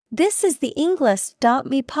This is the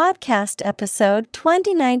Englist.me podcast episode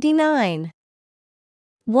 2099.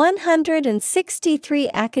 163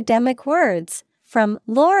 academic words from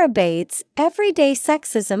Laura Bates' Everyday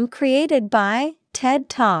Sexism, created by TED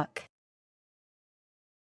Talk.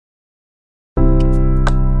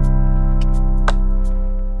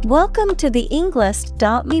 Welcome to the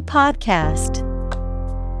Englist.me podcast.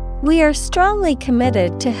 We are strongly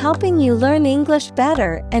committed to helping you learn English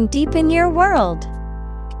better and deepen your world.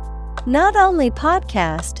 Not only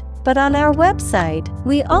podcast, but on our website,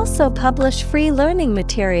 we also publish free learning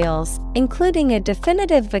materials, including a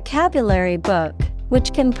definitive vocabulary book,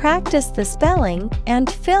 which can practice the spelling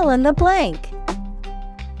and fill in the blank.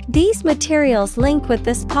 These materials link with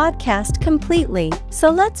this podcast completely, so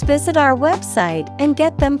let's visit our website and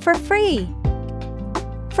get them for free.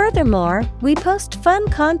 Furthermore, we post fun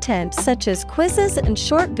content such as quizzes and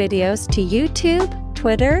short videos to YouTube,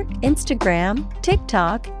 Twitter, Instagram,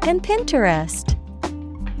 TikTok, and Pinterest.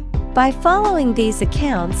 By following these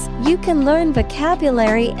accounts, you can learn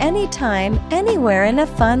vocabulary anytime, anywhere in a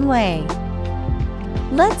fun way.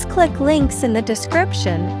 Let's click links in the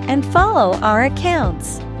description and follow our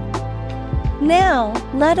accounts. Now,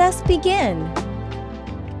 let us begin.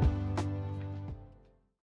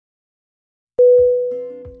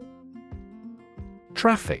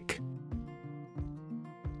 Traffic.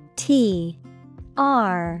 T-R-A-F-F-I-C.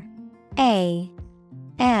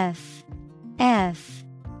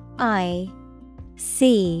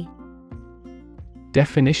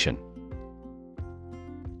 Definition: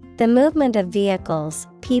 the movement of vehicles,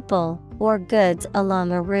 people, or goods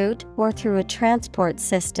along a route or through a transport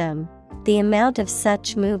system. The amount of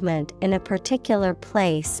such movement in a particular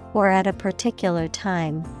place or at a particular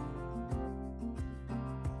time.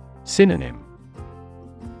 Synonym: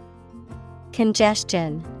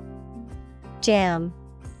 congestion, jam,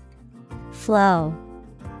 flow.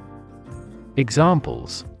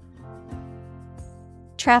 Examples: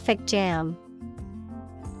 traffic jam,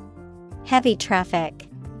 heavy traffic.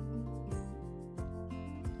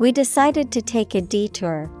 We decided to take a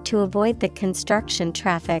detour to avoid the construction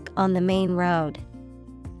traffic on the main road.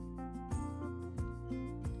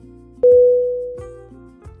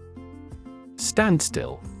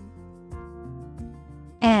 Standstill.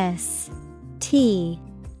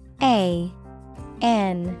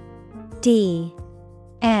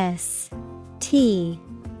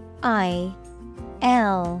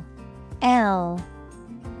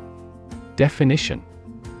 Definition: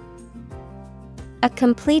 a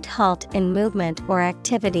complete halt in movement or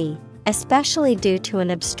activity, especially due to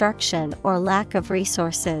an obstruction or lack of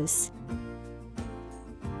resources.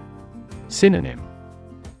 Synonym: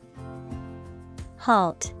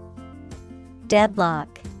 halt,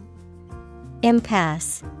 deadlock,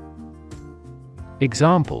 impasse.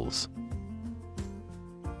 Examples: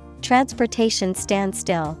 transportation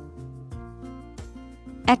standstill,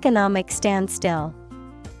 economic standstill.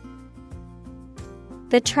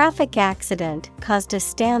 The traffic accident caused a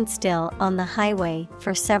standstill on the highway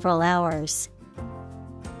for several hours.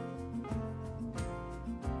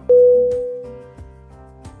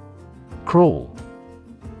 Crawl.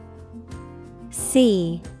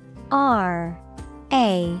 C-R-A-W-L.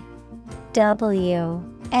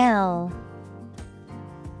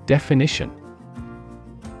 Definition: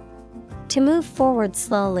 to move forward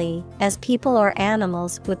slowly, as people or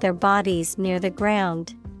animals with their bodies near the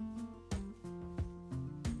ground.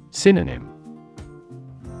 Synonym: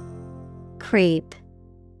 creep,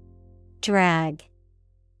 drag.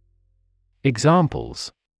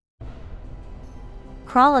 Examples: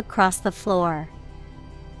 crawl across the floor,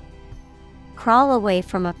 crawl away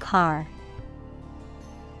from a car.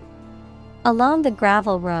 Along the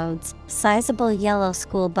gravel roads, sizable yellow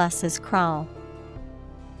school buses crawl.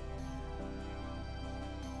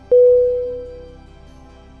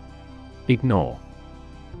 Ignore.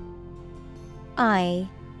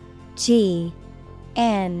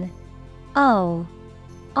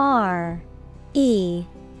 I-G-N-O-R-E.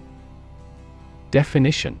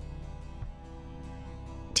 Definition: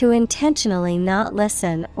 to intentionally not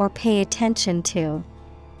listen or pay attention to.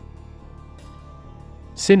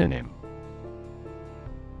 Synonym: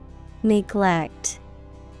 neglect,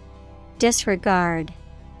 disregard,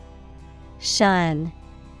 shun.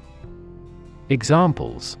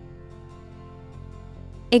 Examples: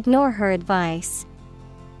 ignore her advice,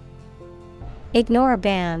 ignore a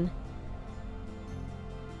ban.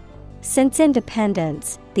 Since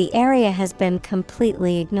independence, the area has been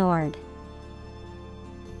completely ignored.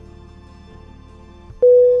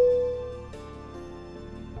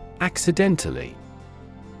 Accidentally.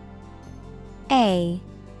 A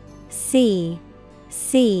C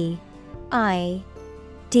C I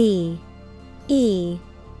D E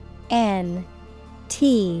N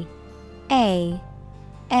T A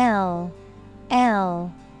L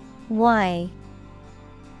L Y.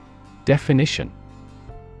 Definition: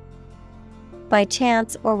 By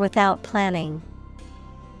chance or without planning.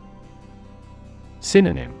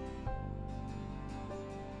 Synonym: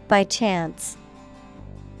 By chance,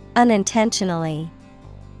 unintentionally,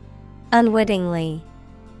 unwittingly.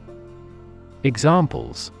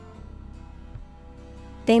 Examples: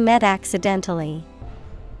 They met accidentally.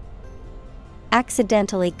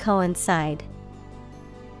 Accidentally coincide.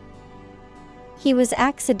 He was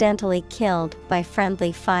accidentally killed by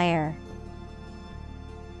friendly fire.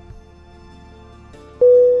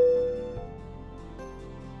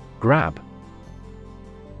 Grab.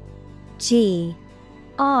 G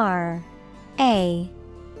R A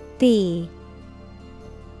B.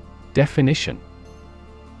 Definition: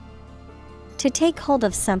 To take hold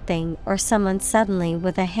of something or someone suddenly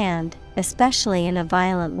with a hand, especially in a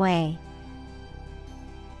violent way.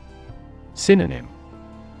 Synonym: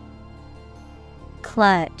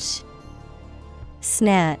 Clutch,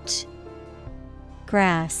 snatch,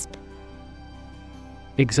 grasp.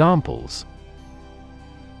 Examples: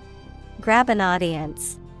 Grab an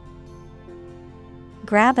audience.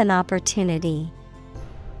 Grab an opportunity.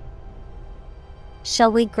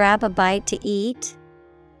 Shall we grab a bite to eat?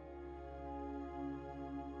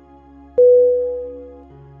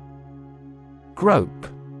 Grope.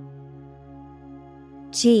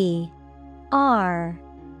 G R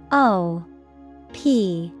O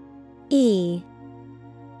P E.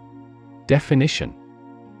 Definition: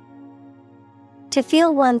 To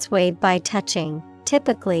feel one's weight by touching,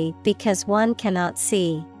 typically because one cannot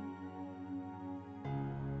see.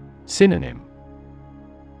 Synonym: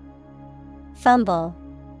 Fumble,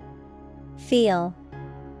 feel,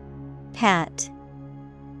 pat.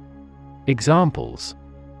 Examples: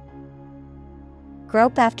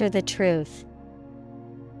 Grope after the truth.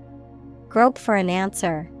 Grope for an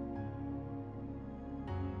answer.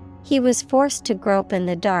 He was forced to grope in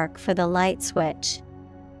the dark for the light switch.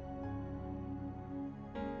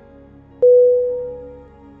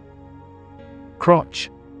 Crotch.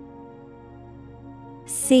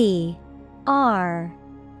 C R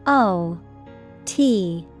O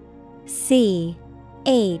T C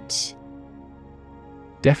H.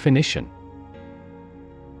 Definition: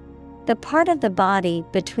 The part of the body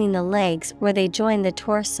between the legs where they join the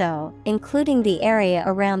torso, including the area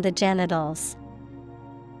around the genitals.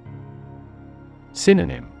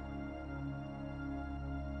 Synonym: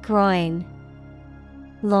 Groin,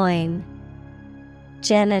 loin,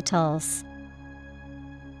 genitals.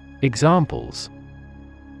 Examples: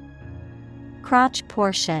 Crotch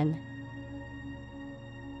portion.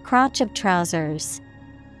 Crotch of trousers.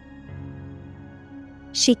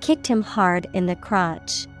 She kicked him hard in the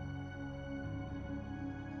crotch.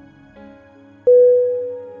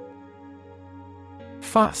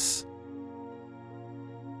 Fuss.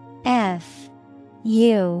 F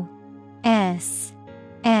U S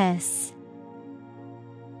S.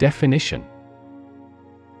 Definition: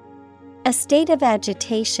 A state of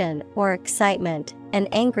agitation or excitement, an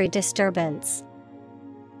angry disturbance.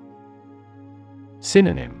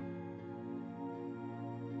 Synonym: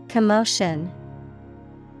 Commotion,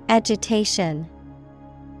 agitation,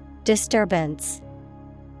 disturbance.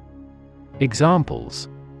 Examples: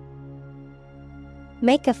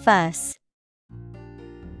 Make a fuss.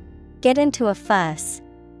 Get into a fuss.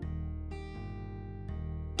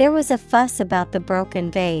 There was a fuss about the broken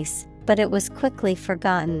vase, but it was quickly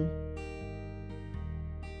forgotten.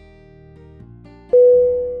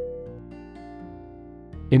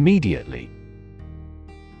 Immediately.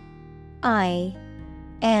 I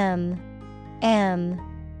M M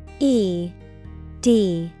E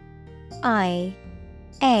D I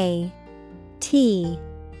A T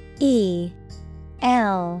E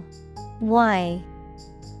L Y.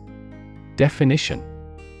 Definition: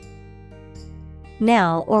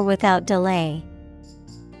 Now or without delay.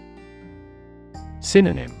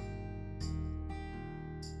 Synonym: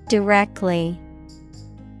 Directly,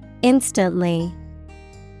 instantly,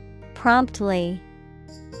 promptly.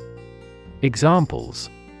 Examples: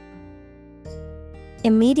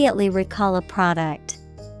 Immediately recall a product.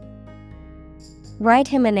 Write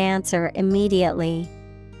him an answer immediately.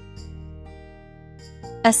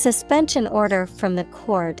 A suspension order from the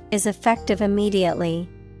court is effective immediately.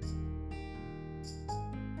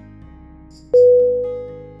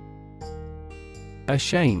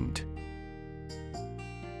 Ashamed.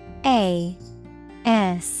 A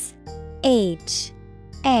S H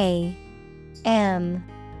A M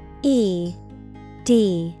E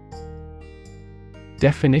D.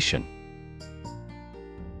 Definition: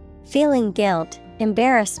 Feeling guilt,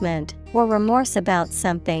 embarrassment, or remorse about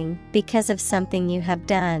something because of something you have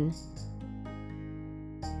done.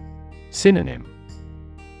 Synonym: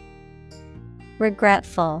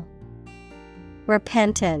 Regretful,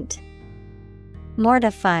 repentant,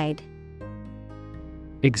 mortified.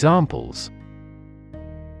 Examples: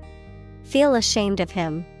 Feel ashamed of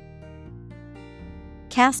him.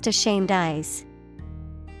 Cast ashamed eyes.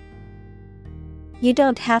 You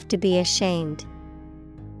don't have to be ashamed.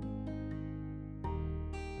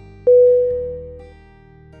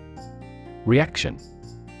 Reaction.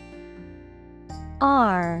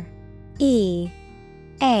 R-E-A-C-T-I-O-N.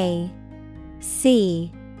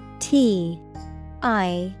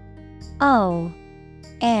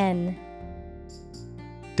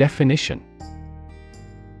 Definition: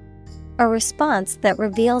 A response that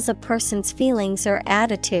reveals a person's feelings or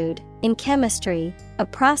attitude. In chemistry, a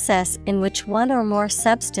process in which one or more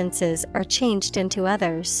substances are changed into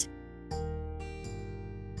others.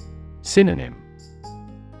 Synonym: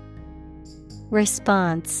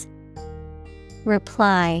 Response,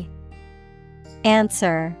 reply,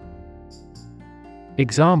 answer.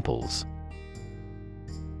 Examples: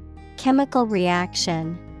 Chemical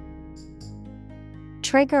reaction.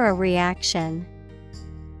 Trigger a reaction.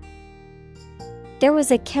 There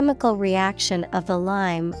was a chemical reaction of the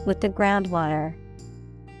lime with the groundwater.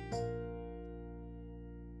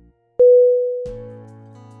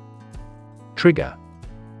 Trigger.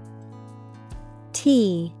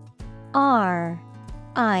 T-R-I-G-G-E-R.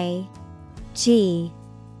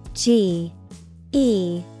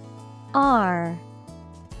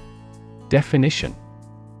 Definition: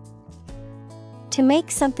 To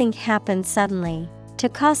make something happen suddenly. To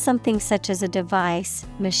cause something such as a device,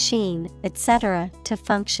 machine, etc. to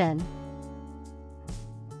function.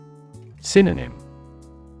 Synonym: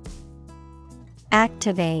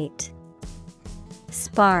 Activate,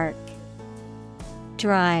 spark,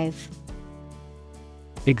 drive.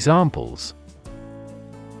 Examples: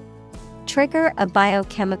 Trigger a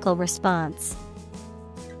biochemical response.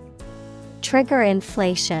 Trigger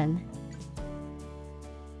inflation.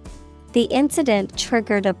 The incident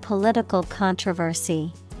triggered a political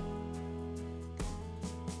controversy.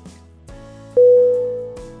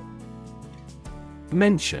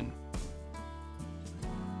 Mention.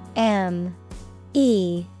 M-E-N-T-I-O-N.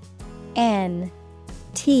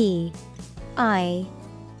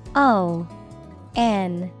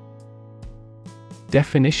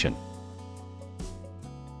 Definition: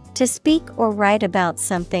 To speak or write about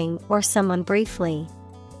something or someone briefly.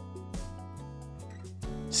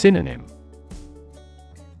 Synonym: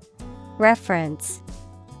 Reference,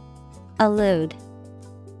 allude,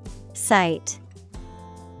 cite.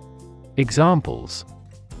 Examples: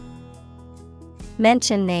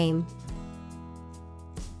 Mention name.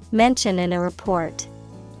 Mention in a report.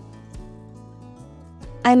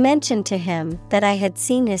 I mentioned to him that I had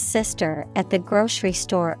seen his sister at the grocery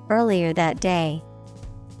store earlier that day.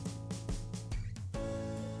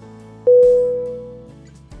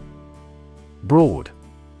 Broad.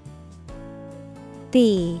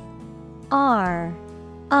 B-R-O-A-D.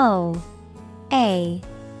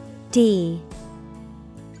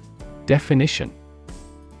 Definition: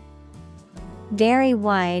 Very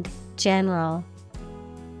wide, general.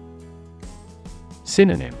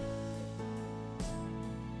 Synonym: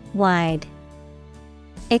 Wide,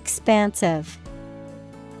 expansive,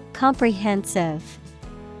 comprehensive.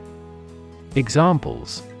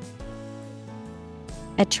 Examples: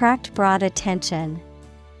 Attract broad attention.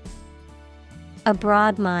 A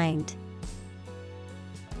broad mind.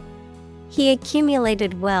 He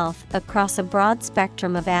accumulated wealth across a broad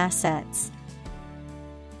spectrum of assets.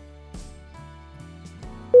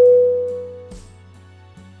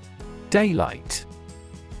 Daylight.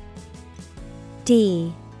 D-A-Y-L-I-G-H-T.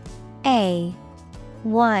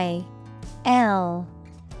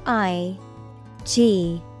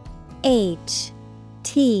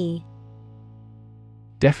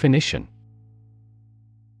 Definition: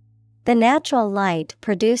 The natural light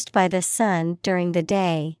produced by the sun during the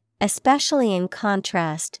day, especially in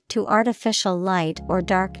contrast to artificial light or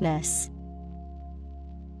darkness.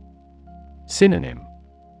 Synonym: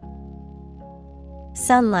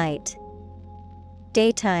 Sunlight,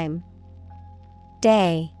 daytime,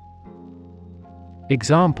 day.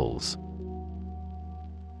 Examples: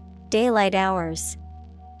 Daylight hours.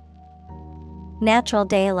 Natural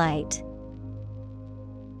daylight.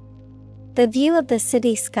 The view of the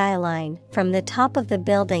city skyline from the top of the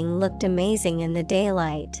building looked amazing in the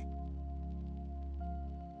daylight.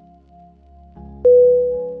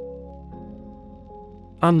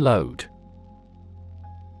 Unload.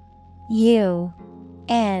 U-N-L-O-A-D.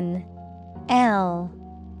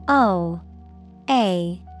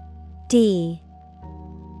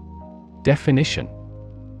 Definition: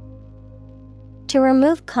 To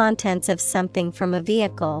remove contents of something from a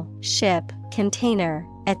vehicle, ship, container,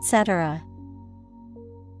 etc.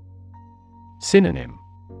 Synonym: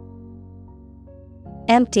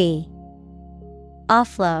 Empty,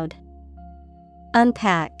 offload,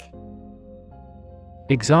 unpack.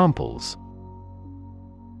 Examples: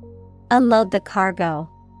 Unload the cargo.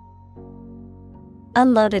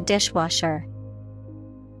 Unload a dishwasher.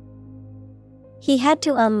 He had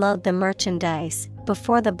to unload the merchandise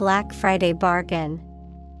before the Black Friday bargain.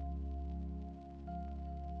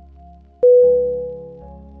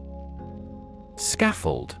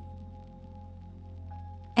 Scaffold.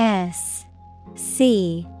 S-C-A-F-F-O-L-D.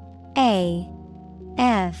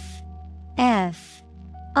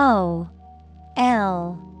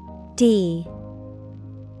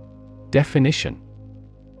 Definition: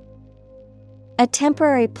 A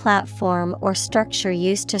temporary platform or structure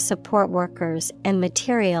used to support workers and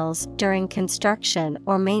materials during construction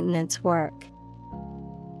or maintenance work.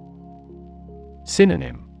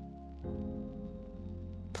 Synonym: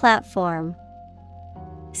 Platform,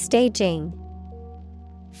 staging,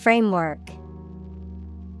 framework.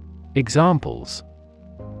 Examples: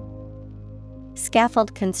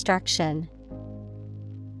 Scaffold construction.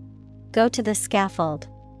 Go to the scaffold.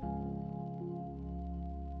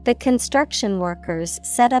 The construction workers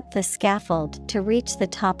set up the scaffold to reach the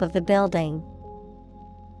top of the building.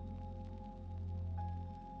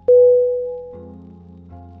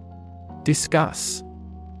 Discuss.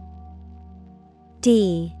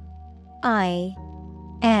 D-I-S-C-U-S-S.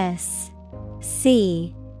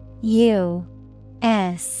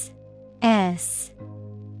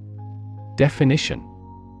 Definition: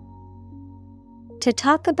 To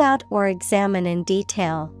talk about or examine in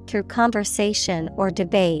detail, through conversation or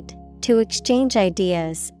debate, to exchange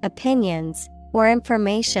ideas, opinions, or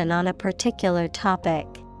information on a particular topic.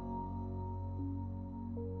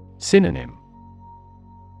 Synonym: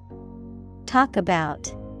 Talk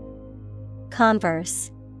about,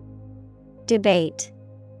 converse, debate.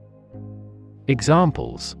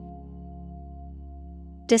 Examples: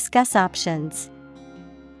 Discuss options.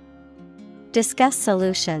 Discuss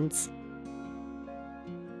solutions.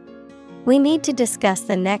 We need to discuss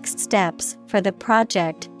the next steps for the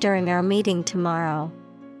project during our meeting tomorrow.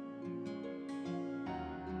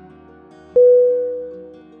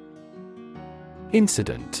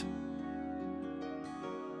 Incident.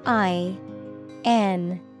 I-N-C-I-D-E-N-T.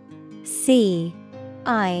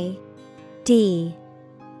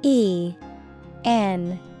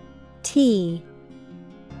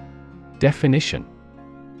 Definition: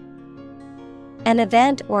 An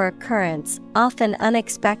event or occurrence, often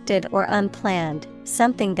unexpected or unplanned,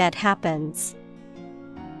 something that happens.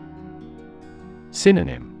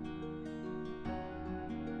 Synonym: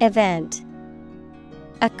 Event,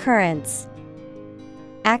 occurrence,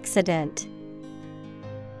 accident.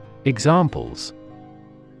 Examples: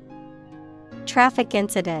 Traffic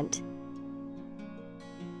incident,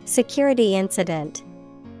 security incident.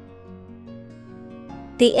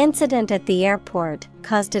 The incident at the airport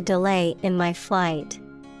caused a delay in my flight.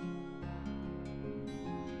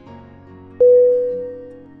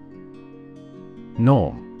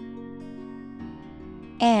 Norm.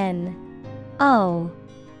 N-O-R-M.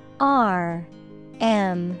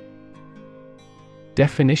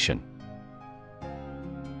 Definition: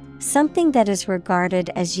 Something that is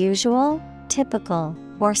regarded as usual, typical,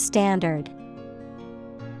 or standard.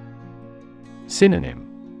 Synonym: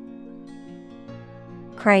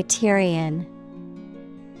 Criterion,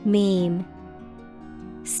 mean,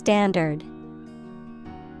 standard.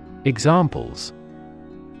 Examples: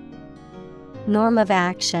 Norm of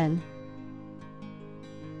action,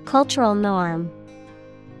 cultural norm.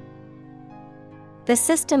 The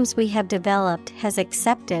systems we have developed has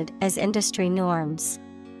accepted as industry norms.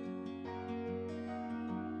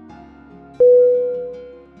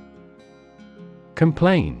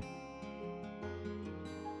 Complain.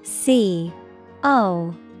 C-O-M-P-L-A-I-N.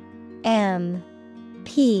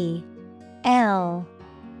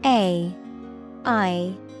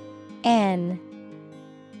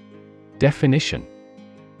 Definition: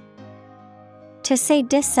 To say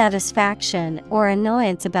dissatisfaction or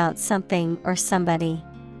annoyance about something or somebody.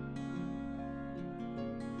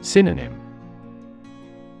 Synonym: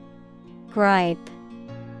 Gripe,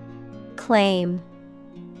 claim,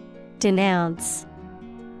 denounce.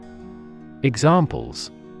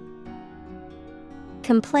 Examples: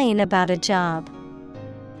 Complain about a job.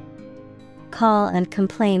 Call and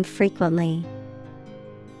complain frequently.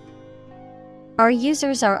 Our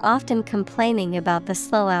users are often complaining about the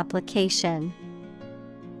slow application.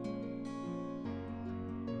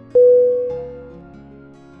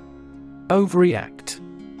 Overreact.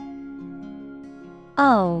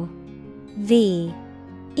 OVEREACT.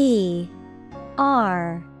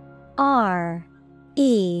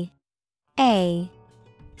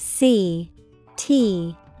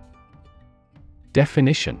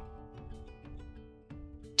 Definition: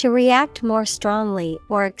 To react more strongly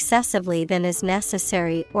or excessively than is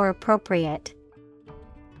necessary or appropriate.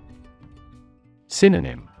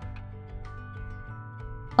 Synonym: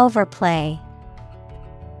 Overplay,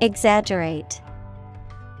 exaggerate,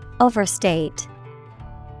 overstate.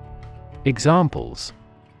 Examples: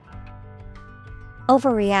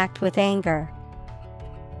 Overreact with anger.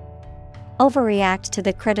 Overreact to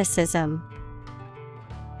the criticism.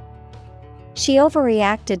 She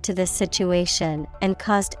overreacted to the situation and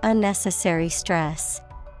caused unnecessary stress.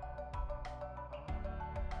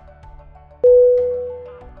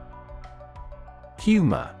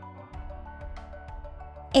 Humor.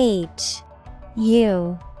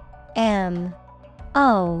 HUMOR.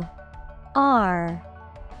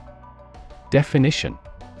 Definition: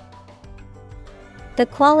 The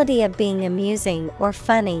quality of being amusing or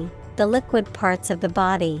funny, the liquid parts of the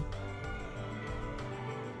body.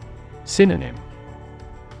 Synonym: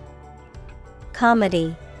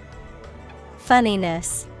 Comedy,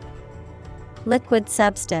 funniness, liquid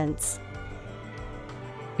substance.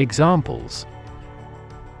 Examples: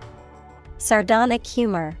 Sardonic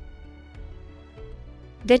humor,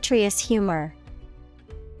 vitreous humor.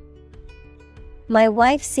 My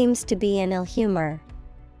wife seems to be in ill humor.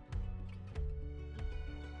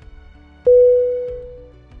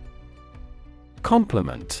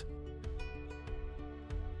 Complement.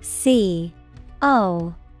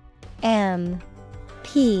 COMPLIMENT.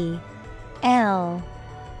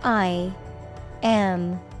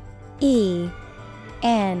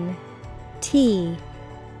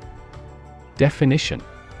 Definition: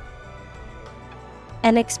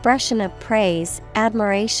 An expression of praise,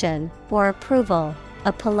 admiration, or approval,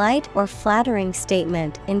 a polite or flattering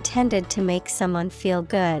statement intended to make someone feel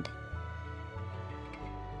good.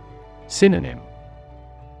 Synonym: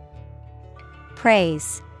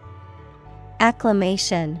 Praise,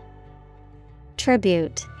 acclamation,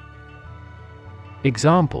 tribute.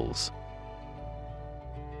 Examples: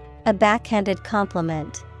 A backhanded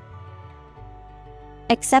compliment.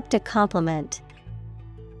 Accept a compliment.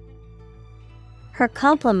 Her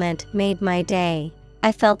compliment made my day.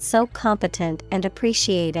 I felt so competent and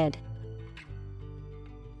appreciated.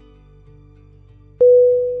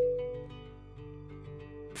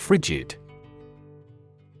 Frigid.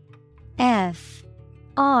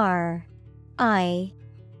 FRIGID.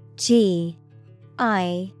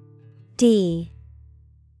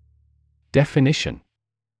 Definition: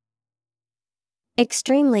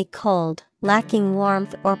 Extremely cold, lacking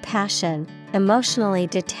warmth or passion, emotionally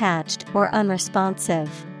detached or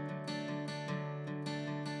unresponsive.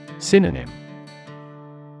 Synonym: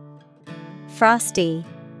 Frosty,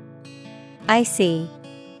 icy,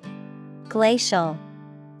 glacial.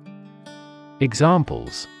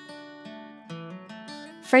 Examples: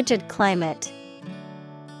 Frigid climate,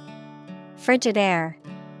 frigid air.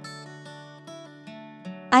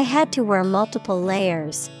 I had to wear multiple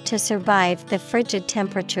layers to survive the frigid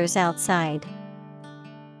temperatures outside.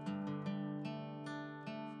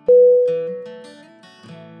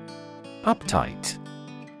 Uptight.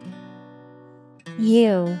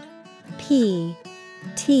 UPTIGHT.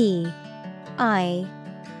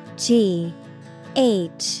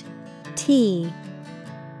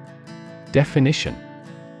 Definition: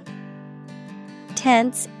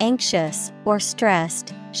 Tense, anxious, or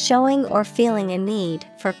stressed, showing or feeling a need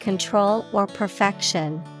for control or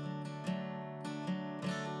perfection.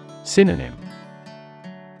 Synonym: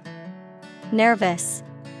 Nervous,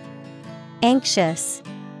 anxious,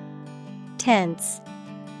 tense.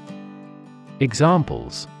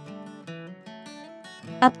 Examples: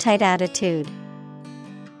 Uptight attitude,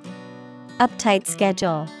 uptight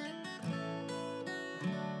schedule.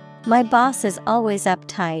 My boss is always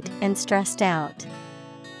uptight and stressed out.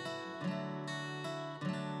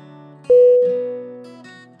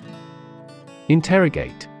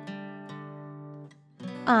 Interrogate.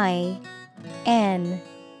 INTERROGATE.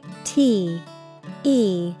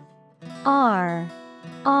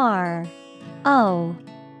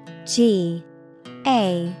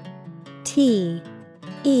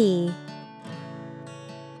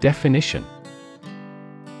 Definition: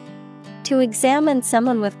 To examine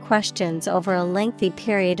someone with questions over a lengthy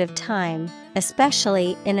period of time,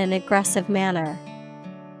 especially in an aggressive manner.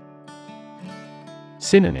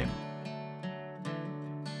 Synonym: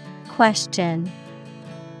 Question,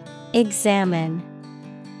 examine,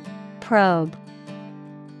 probe.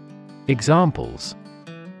 Examples: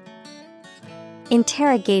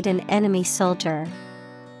 Interrogate an enemy soldier.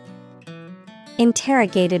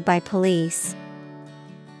 Interrogated by police.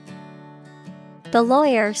 The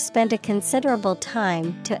lawyer spent a considerable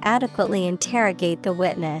time to adequately interrogate the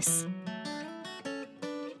witness.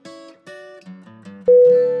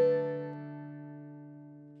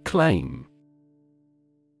 Claim.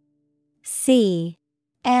 C-L-A-I-M.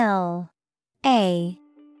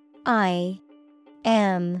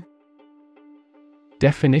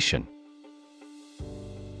 Definition.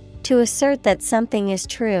 To assert that something is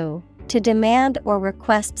true, to demand or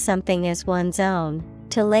request something as one's own,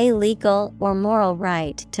 to lay legal or moral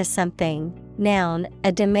right to something. Noun,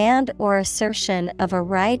 a demand or assertion of a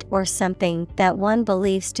right or something that one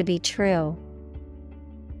believes to be true.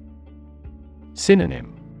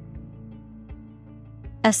 Synonym.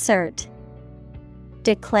 Assert,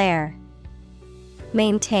 declare,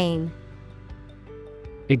 maintain.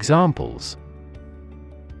 Examples.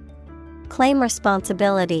 Claim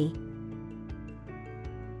responsibility.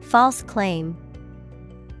 False claim.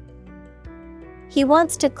 He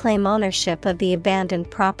wants to claim ownership of the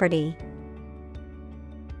abandoned property.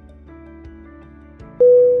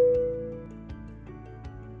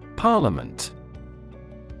 Parliament.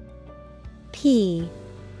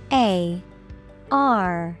 P-A-R-L-I-A-M-E-N-T.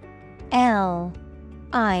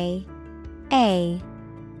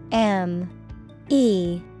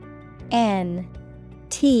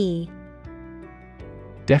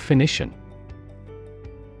 Definition.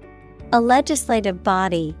 A legislative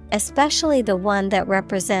body, especially the one that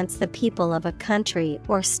represents the people of a country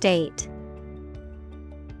or state.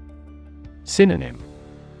 Synonym.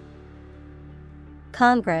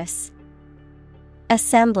 Congress,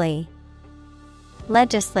 Assembly,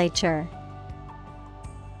 Legislature.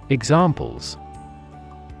 Examples.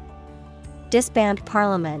 Disband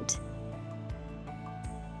Parliament.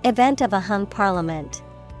 Event of a hung parliament.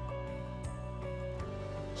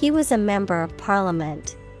 He was a member of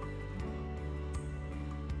Parliament.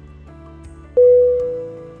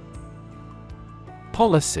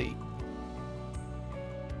 Policy.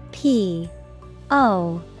 P-O-L-I-C-Y.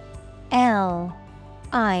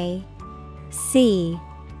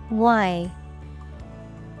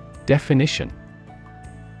 Definition.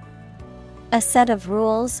 A set of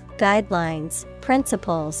rules, guidelines,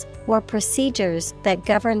 principles, or procedures that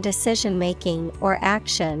govern decision-making or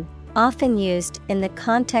action, often used in the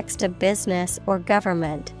context of business or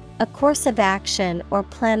government. A course of action or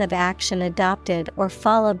plan of action adopted or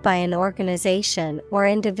followed by an organization or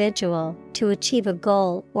individual to achieve a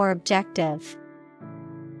goal or objective.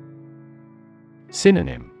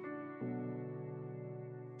 Synonym.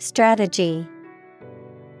 Strategy,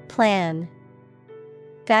 plan,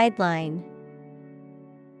 guideline.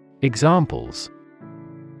 Examples.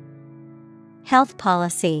 Health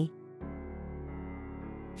policy,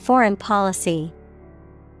 foreign policy.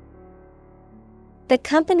 The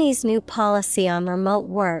company's new policy on remote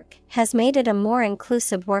work has made it a more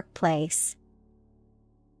inclusive workplace.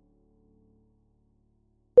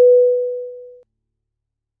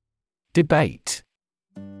 Debate.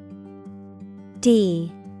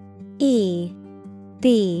 D-E-B-A-T-E.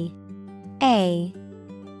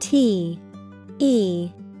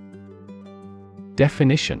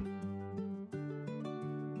 Definition.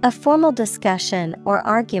 A formal discussion or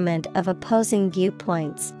argument of opposing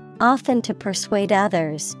viewpoints, often to persuade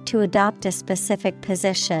others to adopt a specific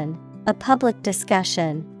position. A public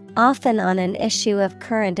discussion, often on an issue of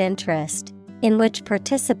current interest, in which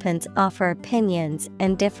participants offer opinions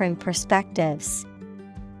and differing perspectives.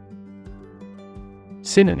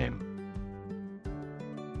 Synonym.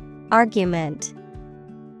 Argument,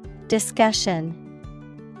 discussion,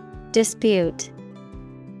 dispute.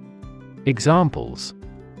 Examples.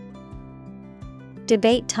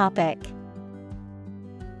 Debate topic.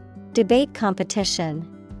 Debate competition.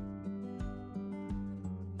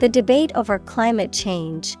 The debate over climate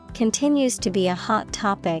change continues to be a hot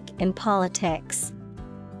topic in politics.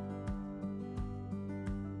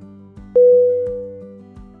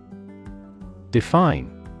 Define.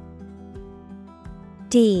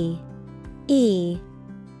 D-E-F-I-N-E.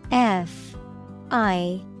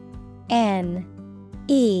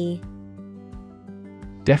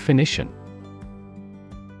 Definition.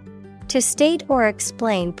 To state or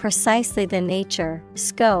explain precisely the nature,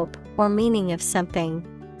 scope, or meaning of something.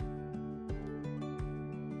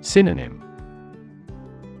 Synonym.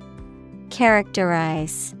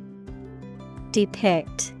 Characterize,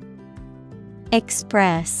 depict,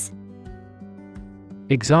 express.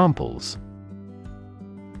 Examples.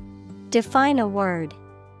 Define a word.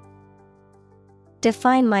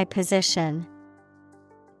 Define my position.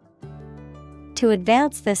 To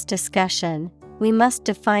advance this discussion, we must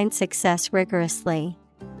define success rigorously.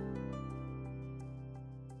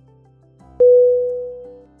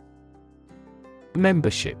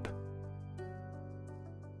 Membership. membership.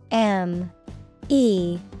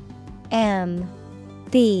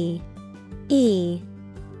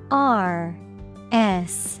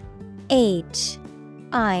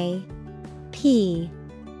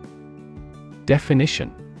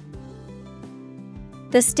 Definition.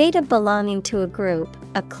 The state of belonging to a group,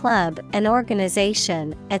 a club, an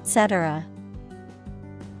organization, etc.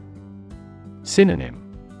 Synonym.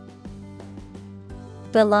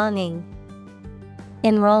 Belonging,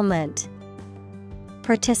 enrollment,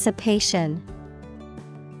 participation.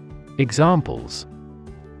 Examples.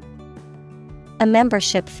 A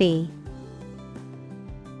membership fee.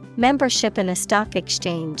 Membership in a stock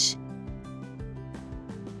exchange.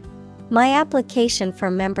 My application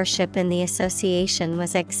for membership in the association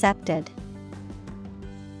was accepted.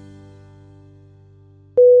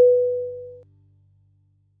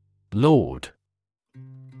 Lord.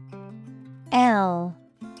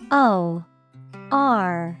 Lord.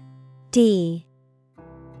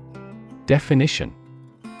 Definition.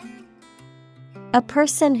 A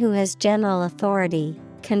person who has general authority,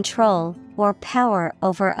 control, or power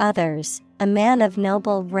over others, a man of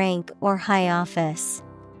noble rank or high office.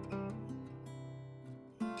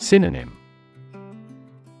 Synonym.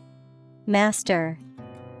 Master,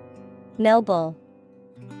 noble,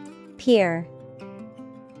 peer.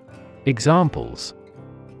 Examples.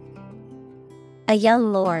 A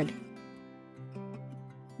young lord.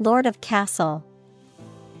 Lord of castle.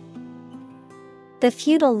 The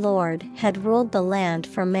feudal lord had ruled the land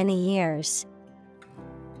for many years.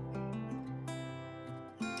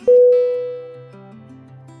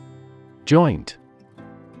 Joint.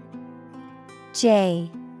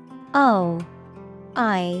 Joint.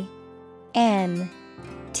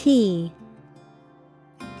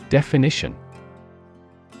 Definition.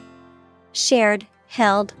 Shared,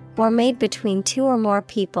 held, or made between two or more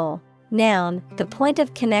people. Noun, the point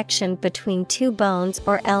of connection between two bones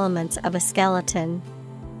or elements of a skeleton.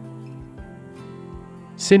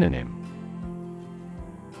 Synonym.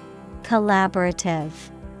 Collaborative,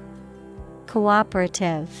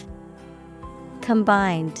 cooperative,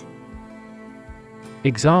 combined.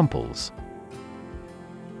 Examples.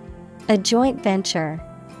 A joint venture.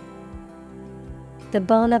 The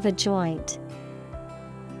bone of a joint.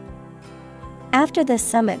 After the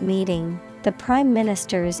summit meeting, the prime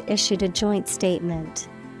ministers issued a joint statement.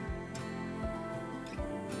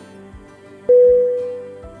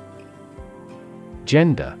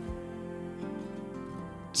 Gender.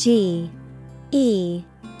 Gender.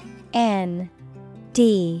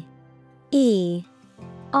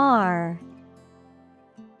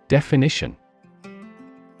 Definition.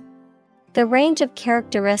 The range of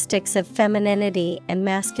characteristics of femininity and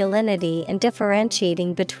masculinity and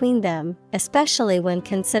differentiating between them, especially when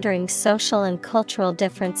considering social and cultural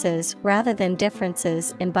differences rather than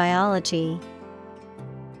differences in biology.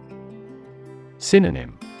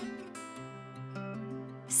 Synonym.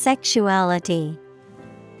 Sexuality.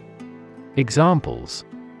 Examples.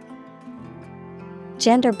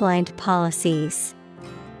 Gender-blind policies.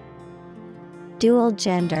 Dual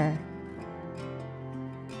gender.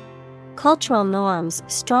 Cultural norms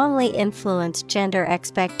strongly influence gender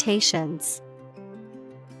expectations.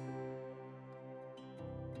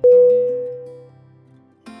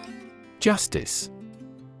 Justice.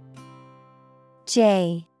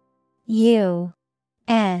 Justice.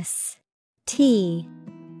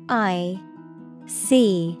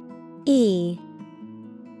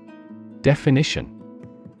 Definition.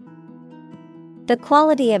 The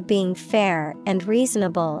quality of being fair and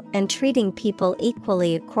reasonable and treating people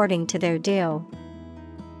equally according to their due.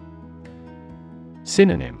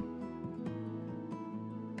 Synonym.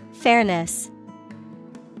 Fairness,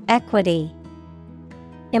 equity,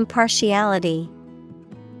 impartiality.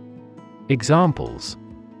 Examples.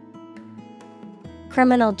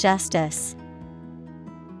 Criminal justice.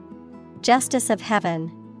 Justice of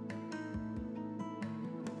heaven.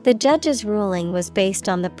 The judge's ruling was based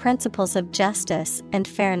on the principles of justice and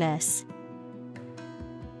fairness.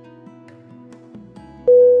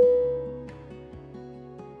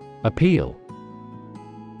 Appeal.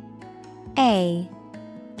 A-P-P-E-A-L.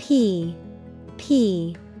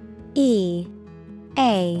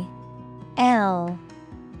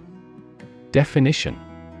 Definition.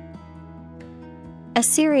 A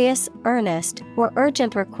serious, earnest, or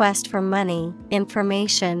urgent request for money,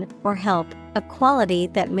 information, or help, a quality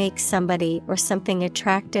that makes somebody or something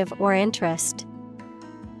attractive or interest.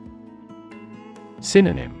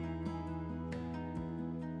 Synonym.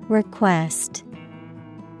 Request,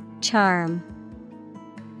 charm,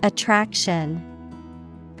 attraction.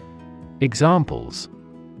 Examples: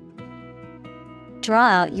 Draw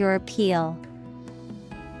out your appeal.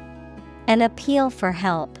 An appeal for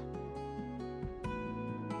help.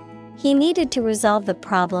 He needed to resolve the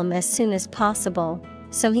problem as soon as possible,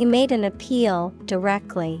 so he made an appeal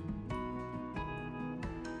directly.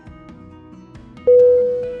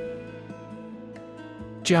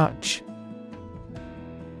 Judge.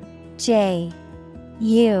 J-U-D-G-E.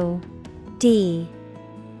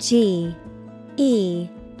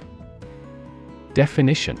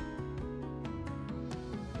 Definition: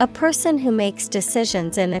 A person who makes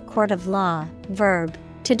decisions in a court of law. Verb,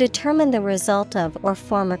 to determine the result of or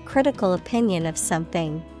form a critical opinion of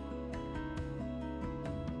something.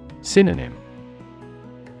 Synonym: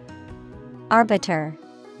 Arbiter,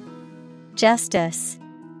 justice.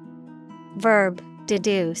 Verb,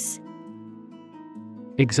 deduce.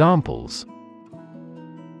 Examples: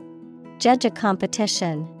 Judge a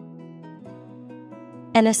competition.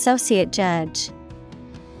 An associate judge.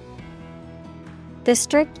 The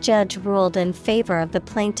strict judge ruled in favor of the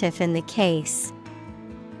plaintiff in the case.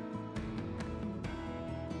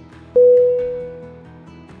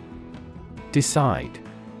 Decide.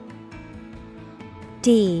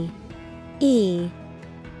 D-E-C-I-D-E.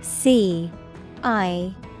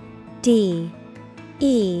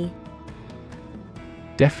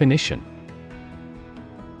 Definition: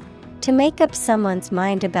 To make up someone's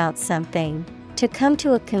mind about something. To come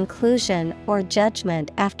to a conclusion or judgment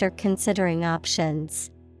after considering options.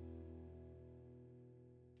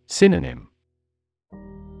 Synonym: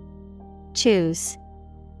 Choose,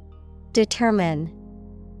 determine,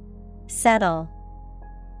 settle.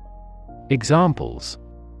 Examples: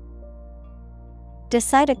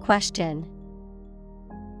 Decide a question.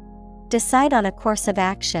 Decide on a course of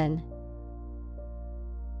action.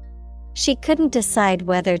 She couldn't decide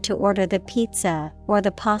whether to order the pizza or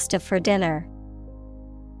the pasta for dinner.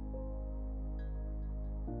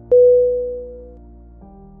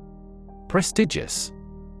 Prestigious.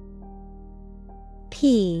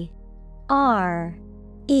 Prestigious.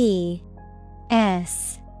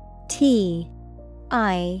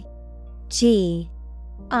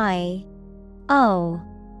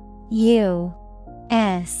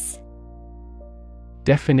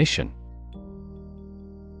 Definition: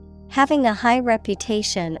 Having a high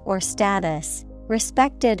reputation or status,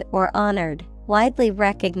 respected or honored, widely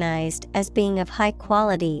recognized as being of high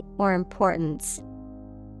quality or importance.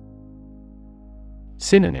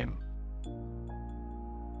 Synonym: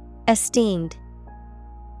 Esteemed,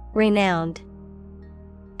 renowned,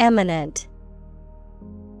 eminent.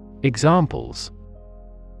 Examples: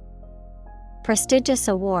 Prestigious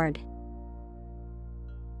award.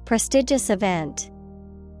 Prestigious event.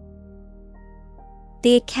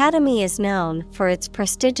 The Academy is known for its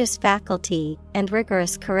prestigious faculty and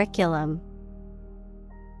rigorous curriculum.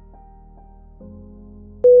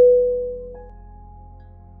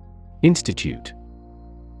 Institute.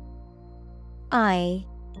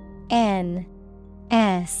 I-N-S-T-I-T-U-T-E.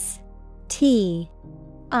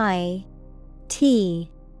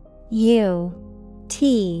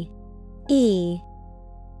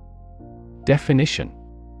 Definition: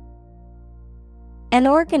 An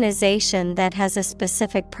organization that has a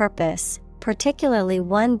specific purpose, particularly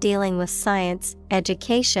one dealing with science,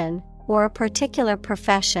 education, or a particular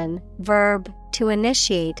profession. Verb, to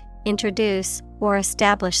initiate, introduce, or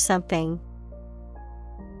establish something.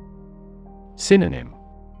 Synonym: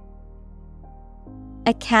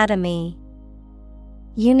 Academy,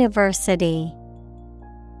 university,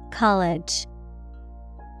 college.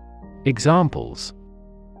 Examples: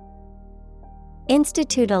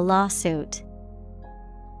 Institute a lawsuit.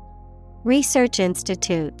 Research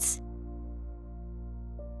institutes.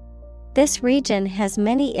 This region has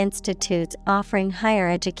many institutes offering higher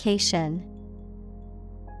education.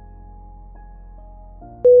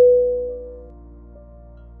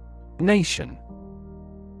 Nation.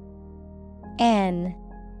 N-A-T-I-O-N.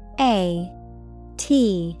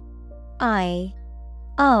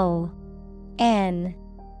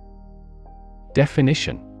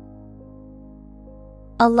 Definition: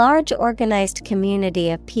 A large organized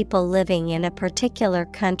community of people living in a particular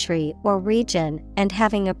country or region and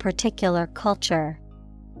having a particular culture.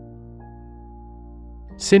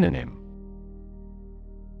 Synonym: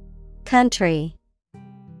 Country,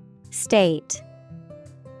 state,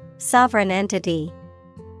 sovereign entity.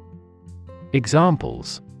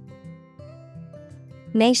 Examples: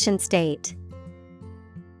 Nation state.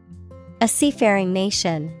 A seafaring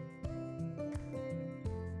nation.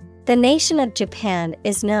 The nation of Japan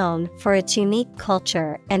is known for its unique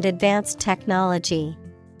culture and advanced technology.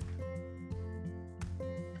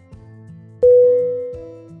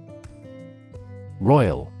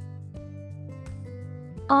 Royal.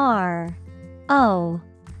 R-O-Y-A-L.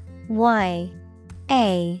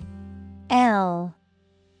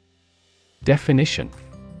 Definition: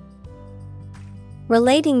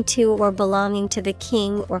 relating to or belonging to the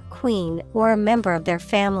king or queen or a member of their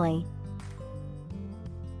family.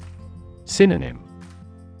 Synonym: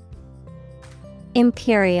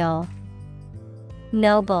 Imperial,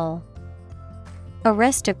 noble,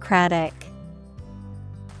 aristocratic.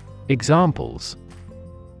 Examples: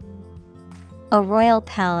 a royal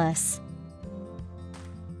palace,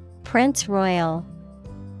 Prince Royal.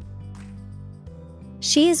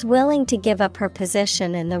 She is willing to give up her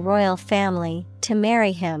position in the royal family to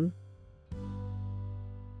marry him.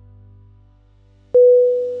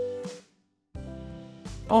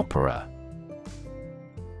 Opera.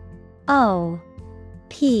 O-P-E-R-A.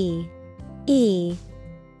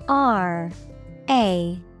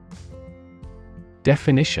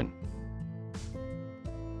 Definition: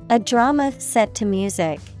 a drama set to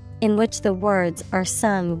music, in which the words are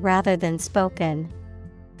sung rather than spoken.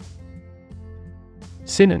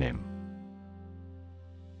 Synonym: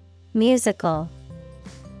 musical,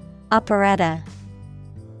 operetta,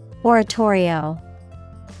 oratorio.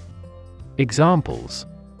 Examples: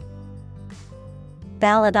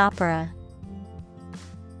 ballad opera,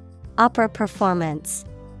 opera performance.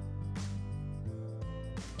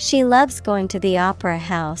 She loves going to the opera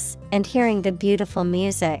house and hearing the beautiful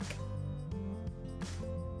music.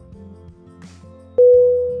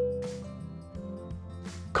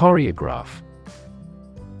 Choreograph.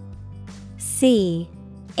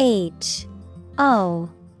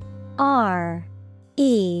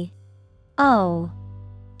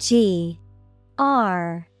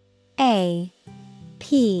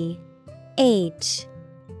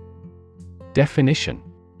 Definition: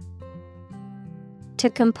 to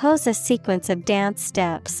compose a sequence of dance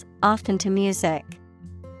steps, often to music.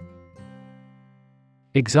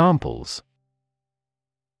 Examples: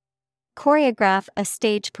 choreograph a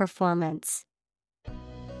stage performance.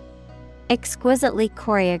 Exquisitely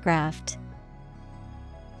choreographed.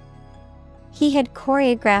 He had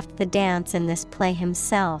choreographed the dance in this play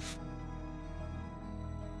himself.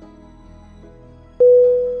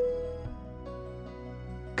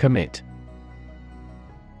 Commit.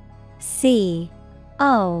 C-O-M-M-I-T.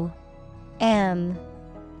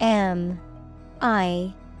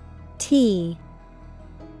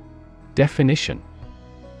 Definition: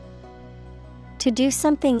 to do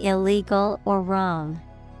something illegal or wrong.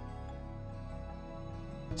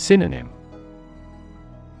 Synonym: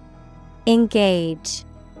 engage,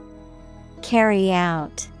 carry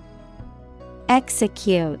out,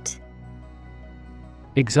 execute.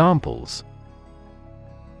 Examples: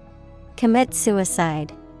 commit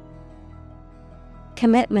suicide,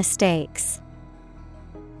 commit mistakes.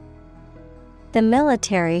 The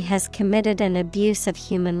military has committed an abuse of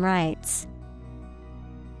human rights.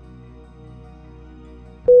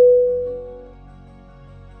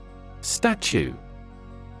 Statue.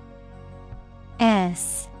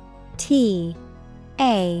 S-T-A-T-U-E.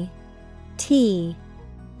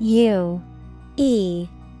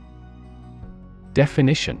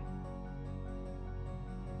 Definition: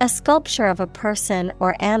 a sculpture of a person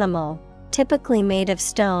or animal, typically made of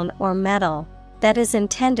stone or metal, that is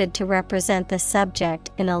intended to represent the subject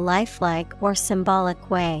in a lifelike or symbolic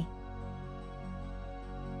way.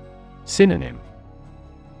 Synonym: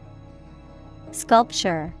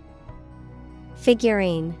 sculpture,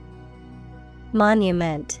 figurine,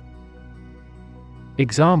 monument.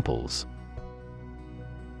 Examples: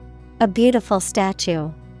 a beautiful statue.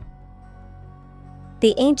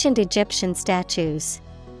 The ancient Egyptian statues.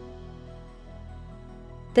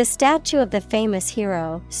 The statue of the famous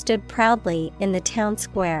hero stood proudly in the town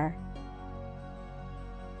square.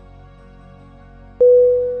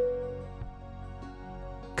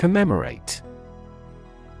 Commemorate.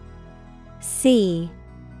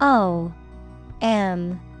 C-O-M-M-E-M-O-R-A-T-E.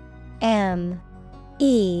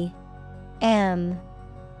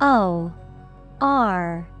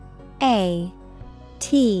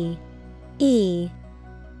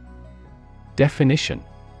 Definition: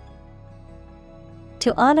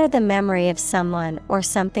 to honor the memory of someone or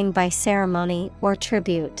something by ceremony or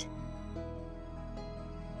tribute.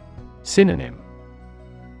 Synonym: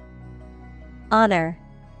 honor,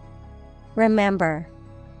 remember,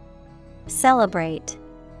 celebrate.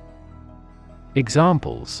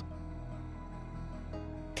 Examples: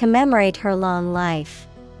 commemorate her long life.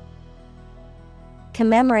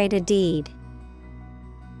 Commemorate a deed.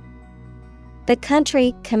 The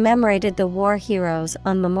country commemorated the war heroes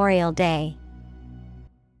on Memorial Day.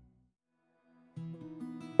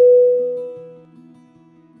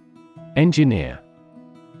 Engineer.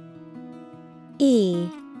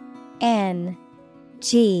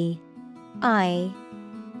 G I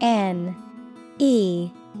N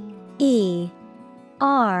E E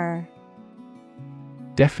R.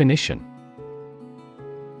 Definition: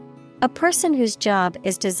 A person whose job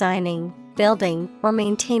is designing, building, or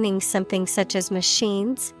maintaining something such as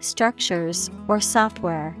machines, structures, or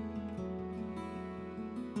software.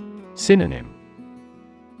 Synonym: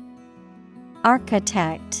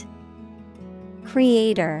 Architect,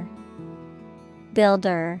 creator,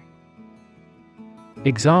 builder.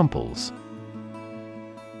 Examples: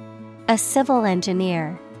 A civil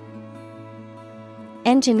engineer.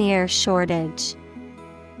 Engineer shortage.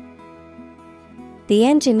 The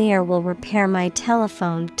engineer will repair my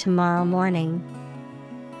telephone tomorrow morning.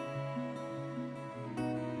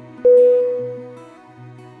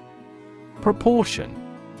 Proportion.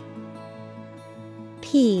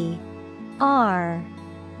 P R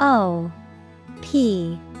O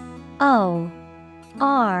P O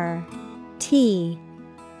R T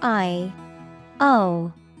I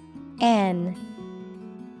O N.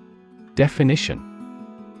 Definition: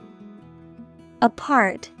 A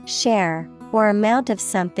part, share, or amount of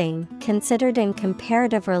something considered in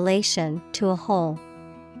comparative relation to a whole.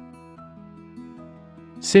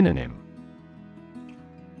 Synonym: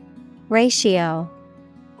 Ratio,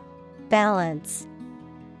 balance,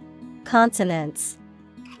 consonance.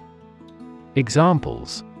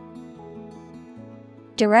 Examples: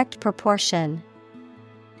 Direct proportion.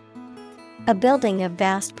 A building of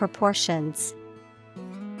vast proportions.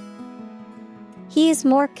 He is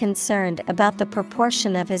more concerned about the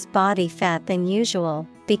proportion of his body fat than usual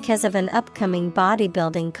because of an upcoming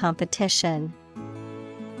bodybuilding competition.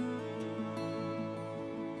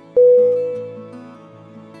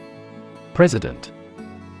 President.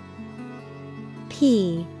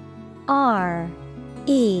 P R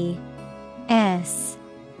E S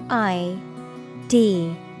I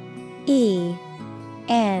D E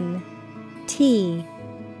N T.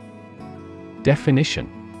 Definition: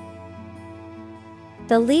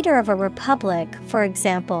 The leader of a republic, for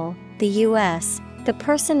example, the U.S., the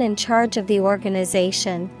person in charge of the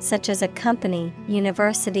organization, such as a company,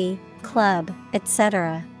 university, club,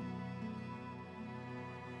 etc.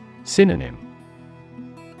 Synonym: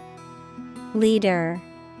 Leader,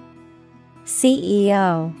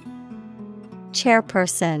 CEO,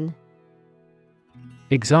 chairperson.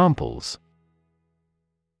 Examples: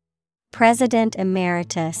 President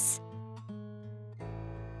Emeritus.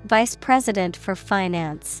 Vice President for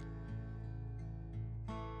Finance.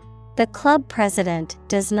 The club president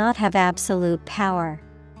does not have absolute power.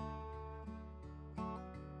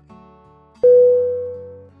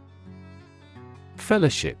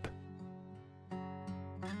 Fellowship.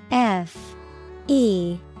 F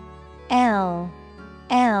E L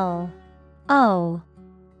L O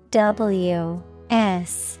W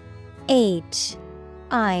S H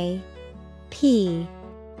I P.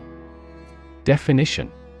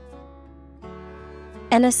 Definition: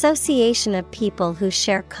 An association of people who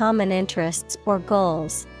share common interests or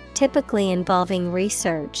goals, typically involving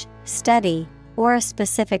research, study, or a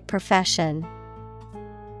specific profession.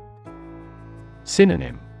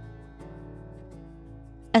 Synonym: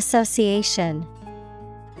 Association,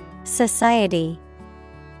 society,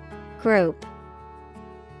 group.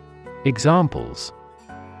 Examples: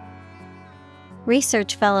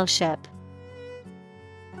 Research fellowship,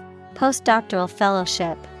 postdoctoral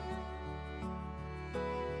fellowship.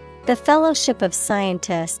 The Fellowship of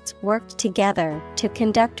Scientists worked together to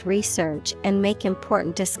conduct research and make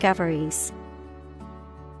important discoveries.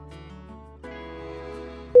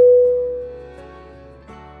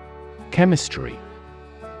 Chemistry.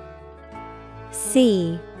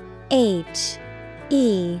 C H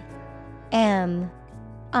E M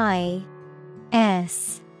I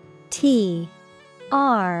S T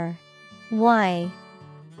R Y.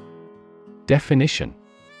 Definition: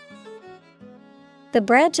 The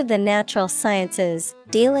branch of the natural sciences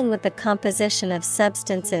dealing with the composition of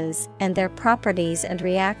substances and their properties and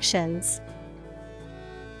reactions.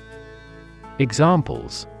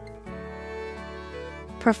 Examples: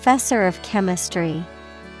 Professor of chemistry.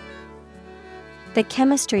 The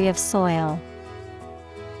chemistry of soil.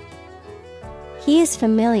 He is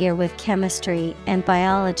familiar with chemistry and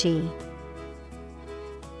biology.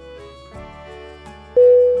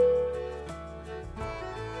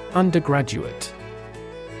 Undergraduate.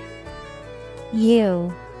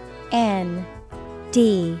 U N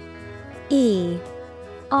D E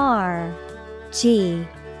R G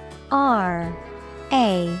R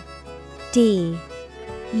A D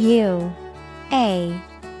U A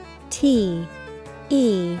T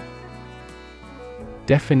E.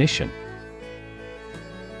 Definition: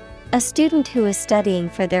 A student who is studying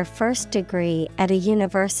for their first degree at a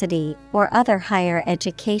university or other higher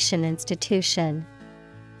education institution.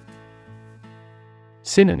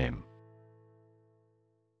 Synonym: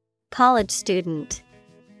 College student,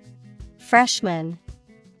 freshman.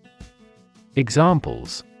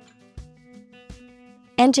 Examples: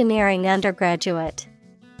 Engineering undergraduate,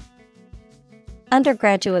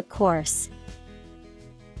 undergraduate course.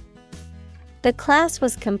 The class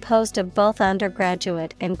was composed of both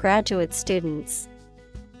undergraduate and graduate students.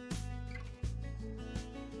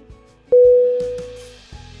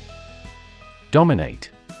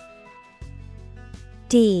 Dominate.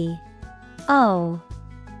 D-O-M-I-N-A-T-E.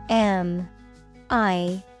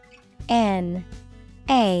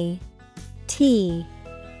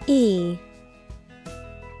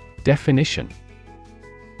 Definition: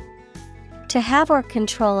 to have or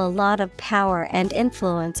control a lot of power and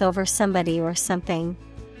influence over somebody or something.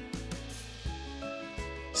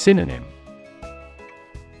 Synonym: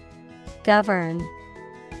 Govern,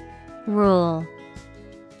 rule,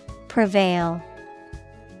 prevail.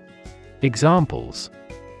 Examples: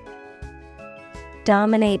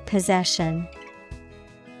 Dominate possession,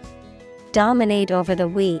 dominate over the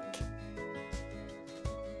weak.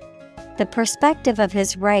 The perspective of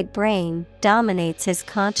his right brain dominates his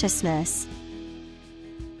consciousness.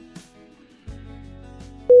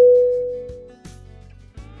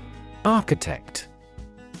 Architect.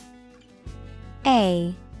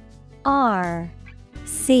 A-R-C-H-I-T-E-C-T.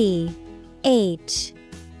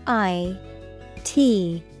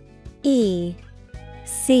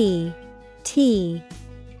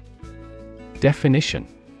 Definition: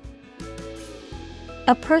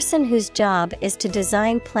 a person whose job is to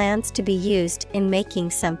design plans to be used in making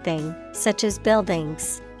something, such as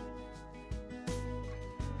buildings.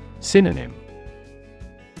 Synonym: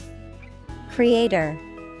 Creator,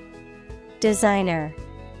 designer,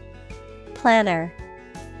 planner.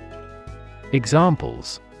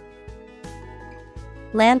 Examples: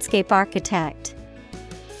 Landscape architect,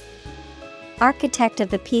 architect of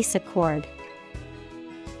the peace accord.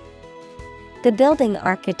 The building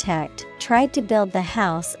architect tried to build the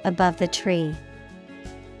house above the tree.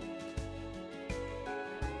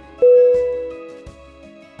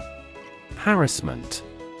 Harassment.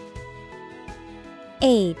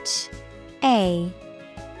 H-A-R-A-S-S-M-E-N-T.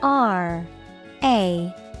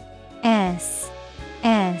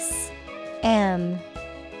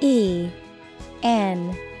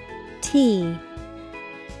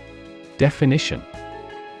 Definition: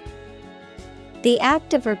 the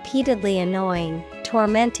act of repeatedly annoying,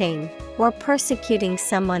 tormenting, or persecuting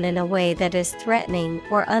someone in a way that is threatening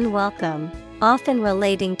or unwelcome, often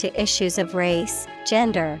relating to issues of race,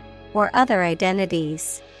 gender, or other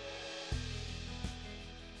identities.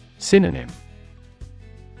 Synonym: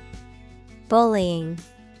 Bullying,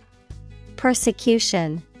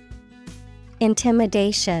 persecution,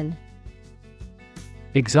 intimidation.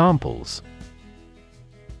 Examples: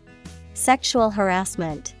 Sexual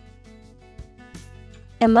harassment,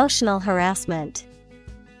 emotional harassment.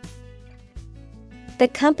 The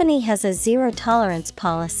company has a zero-tolerance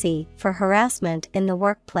policy for harassment in the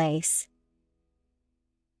workplace.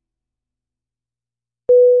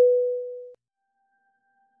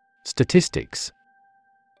 Statistics.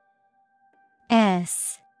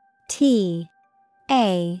 S-T-A-T-I-C-S.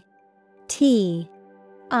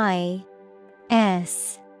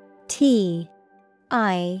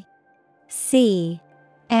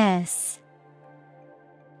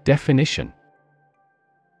 Definition: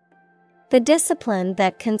 the discipline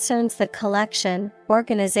that concerns the collection,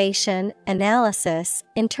 organization, analysis,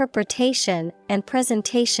 interpretation, and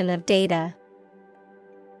presentation of data.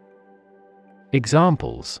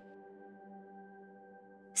 Examples: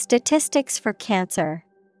 Statistics for cancer,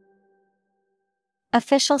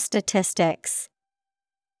 official statistics.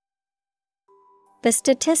 The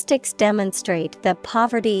statistics demonstrate that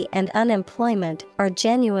poverty and unemployment are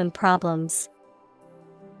genuine problems.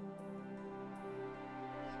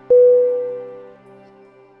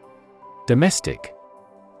 Domestic.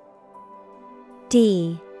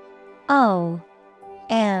 D-O-M-E-S-T-I-C.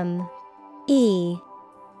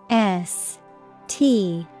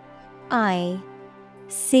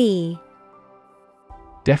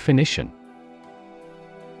 Definition: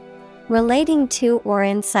 relating to or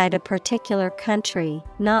inside a particular country,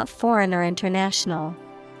 not foreign or international.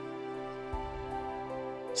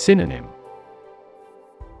 Synonym: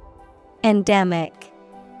 endemic,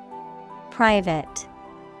 private,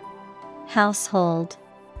 household.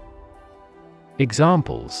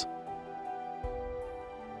 Examples: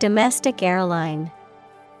 domestic airline,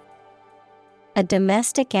 a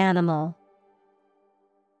domestic animal.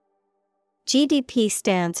 GDP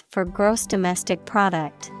stands for gross domestic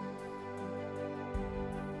product.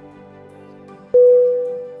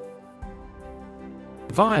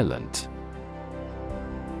 Violent.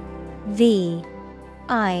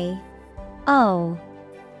 VIOLENT.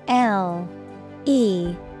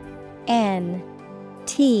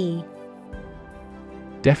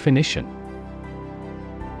 Definition: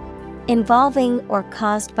 involving or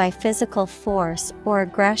caused by physical force or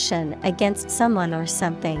aggression against someone or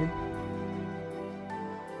something.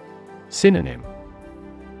 Synonym: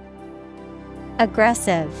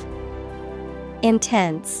 Aggressive,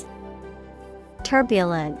 intense,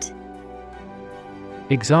 turbulent.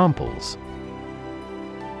 Examples: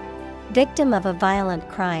 Victim of a violent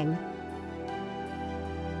crime.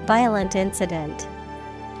 Violent incident.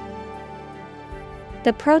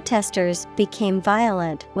 The protesters became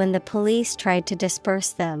violent when the police tried to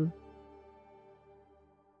disperse them.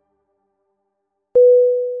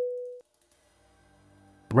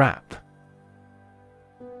 Rap.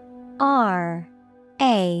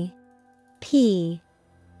 R-A-P.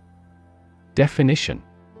 Definition: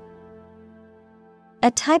 a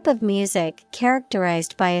type of music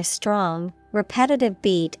characterized by a strong, repetitive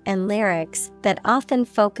beat and lyrics that often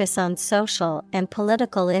focus on social and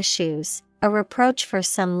political issues, a reproach for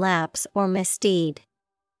some lapse or misdeed.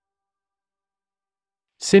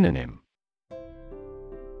 Synonym: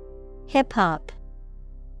 Hip-hop,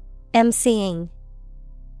 emceeing.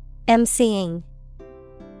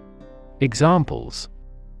 Examples: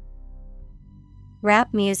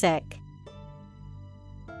 Rap music.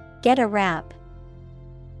 Get a rap.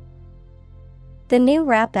 The new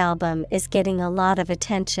rap album is getting a lot of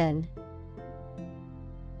attention.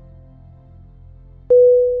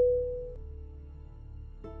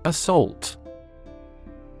 Assault.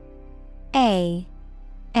 A-S-S-A-U-L-T.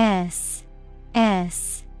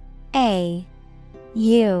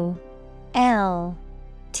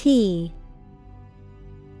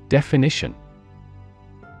 Definition: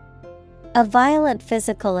 a violent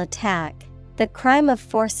physical attack, the crime of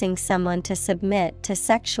forcing someone to submit to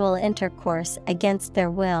sexual intercourse against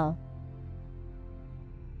their will.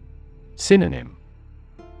 Synonym: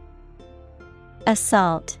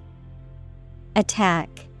 Assault, attack,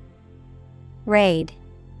 raid.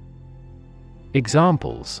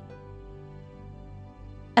 Examples: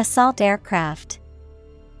 Assault aircraft.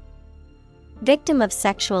 Victim of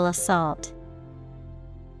sexual assault.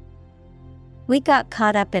 We got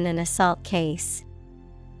caught up in an assault case.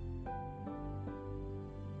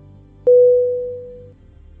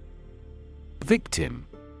 Victim.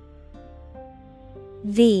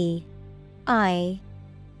 V-I-C-T-I-M.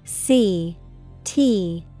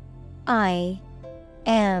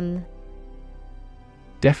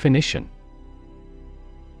 Definition: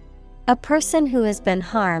 a person who has been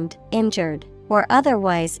harmed, injured, or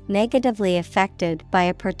otherwise negatively affected by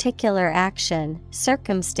a particular action,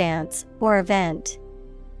 circumstance, or event.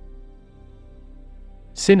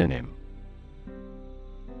 Synonym: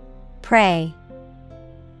 Prey,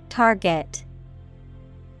 target,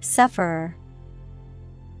 sufferer.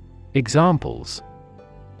 Examples: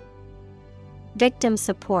 victim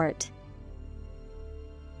support,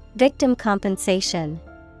 victim compensation.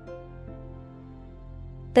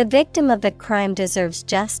 The victim of the crime deserves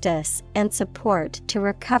justice and support to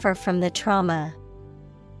recover from the trauma.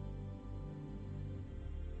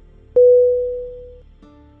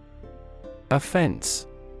 Offense.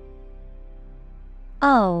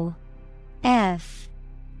 O-F-F-E-N-S-E.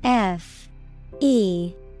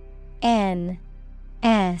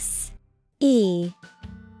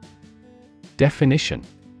 Definition: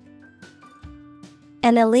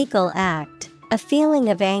 an illegal act, a feeling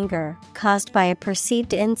of anger caused by a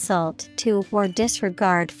perceived insult to or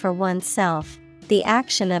disregard for oneself, the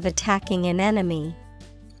action of attacking an enemy.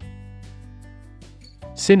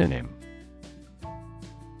 Synonym: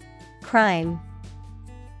 crime,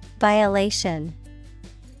 violation,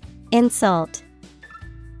 insult.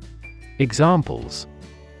 Examples: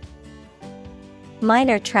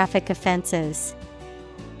 minor traffic offenses.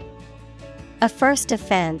 A first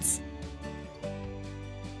offense.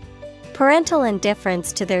 Parental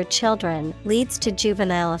indifference to their children leads to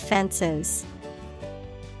juvenile offenses.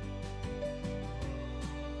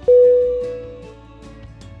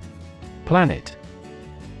 Planet.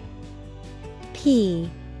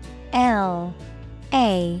 P-L-A-N-E-T.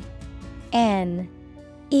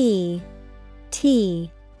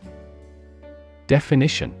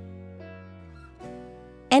 Definition: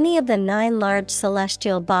 any of the 9 large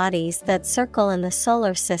celestial bodies that circle in the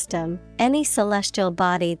solar system, any celestial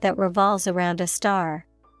body that revolves around a star.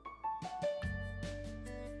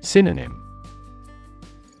 Synonym: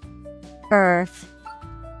 Earth,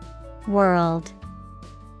 world,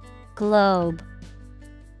 globe.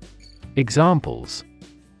 Examples: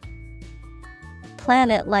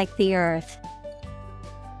 Planet like the Earth.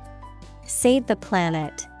 Save the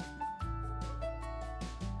planet.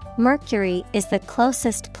 Mercury is the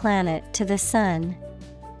closest planet to the Sun.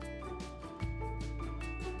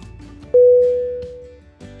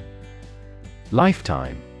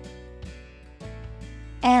 Lifetime.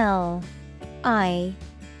 Lifetime.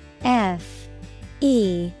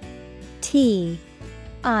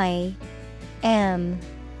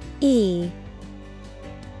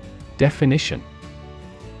 Definition: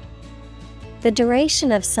 The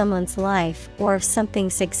duration of someone's life or of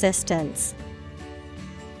something's existence.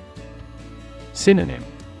 Synonym: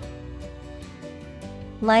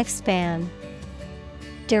 Lifespan,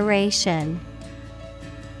 duration.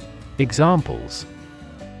 Examples: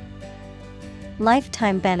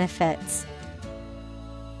 Lifetime benefits.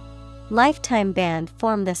 Lifetime ban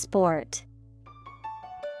form the sport.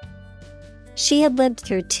 She had lived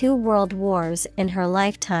through 2 world wars in her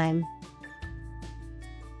lifetime.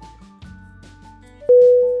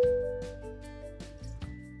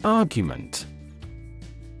 Argument.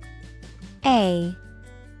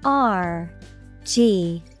 A-R-G-U-M-E-N-T.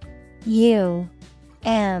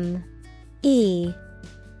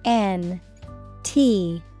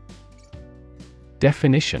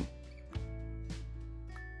 Definition: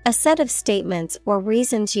 A set of statements or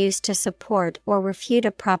reasons used to support or refute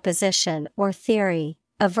a proposition or theory,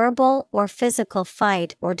 a verbal or physical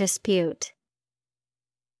fight or dispute.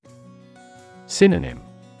 Synonym: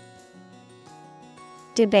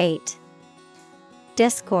 Debate,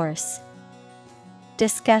 discourse,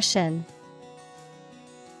 discussion.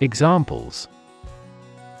 Examples: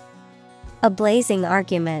 A blazing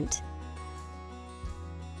argument.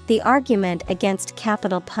 The argument against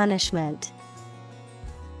capital punishment.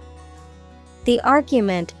 The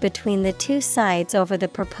argument between the 2 sides over the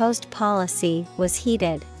proposed policy was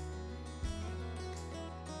heated.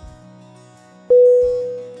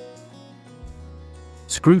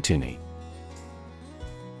 Scrutiny.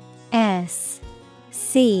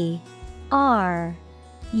 S-C-R-U-T-I-N-Y.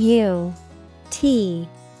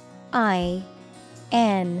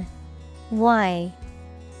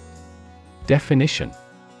 Definition: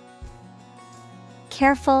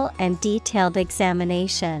 Careful and detailed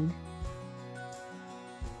examination.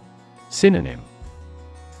 Synonym: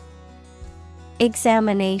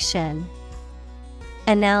 Examination,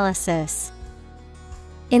 analysis,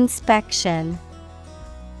 inspection.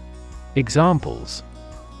 Examples: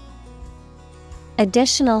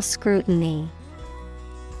 Additional scrutiny.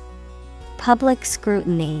 Public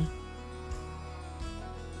scrutiny.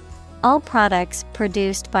 All products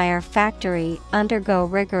produced by our factory undergo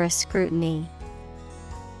rigorous scrutiny.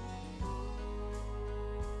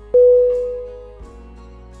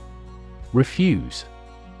 Refuse.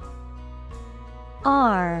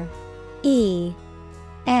 R-E-F-U-S-E.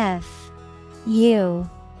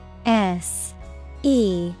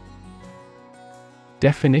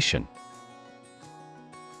 Definition: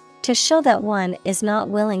 To show that one is not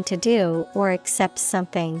willing to do or accept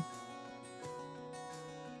something.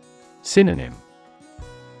 Synonym: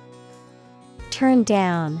 Turn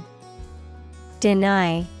down,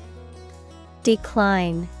 deny,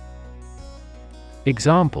 decline.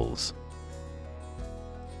 Examples: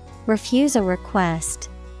 Refuse a request.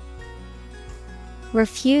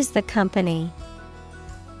 Refuse the company.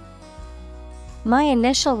 My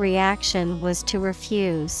initial reaction was to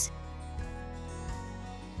refuse.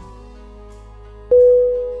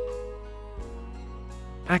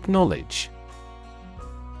 Acknowledge.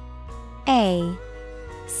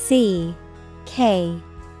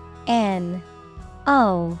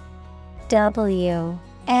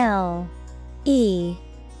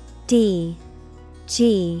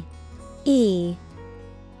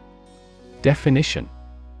 Definition: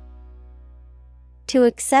 To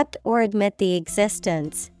accept or admit the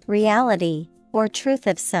existence, reality, or truth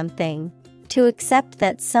of something. To accept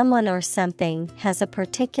that someone or something has a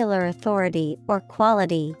particular authority or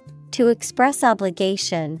quality. To express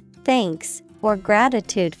obligation, thanks, or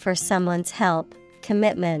gratitude for someone's help,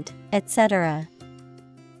 commitment, etc.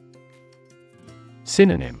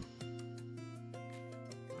 Synonym: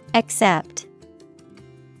 Accept,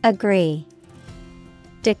 agree,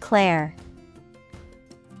 declare.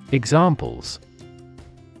 Examples: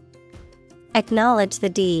 Acknowledge the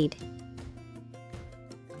deed.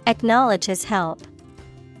 Acknowledge his help.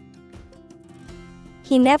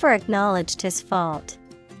 He never acknowledged his fault.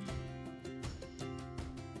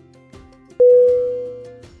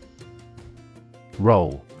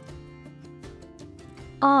 Roll.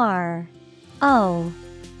 R-O-L-L.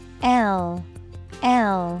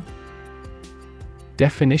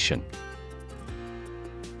 Definition: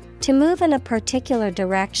 to move in a particular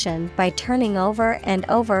direction by turning over and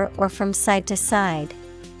over or from side to side.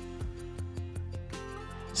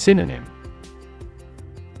 Synonym: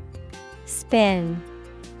 Spin,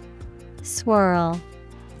 swirl,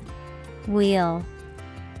 wheel.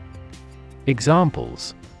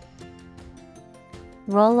 Examples: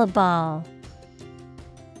 Roll a ball.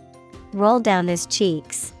 Roll down his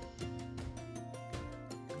cheeks.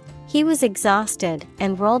 He was exhausted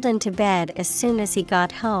and rolled into bed as soon as he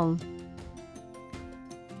got home.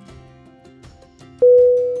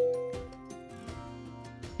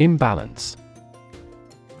 Imbalance.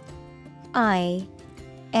 I-M-B-A-L-A-N-C-E.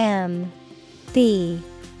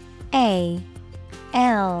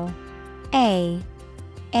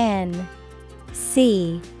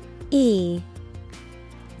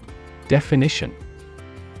 Definition: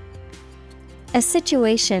 a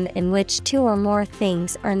situation in which two or more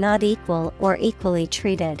things are not equal or equally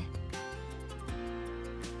treated.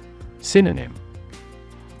 Synonym: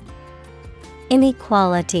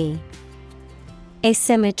 Inequality,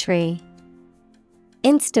 asymmetry,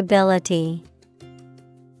 instability.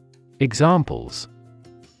 Examples: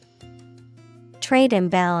 Trade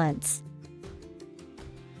imbalance.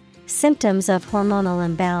 Symptoms of hormonal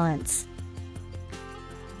imbalance.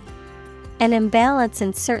 An imbalance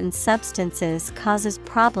in certain substances causes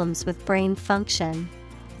problems with brain function.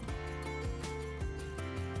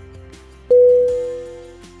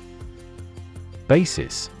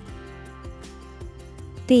 Basis.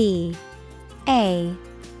 B-A-S-I-S.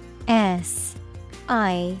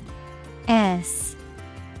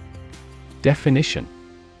 Definition: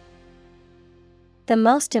 the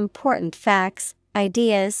most important facts,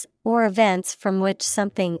 ideas, or events from which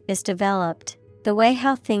something is developed. The way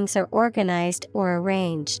how things are organized or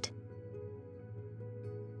arranged.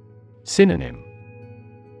 Synonym: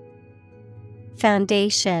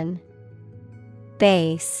 Foundation,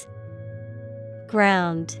 base,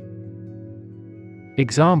 ground.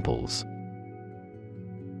 Examples: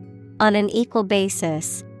 on an equal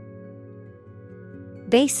basis.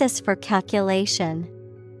 Basis for calculation.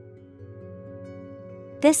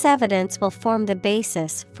 This evidence will form the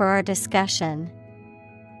basis for our discussion.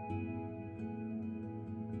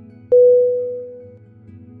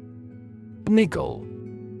 Niggle.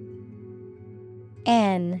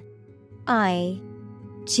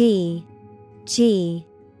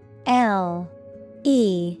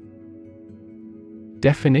 N-I-G-G-L-E.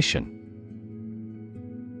 Definition: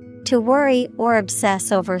 to worry or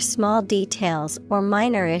obsess over small details or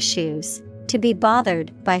minor issues, to be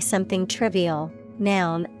bothered by something trivial.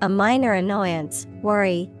 Noun, a minor annoyance,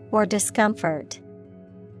 worry, or discomfort.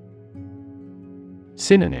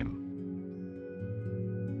 Synonym: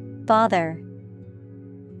 bother,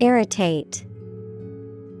 irritate,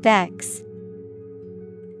 vex.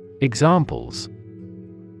 Examples: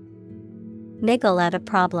 niggle at a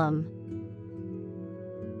problem.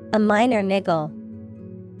 A minor niggle.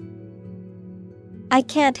 I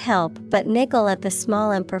can't help but niggle at the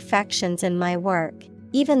small imperfections in my work,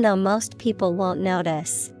 even though most people won't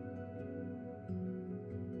notice.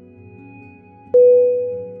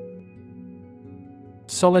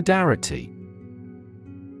 Solidarity.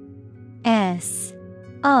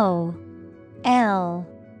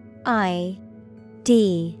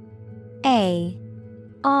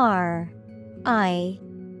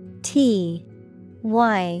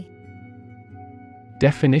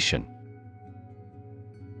 Definition: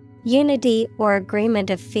 unity or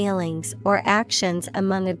agreement of feelings or actions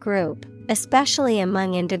among a group, especially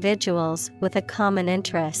among individuals with a common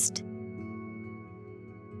interest.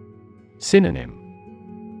 Synonym: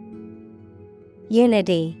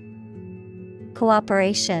 unity,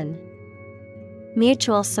 cooperation,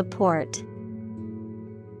 mutual support.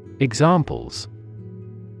 Examples: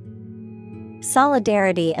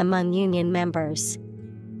 solidarity among union members.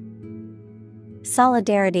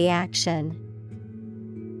 Solidarity action.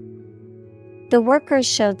 The workers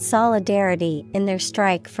showed solidarity in their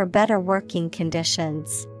strike for better working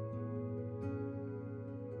conditions.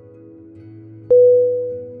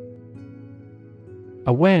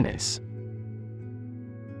 Awareness.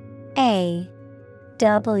 A-W-A-R-E-N-E-S-S.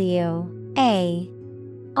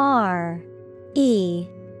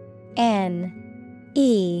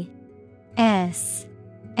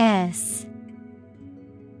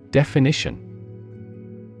 Definition: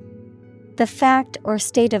 the fact or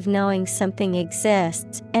state of knowing something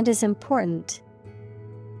exists and is important.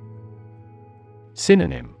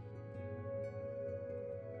 Synonym: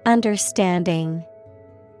 understanding,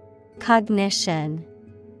 cognition,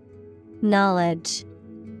 knowledge.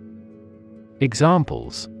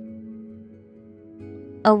 Examples: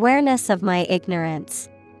 Awareness of my ignorance.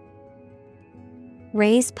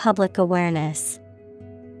 Raise public awareness.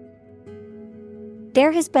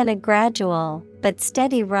 There has been a gradual but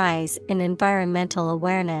steady rise in environmental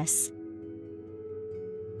awareness.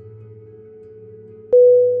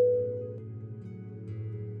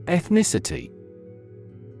 Ethnicity.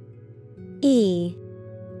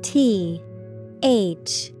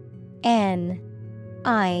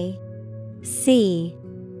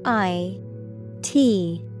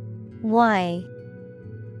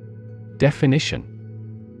 Definition.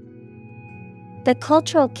 The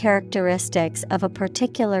cultural characteristics of a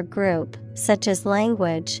particular group, such as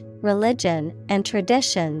language, religion, and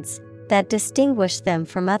traditions, that distinguish them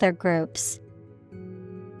from other groups.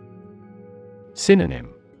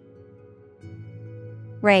 Synonym.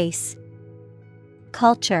 Race,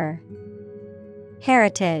 culture,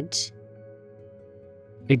 heritage.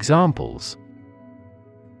 Examples.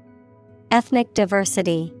 Ethnic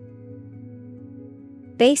diversity.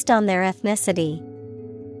 Based on their ethnicity.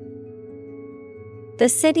 The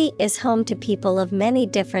city is home to people of many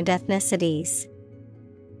different ethnicities.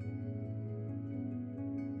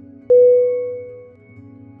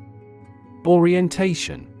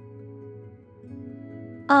 Orientation.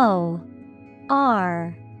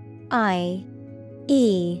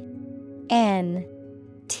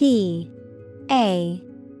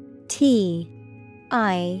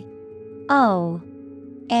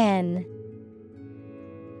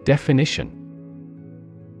 Definition.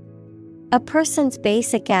 A person's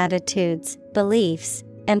basic attitudes, beliefs,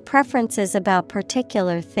 and preferences about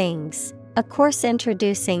particular things, a course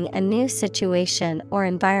introducing a new situation or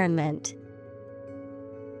environment.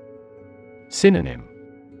 Synonym.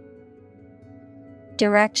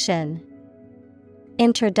 Direction,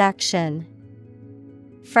 introduction,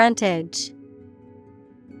 frontage.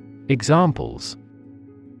 Examples.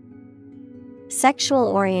 Sexual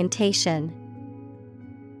orientation.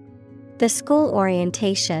 The school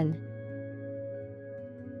orientation.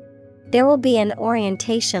 There will be an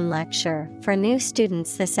orientation lecture for new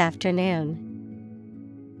students this afternoon.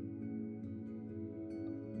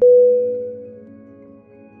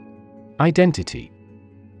 Identity.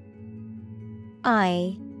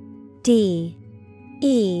 I-D-E-N-T-I-T-Y.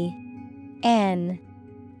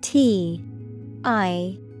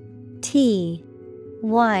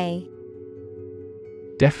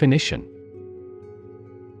 Definition.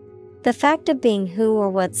 The fact of being who or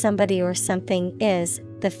what somebody or something is,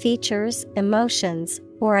 the features, emotions,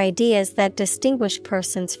 or ideas that distinguish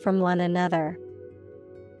persons from one another.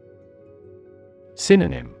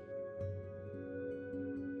 Synonym.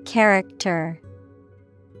 Character,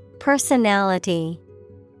 personality,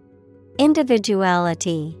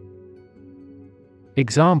 individuality.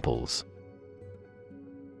 Examples.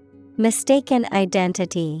 Mistaken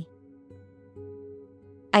identity.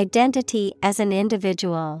 Identity as an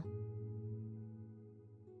individual.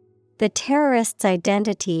 The terrorist's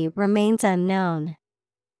identity remains unknown.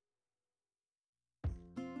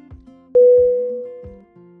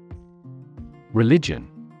 Religion.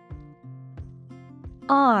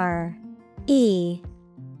 R-E-L-I-G-I-O-N.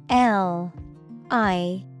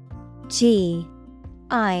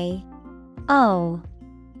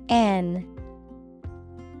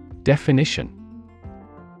 Definition.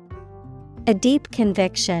 A deep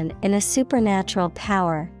conviction in a supernatural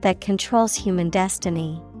power that controls human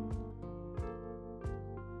destiny.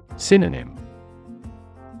 Synonym.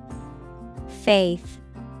 Faith,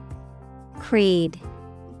 creed,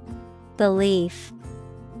 belief.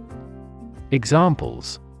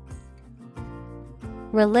 Examples.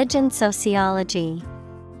 Religion sociology.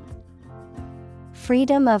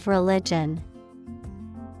 Freedom of religion.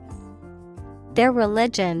 Their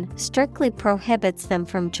religion strictly prohibits them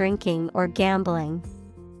from drinking or gambling.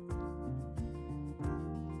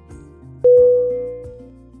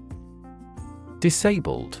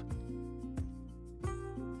 Disabled.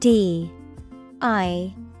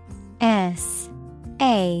 D-I-S-A-B-L-E-D.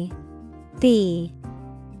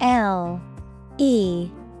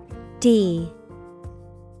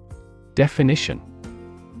 Definition.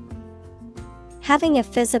 Having a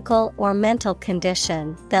physical or mental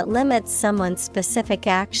condition that limits someone's specific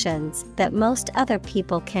actions that most other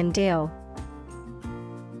people can do.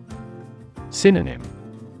 Synonym.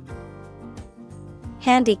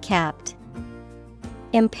 Handicapped,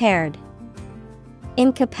 impaired,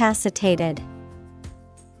 incapacitated.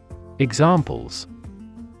 Examples.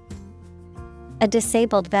 A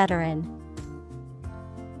disabled veteran.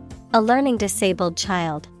 A learning disabled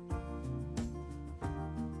child.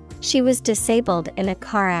 She was disabled in a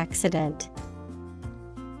car accident.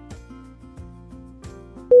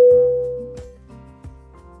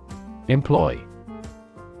 Employ.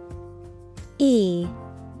 E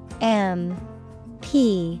M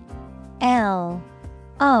P L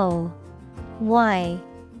O Y.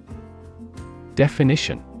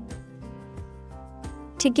 Definition: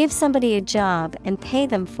 To give somebody a job and pay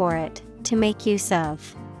them for it, to make use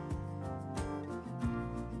of.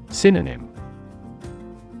 Synonym: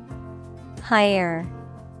 Hire,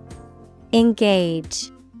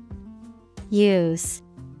 engage, use.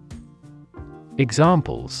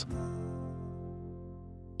 Examples: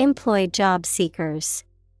 Employ job seekers.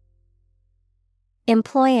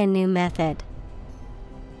 Employ a new method.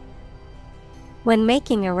 When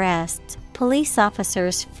making arrests, police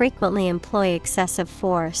officers frequently employ excessive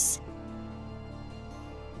force.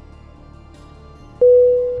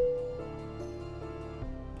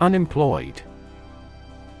 Unemployed.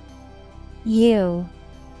 U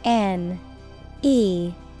N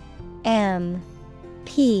E M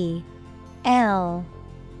P L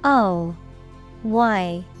O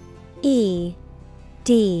Y E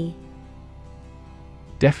D.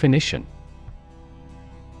 Definition: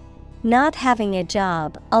 Not having a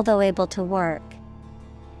job, although able to work.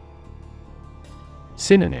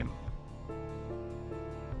 Synonym: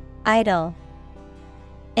 Idle,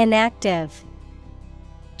 inactive,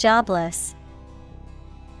 jobless.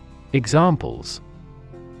 Examples: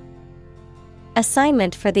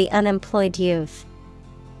 Assignment for the unemployed youth.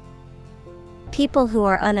 People who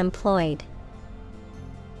are unemployed.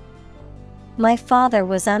 My father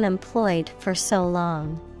was unemployed for so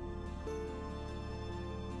long.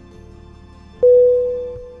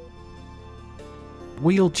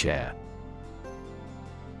 Wheelchair.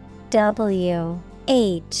 W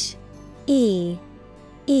H E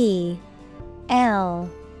E L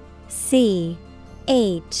C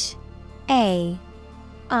H A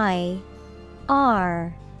I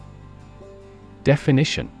R.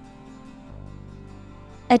 Definition: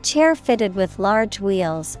 A chair fitted with large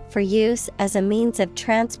wheels for use as a means of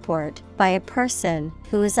transport by a person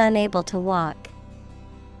who is unable to walk.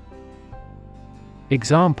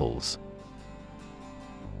 Examples: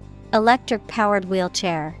 Electric-powered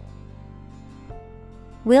wheelchair.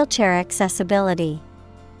 Wheelchair accessibility.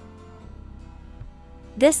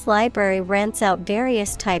 This library rents out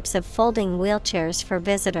various types of folding wheelchairs for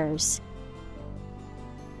visitors.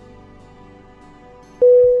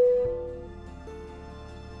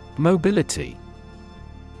 Mobility.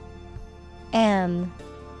 M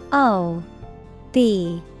O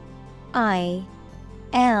B I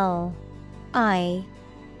L I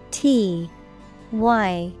T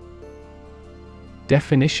Y.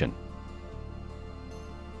 Definition: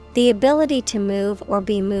 The ability to move or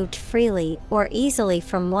be moved freely or easily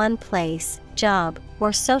from one place, job,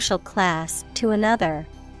 or social class to another.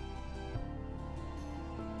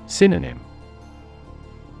 Synonym: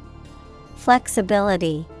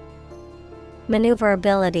 Flexibility,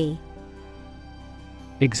 maneuverability.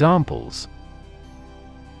 Examples: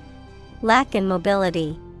 Lack in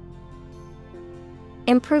mobility.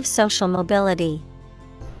 Improve social mobility.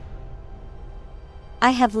 I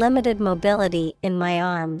have limited mobility in my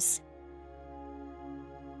arms.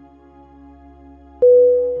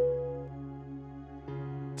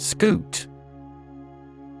 Scoot.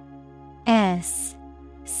 S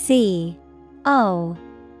C O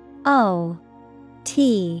O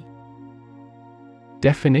T.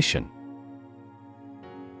 Definition: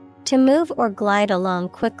 To move or glide along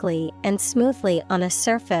quickly and smoothly on a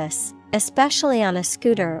surface, especially on a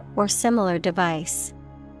scooter or similar device.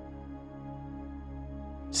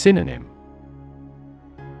 Synonym: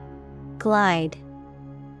 Glide,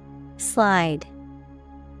 slide,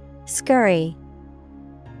 scurry.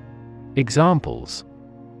 Examples: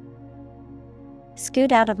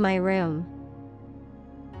 Scoot out of my room.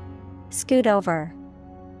 Scoot over.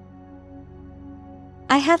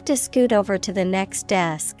 I have to scoot over to the next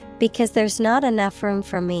desk because there's not enough room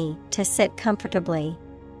for me to sit comfortably.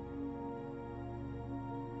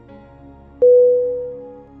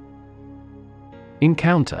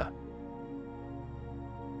 Encounter.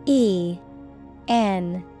 E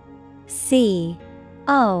N C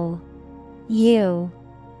O U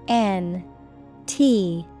N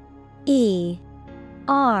T E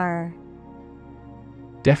R.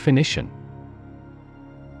 Definition: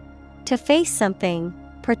 To face something,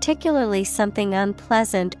 particularly something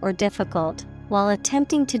unpleasant or difficult, while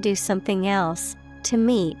attempting to do something else, to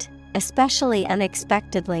meet, especially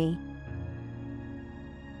unexpectedly.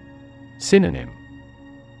 Synonym: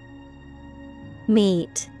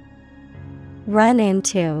 Meet, run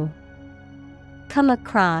into, come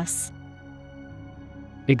across.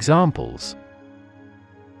 Examples: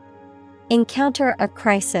 Encounter a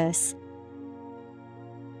crisis.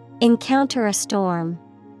 Encounter a storm.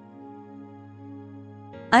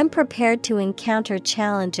 I'm prepared to encounter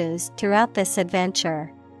challenges throughout this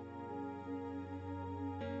adventure.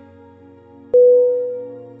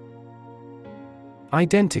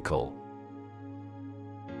 Identical.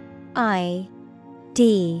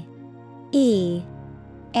 I-D-E-N-T-I-C-A-L.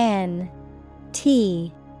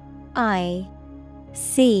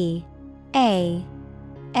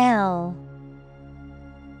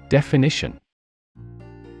 Definition: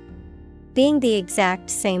 being the exact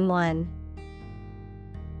same one.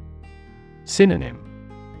 Synonym: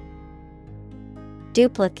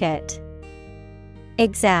 Duplicate,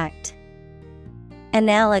 exact,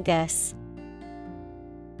 analogous.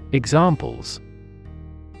 Examples: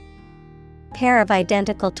 Pair of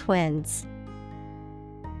identical twins.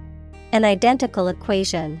 An identical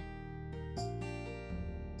equation.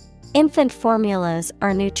 Infant formulas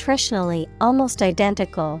are nutritionally almost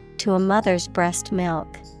identical to a mother's breast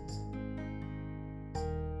milk.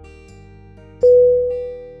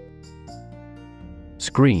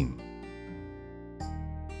 Scream.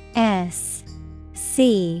 S-C-R-E-A-M.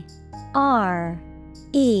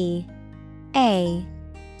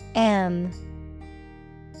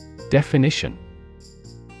 Definition: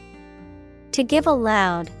 to give a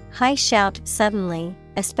loud, high shout suddenly,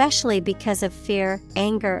 especially because of fear,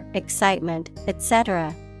 anger, excitement,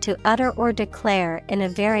 etc., to utter or declare in a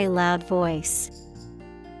very loud voice.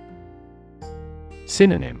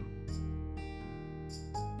 Synonym: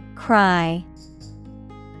 Cry,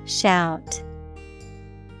 shout,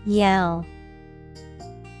 yell.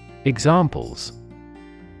 Examples: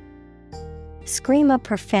 scream a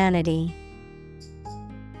profanity.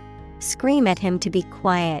 Scream at him to be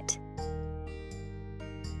quiet.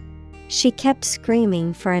 She kept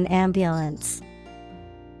screaming for an ambulance.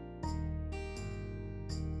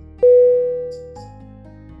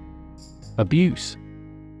 Abuse.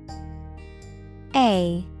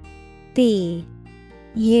 A-B-U-S-E.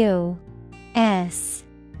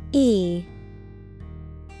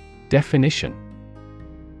 Definition: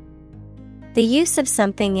 the use of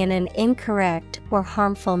something in an incorrect or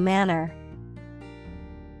harmful manner.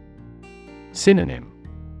 Synonym: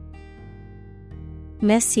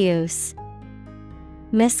 misuse,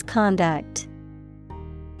 misconduct,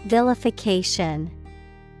 vilification.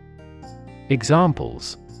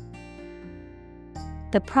 Examples: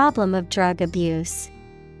 the problem of drug abuse.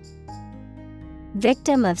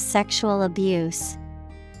 Victim of sexual abuse.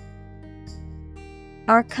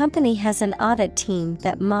 Our company has an audit team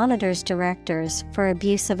that monitors directors for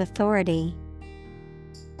abuse of authority.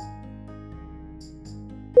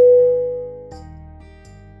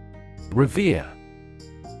 Revere.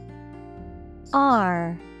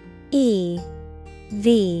 R-E-V-E-R-E.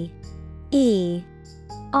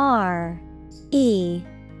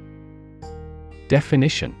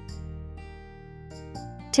 Definition: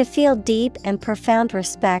 to feel deep and profound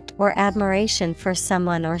respect or admiration for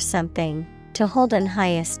someone or something, to hold in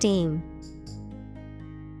high esteem.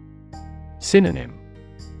 Synonym: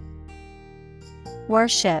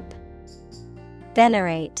 worship,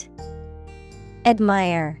 venerate,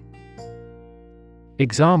 admire.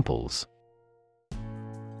 Examples: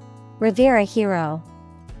 revere a hero.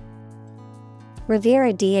 Revere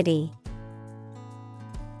a deity.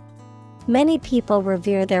 Many people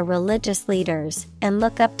revere their religious leaders and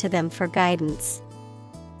look up to them for guidance.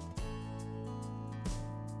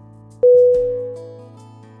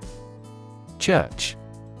 Church.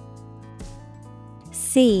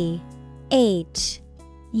 C-H-U-R-C-H.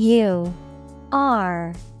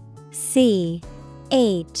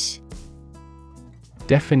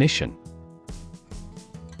 Definition: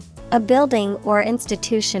 a building or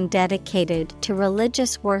institution dedicated to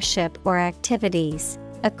religious worship or activities,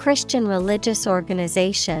 a Christian religious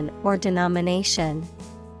organization or denomination.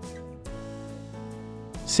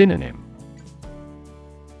 Synonym: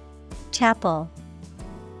 chapel,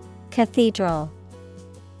 cathedral,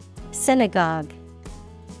 synagogue.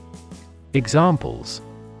 Examples: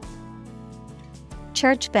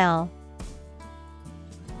 church bell.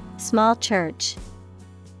 Small church.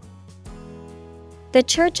 The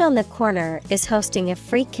church on the corner is hosting a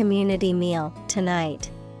free community meal tonight.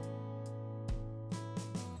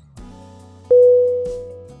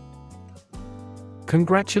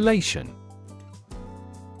 Congratulation.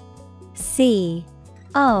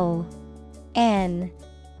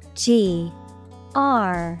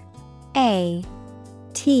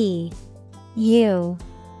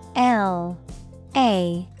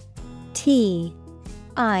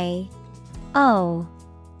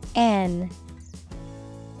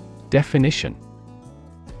 Definition: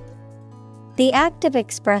 The act of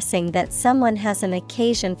expressing that someone has an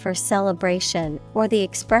occasion for celebration or the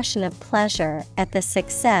expression of pleasure at the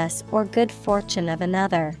success or good fortune of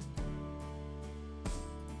another.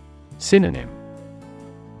 Synonym: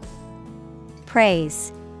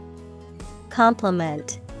 Praise,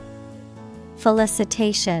 compliment,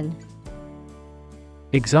 felicitation.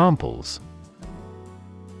 Examples: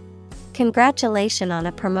 Congratulation on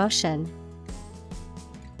a promotion.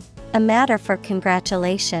 A matter for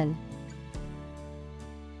congratulation.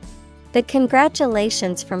 The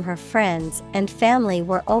congratulations from her friends and family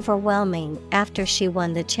were overwhelming after she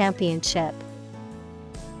won the championship.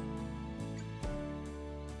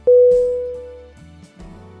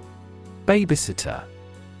 Babysitter.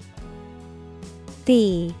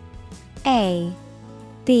 BABYSITTER.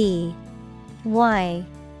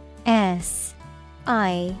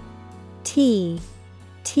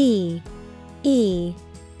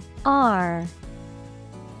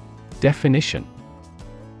 Definition: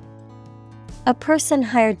 A person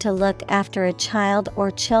hired to look after a child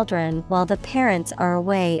or children while the parents are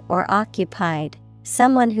away or occupied,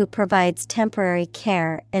 someone who provides temporary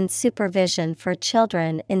care and supervision for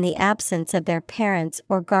children in the absence of their parents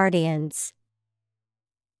or guardians.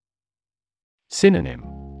 Synonym: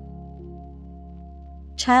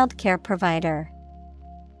 Childcare provider,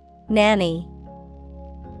 nanny,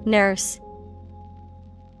 nurse.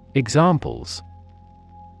 Examples: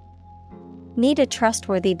 Need a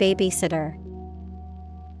trustworthy babysitter.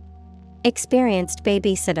 Experienced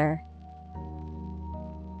babysitter.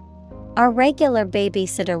 Our regular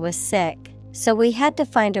babysitter was sick, so we had to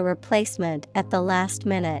find a replacement at the last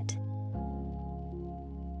minute.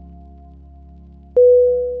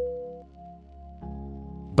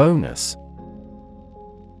 Bonus.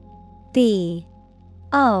 BONUS.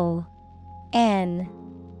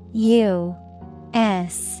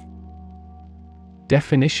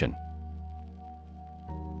 Definition: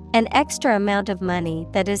 An extra amount of money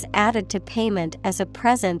that is added to payment as a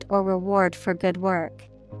present or reward for good work.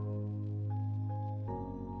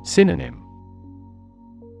 Synonym: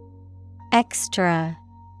 Extra,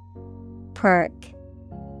 perk,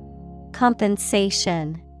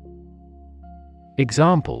 compensation.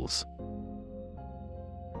 Examples: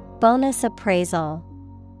 Bonus appraisal.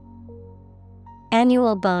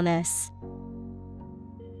 Annual bonus.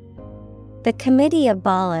 The committee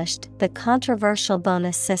abolished the controversial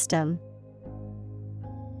bonus system.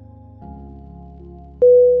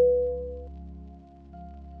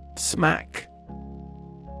 Smack.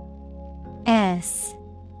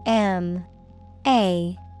 SMACK.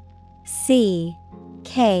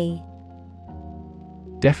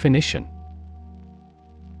 Definition: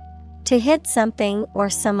 To hit something or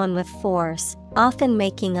someone with force, often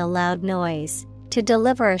making a loud noise, to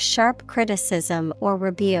deliver a sharp criticism or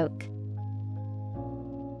rebuke.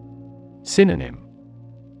 Synonym: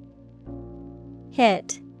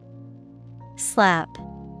 Hit, slap,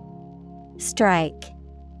 strike.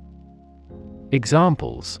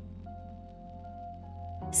 Examples: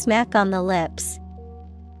 Smack on the lips.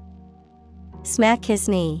 Smack his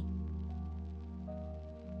knee.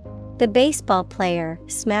 The baseball player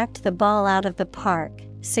smacked the ball out of the park,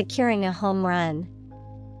 securing a home run.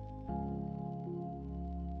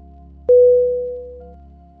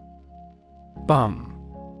 Bum.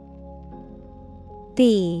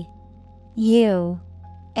 BUM.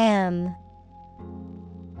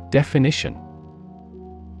 Definition: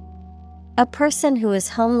 A person who is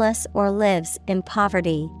homeless or lives in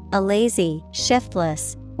poverty, a lazy,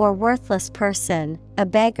 shiftless, or worthless person, a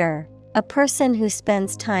beggar, a person who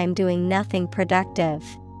spends time doing nothing productive.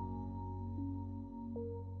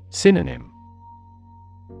 Synonym: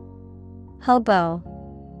 Hobo,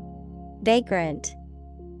 vagrant,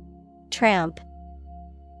 tramp.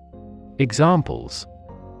 Examples: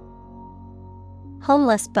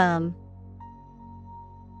 Homeless bum,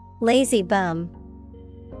 lazy bum.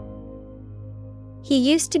 He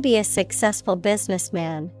used to be a successful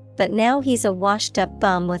businessman, but now he's a washed-up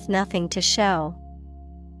bum with nothing to show.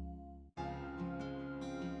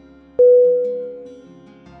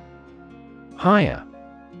 Hire.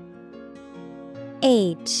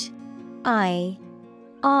 HIRE.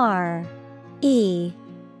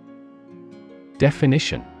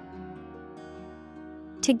 Definition: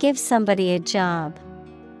 To give somebody a job.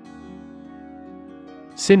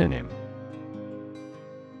 Synonym: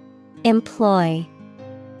 Employ,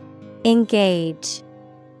 engage,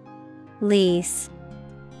 lease.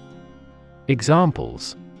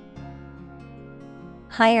 Examples: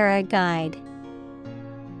 Hire a guide.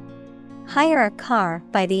 Hire a car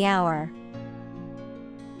by the hour.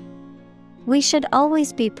 We should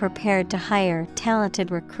always be prepared to hire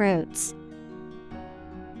talented recruits.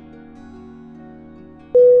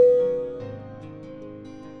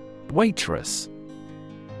 Waitress.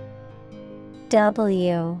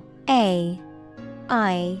 Waitress.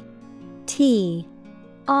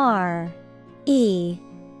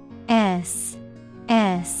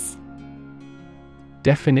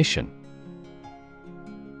 Definition: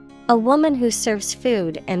 A woman who serves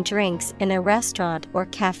food and drinks in a restaurant or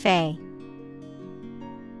cafe.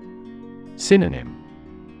 Synonym: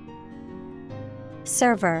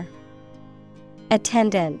 Server,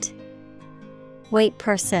 attendant, wait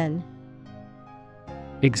person.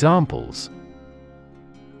 Examples: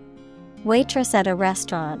 Waitress at a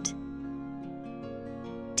restaurant.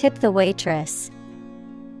 Tip the waitress.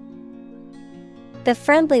 The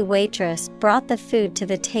friendly waitress brought the food to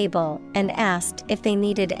the table and asked if they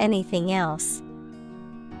needed anything else.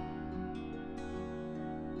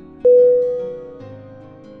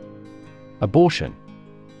 Abortion.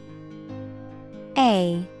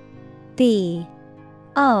 ABORTION.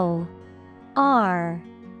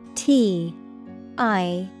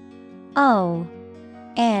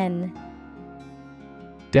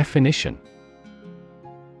 Definition: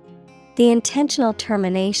 The intentional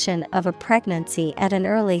termination of a pregnancy at an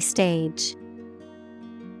early stage.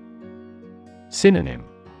 Synonym: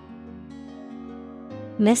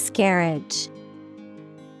 Miscarriage.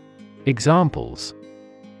 Examples: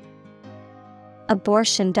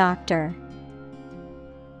 Abortion doctor.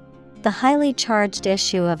 The highly charged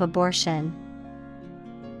issue of abortion.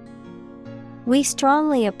 We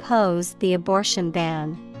strongly oppose the abortion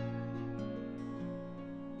ban.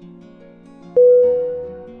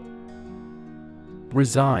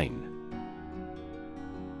 Resign.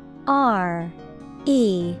 RESIGN.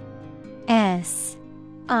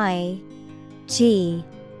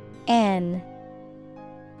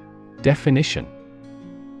 Definition: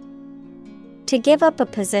 To give up a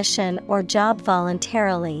position or job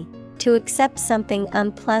voluntarily, to accept something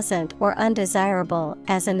unpleasant or undesirable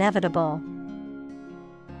as inevitable.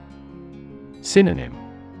 Synonym: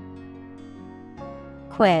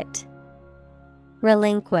 Quit,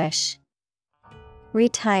 relinquish,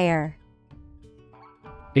 retire.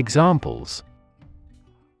 Examples: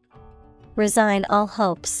 Resign all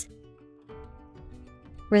hopes.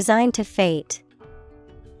 Resign to fate.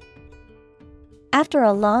 After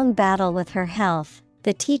a long battle with her health,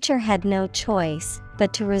 the teacher had no choice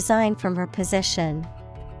but to resign from her position.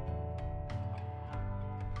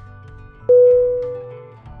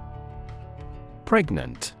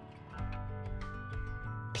 Pregnant.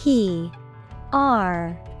 PREGNant.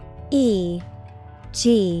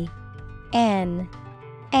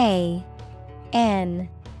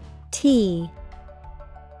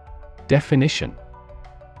 Definition: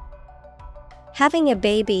 Having a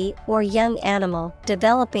baby or young animal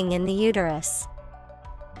developing in the uterus.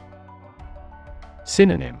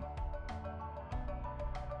 Synonym: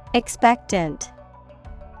 Expectant.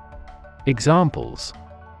 Examples: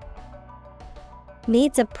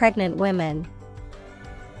 Needs of pregnant women.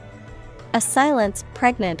 A silence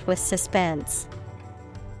pregnant with suspense.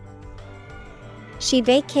 She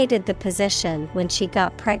vacated the position when she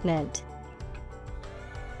got pregnant.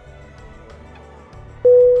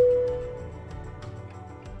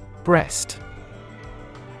 Breast.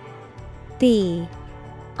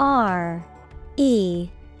 BREAST.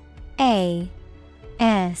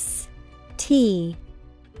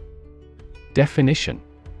 Definition: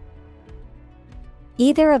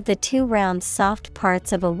 Either of the two round soft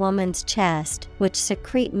parts of a woman's chest which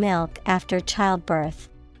secrete milk after childbirth.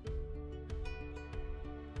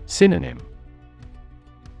 Synonym: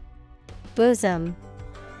 Bosom,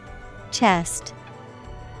 chest,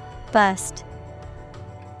 bust.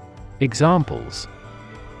 Examples: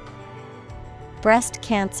 Breast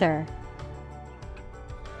cancer.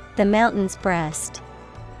 The mountain's breast.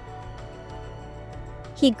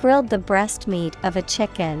 He grilled the breast meat of a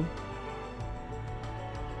chicken.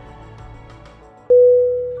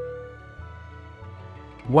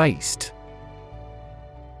 Waist.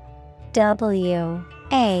 WAIST.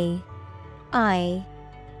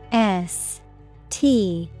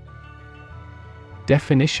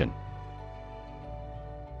 Definition: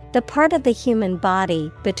 The part of the human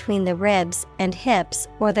body between the ribs and hips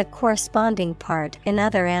or the corresponding part in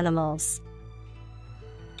other animals.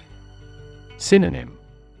 Synonym: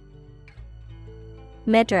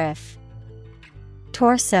 Midriff,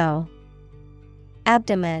 torso,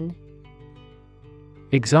 abdomen.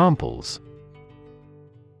 Examples: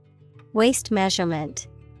 Waist measurement.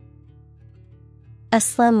 A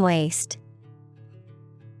slim waist.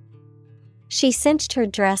 She cinched her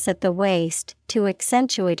dress at the waist to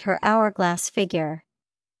accentuate her hourglass figure.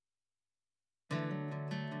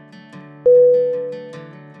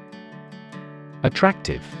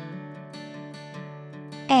 Attractive.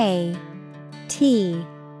 A T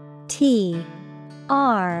T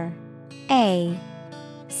R A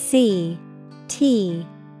C T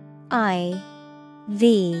I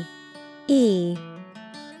V E.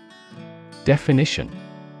 Definition: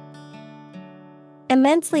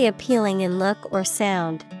 immensely appealing in look or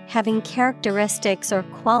sound, having characteristics or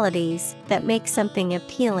qualities that make something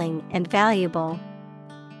appealing and valuable.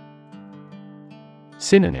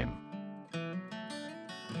 Synonym: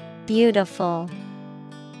 Beautiful,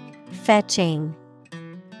 fetching,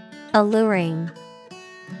 alluring.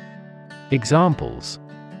 Examples: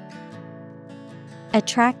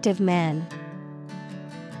 attractive men,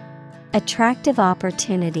 attractive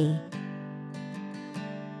opportunity.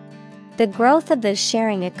 The growth of the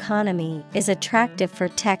sharing economy is attractive for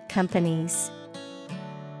tech companies.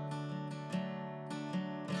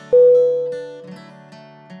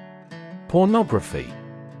 Pornography.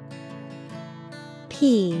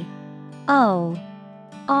 P O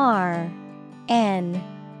R N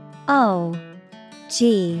O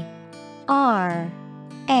G R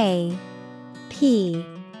A P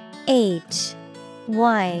H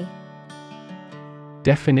Y.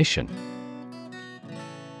 Definition: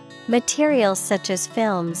 materials such as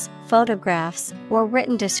films, photographs, or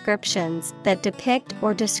written descriptions that depict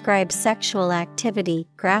or describe sexual activity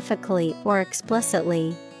graphically or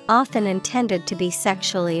explicitly, often intended to be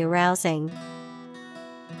sexually arousing.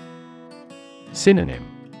 Synonym: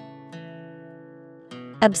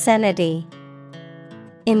 obscenity,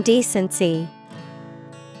 indecency,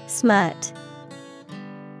 smut.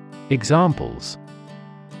 Examples: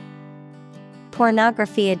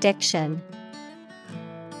 pornography addiction,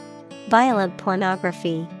 violent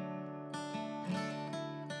pornography.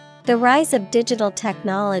 The rise of digital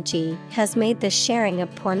technology has made the sharing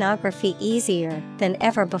of pornography easier than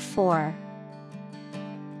ever before.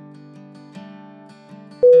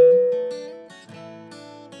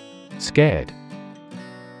 Scared.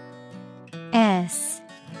 S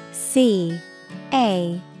C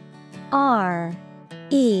A R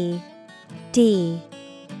E D.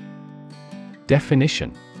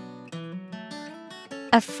 Definition: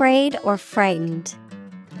 afraid or frightened.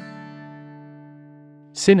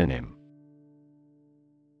 Synonym: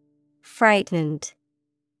 frightened,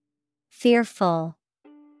 fearful,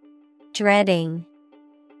 dreading.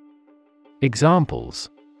 Examples: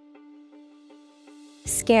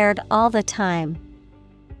 scared all the time,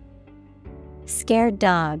 scared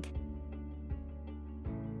dog.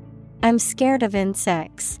 I'm scared of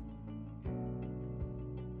insects.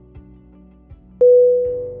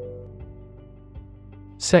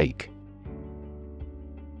 Sake.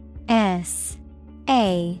 S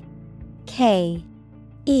A K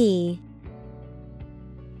E.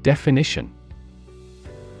 Definition: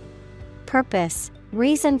 purpose,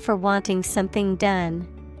 reason for wanting something done.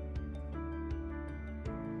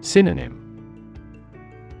 Synonym: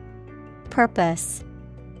 purpose,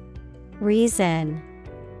 reason,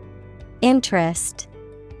 interest.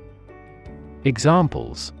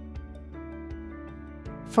 Examples: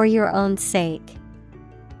 for your own sake,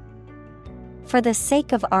 for the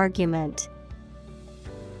sake of argument.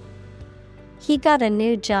 He got a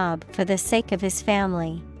new job for the sake of his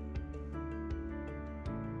family.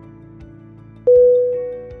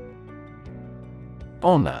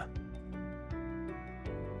 Honor.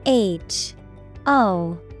 H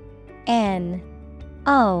O N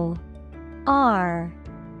O R.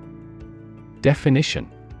 Definition: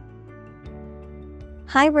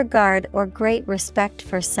 high regard or great respect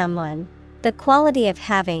for someone, the quality of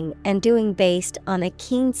having and doing based on a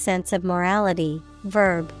keen sense of morality.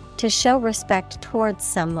 Verb, to show respect towards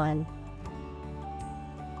someone.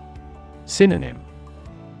 Synonym: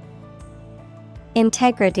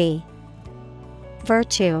 integrity,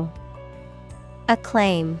 virtue,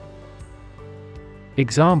 acclaim.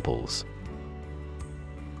 Examples: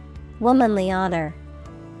 womanly honor,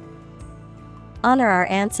 honor our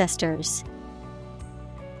ancestors.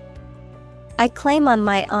 I claim on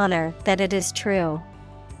my honor that it is true.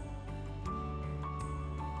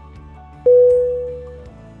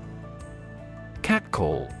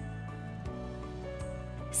 Catcall.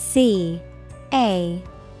 C A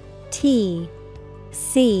T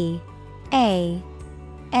C A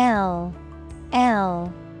L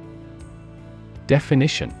L.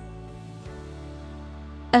 Definition: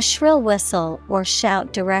 a shrill whistle or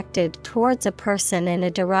shout directed towards a person in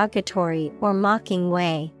a derogatory or mocking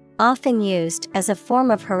way, often used as a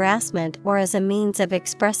form of harassment or as a means of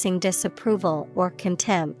expressing disapproval or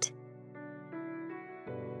contempt.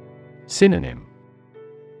 Synonym: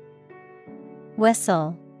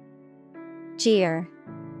 whistle, jeer,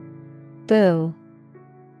 boo.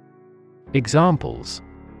 Examples: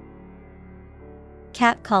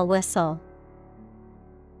 Catcall whistle.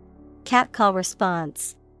 Catcall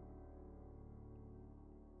response.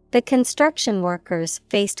 The construction workers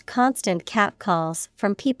faced constant catcalls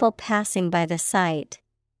from people passing by the site.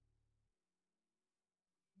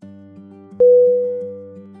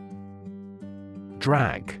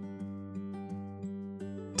 Drag.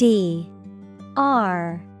 D-R-A-G.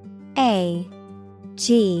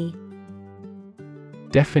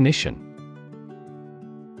 Definition: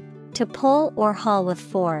 To pull or haul with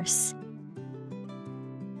force.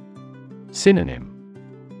 Synonym: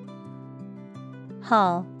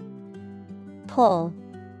 Haul, pull,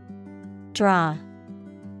 draw.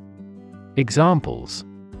 Examples: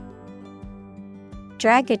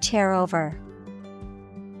 Drag a chair over.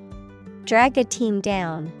 Drag a team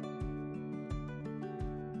down.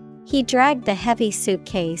 He dragged the heavy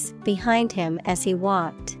suitcase behind him as he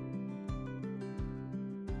walked.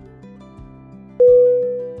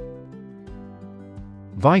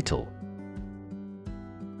 Vital.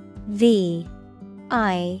 V-I-T-A-L.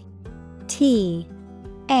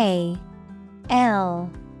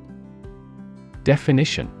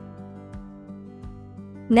 Definition: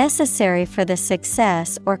 Necessary for the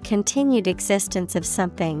success or continued existence of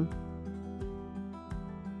something.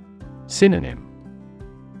 Synonym: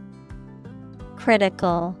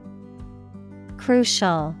 Critical,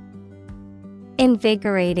 crucial,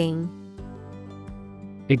 invigorating.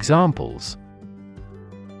 Examples: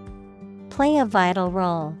 Play a vital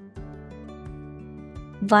role.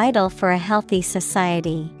 Vital for a healthy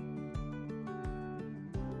society.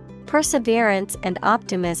 Perseverance and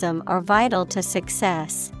optimism are vital to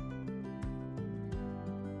success.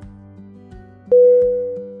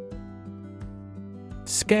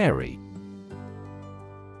 Scary.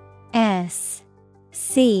 S-C-A-R-Y.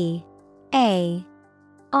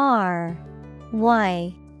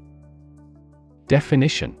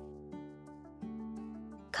 Definition: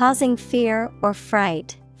 Causing fear or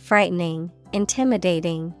fright, frightening,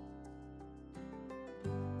 intimidating.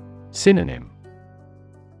 Synonym: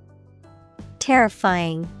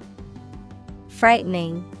 Terrifying,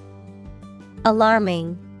 frightening,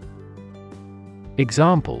 alarming.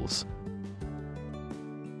 Examples: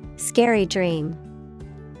 Scary dream.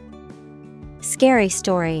 Scary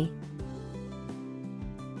story.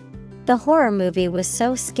 The horror movie was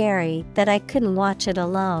so scary that I couldn't watch it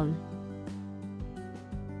alone.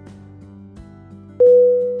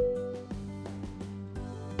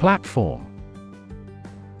 Platform.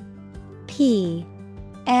 P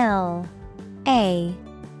L A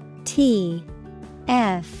T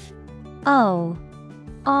F O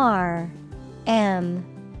R M.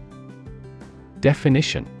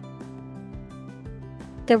 Definition: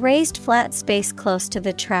 The raised flat space close to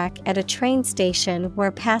the track at a train station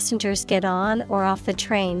where passengers get on or off the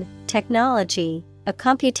train. Technology, a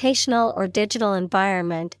computational or digital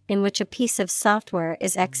environment in which a piece of software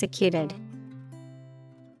is executed.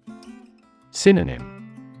 Synonym: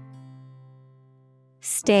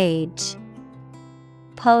 Stage,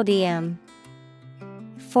 podium,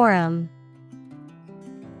 forum.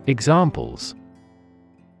 Examples: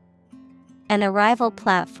 An arrival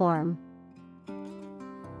platform.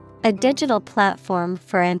 A digital platform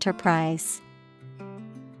for enterprise.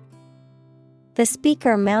 The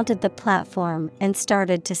speaker mounted the platform and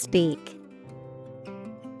started to speak.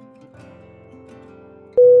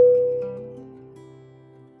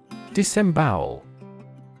 Disembowel.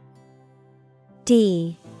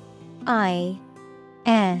 D-I-S-E-M-B-O-W-E-L.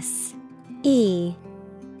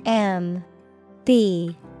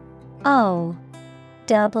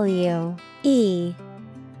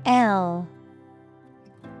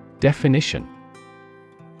 Definition: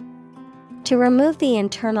 To remove the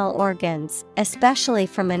internal organs, especially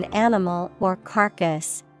from an animal or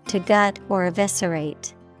carcass, to gut or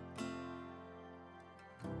eviscerate.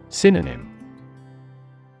 Synonym: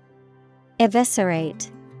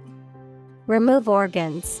 Eviscerate. Remove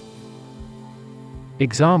organs.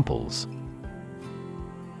 Examples: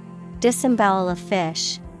 Disembowel a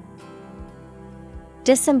fish.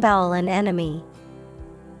 Disembowel an enemy.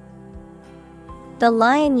 The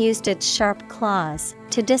lion used its sharp claws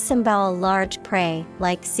to disembowel large prey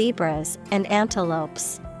like zebras and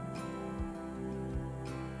antelopes.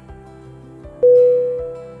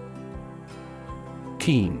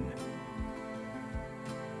 Keen.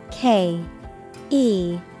 K-E-E-N.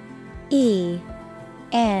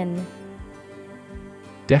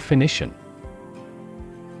 Definition: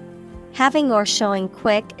 Having or showing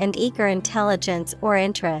quick and eager intelligence or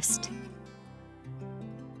interest.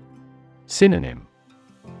 Synonym: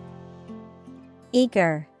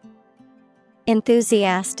 Eager,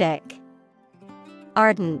 enthusiastic,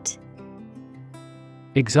 ardent.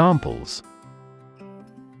 Examples: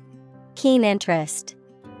 Keen interest.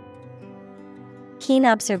 Keen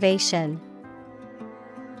observation.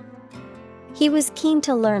 He was keen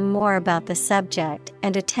to learn more about the subject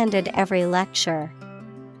and attended every lecture.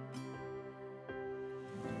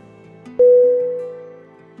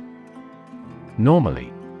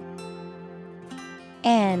 Normally.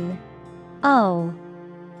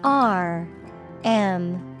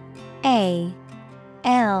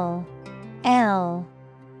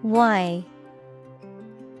 N-O-R-M-A-L-L-Y.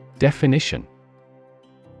 Definition.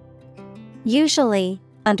 Usually,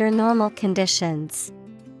 under normal conditions.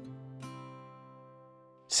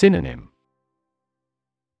 Synonym.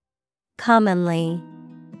 Commonly,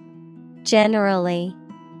 generally,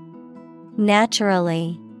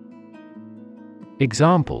 naturally.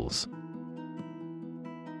 Examples.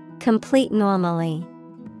 Complete normally.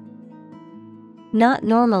 Not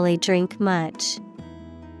normally drink much.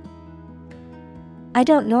 I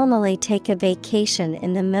don't normally take a vacation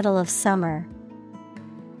in the middle of summer.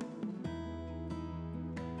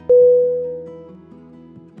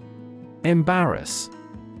 Embarrass.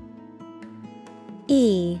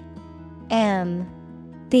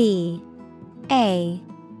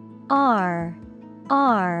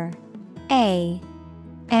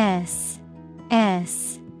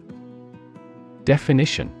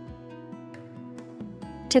 Definition.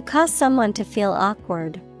 To cause someone to feel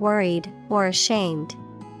awkward, worried, or ashamed.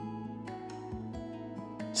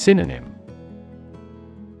 Synonym.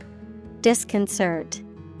 Disconcert,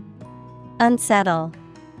 unsettle,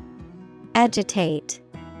 agitate.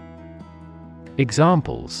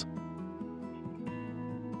 Examples.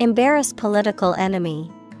 Embarrass political enemy.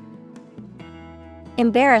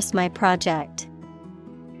 Embarrass my project.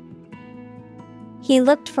 He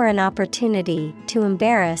looked for an opportunity to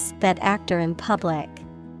embarrass that actor in public.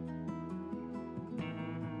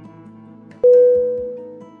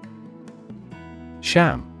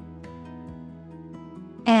 Sham.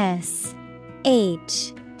 S-H-A-M.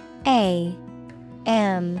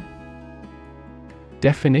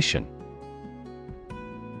 Definition.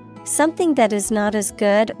 Something that is not as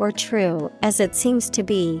good or true as it seems to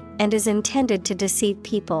be and is intended to deceive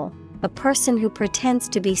people. A person who pretends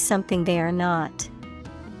to be something they are not.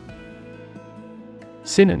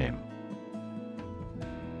 Synonym.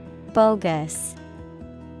 Bogus,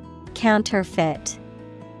 counterfeit,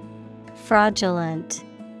 fraudulent.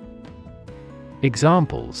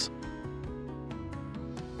 Examples.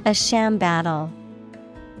 A sham battle.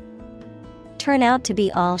 Turn out to be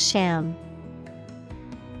all sham.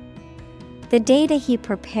 The data he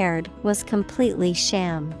prepared was completely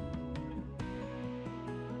sham.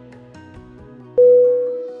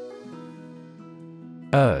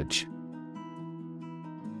 Urge.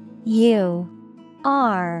 U-R-G-E.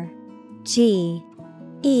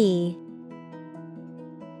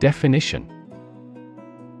 Definition.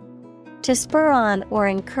 To spur on or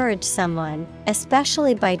encourage someone,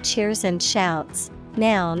 especially by cheers and shouts.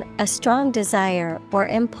 Noun, a strong desire or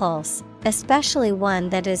impulse, especially one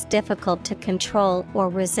that is difficult to control or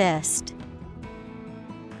resist.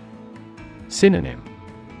 Synonym.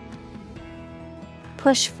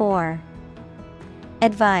 Push for.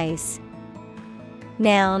 Advise.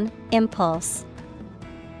 Noun, impulse.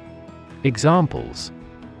 Examples.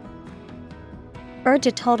 Urge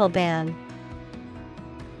a total ban.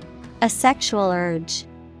 A sexual urge.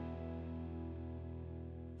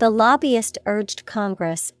 The lobbyist urged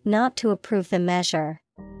Congress not to approve the measure.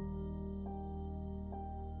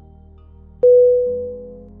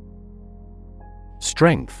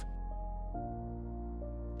 Strength.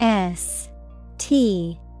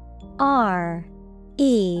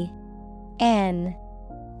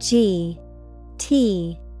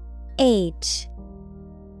 S-T-R-E-N-G-T-H.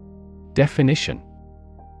 Definition.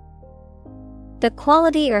 The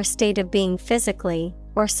quality or state of being physically,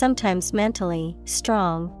 or sometimes mentally,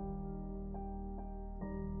 strong.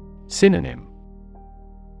 Synonym.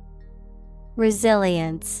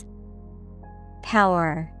 Resilience,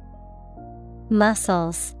 power,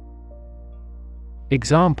 muscles.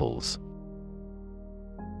 Examples.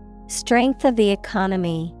 Strength of the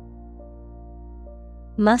economy.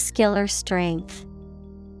 Muscular strength.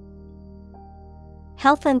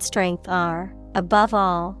 Health and strength are, above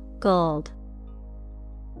all, gold.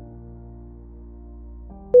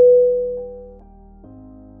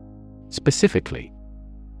 Specifically.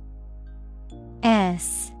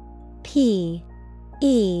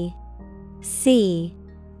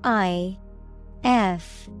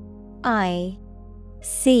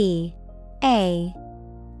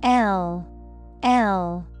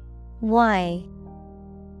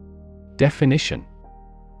 Definition.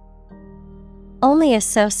 Only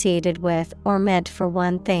associated with or meant for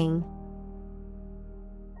one thing.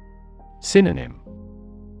 Synonym.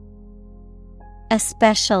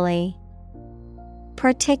 Especially,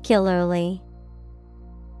 particularly,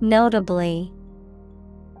 notably.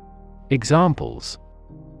 Examples.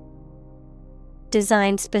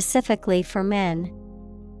 Designed specifically for men.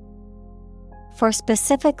 For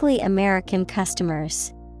specifically American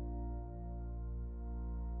customers.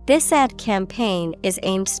 This ad campaign is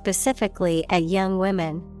aimed specifically at young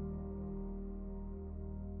women.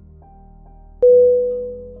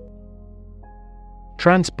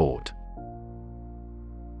 Transport.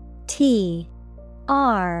 T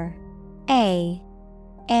R A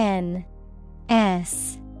N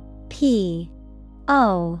S P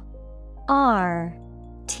O R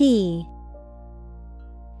T.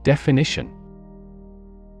 Definition.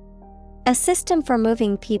 A system for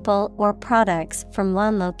moving people or products from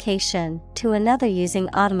one location to another using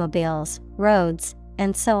automobiles, roads,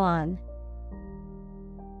 and so on.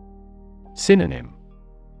 Synonym.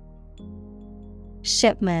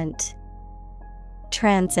 Shipment,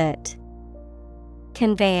 transit,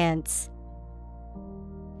 conveyance.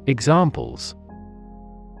 Examples.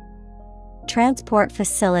 Transport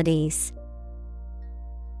facilities.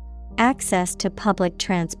 Access to public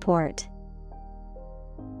transport.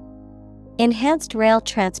 Enhanced rail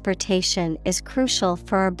transportation is crucial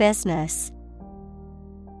for our business.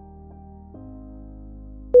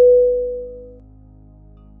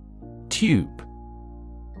 Tube.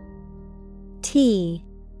 T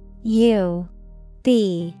U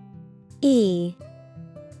B E.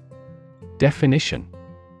 Definition.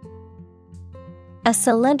 A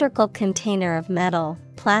cylindrical container of metal,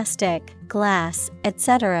 plastic, glass,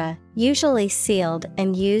 etc., usually sealed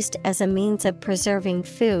and used as a means of preserving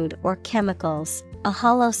food or chemicals, a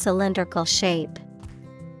hollow cylindrical shape.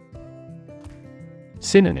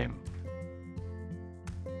 Synonym.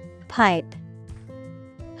 Pipe,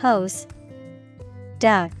 hose,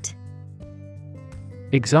 duct.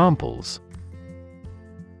 Examples.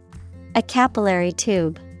 A capillary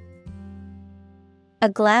tube. A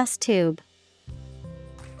glass tube.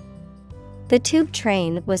 The tube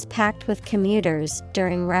train was packed with commuters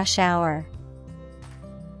during rush hour.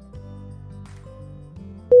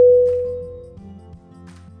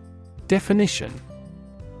 Definition.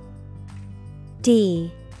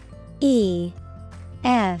 D E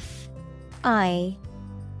F I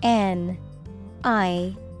N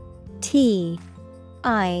I T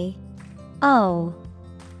I O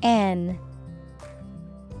N.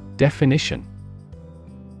 Definition.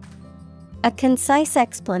 A concise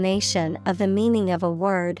explanation of the meaning of a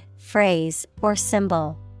word, phrase, or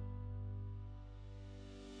symbol.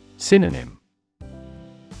 Synonym.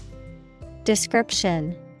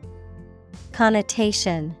 Description,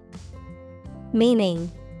 connotation,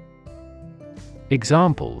 meaning.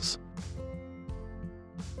 Examples.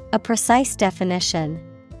 A precise definition.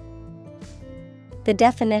 The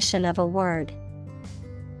definition of a word.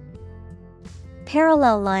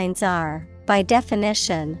 Parallel lines are, by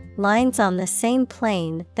definition, lines on the same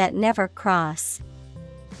plane that never cross.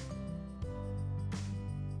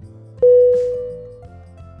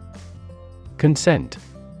 Consent.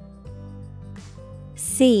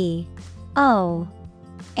 C O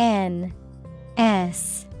N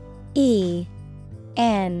S E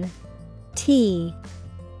N T.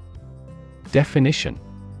 Definition.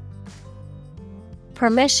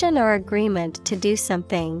 Permission or agreement to do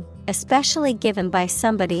something, especially given by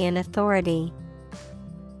somebody in authority.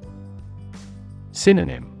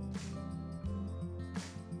 Synonym.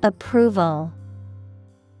 Approval,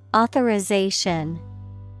 authorization,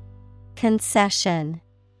 concession.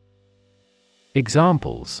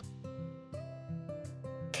 Examples.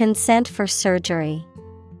 Consent for surgery.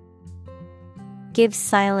 Give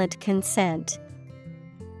silent consent.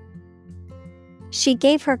 She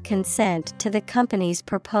gave her consent to the company's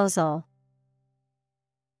proposal.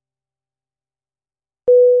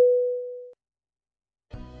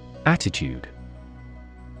 Attitude.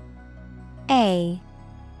 A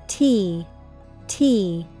T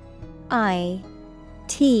T I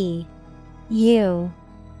T U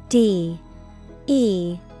D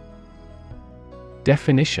E.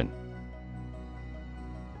 Definition.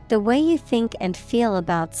 The way you think and feel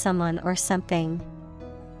about someone or something.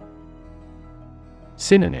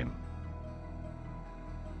 Synonym.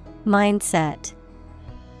 Mindset,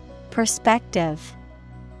 perspective,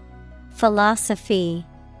 philosophy.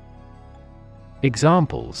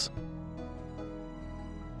 Examples.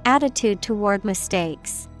 Attitude toward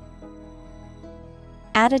mistakes.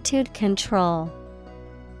 Attitude control.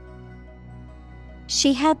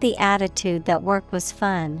 She had the attitude that work was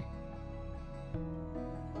fun.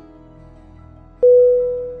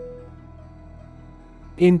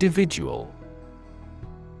 Individual.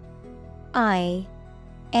 I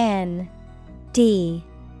N D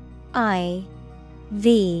I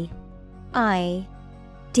V I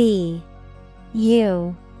D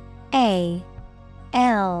U A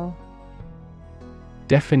L.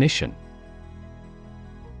 Definition: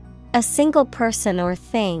 A single person or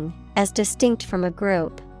thing, as distinct from a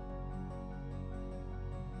group.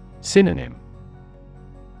 Synonym: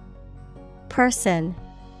 Person,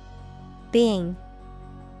 being,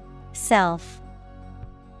 self.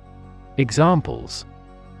 Examples: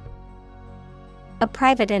 A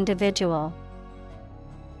private individual.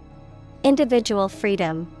 Individual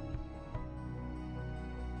freedom.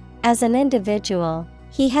 As an individual,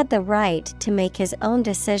 he had the right to make his own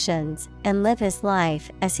decisions and live his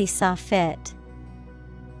life as he saw fit.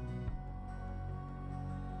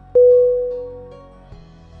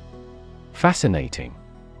 Fascinating.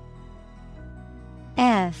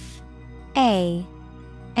 F A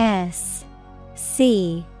S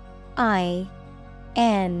C I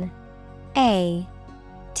N A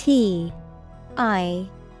T I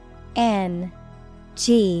N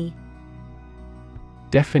G.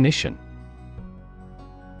 Definition: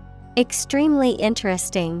 Extremely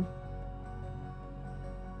interesting.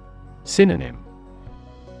 Synonym: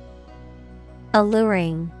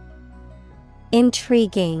 Alluring,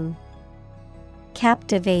 intriguing,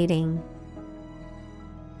 captivating.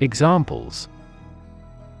 Examples: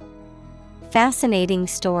 Fascinating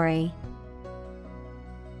story.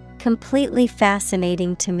 Completely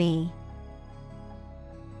fascinating to me.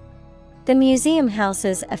 The museum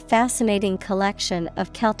houses a fascinating collection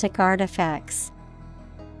of Celtic artifacts.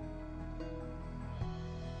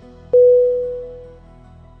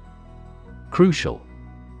 Crucial.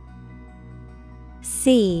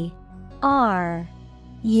 C R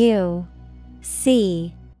U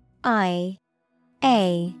C I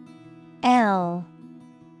A L.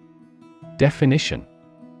 Definition: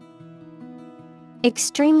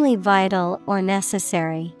 Extremely vital or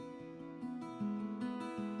necessary.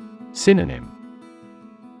 Synonym: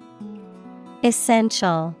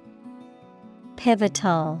 Essential,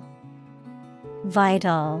 pivotal,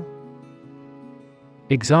 vital.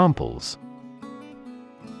 Examples: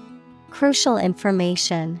 Crucial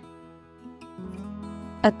information.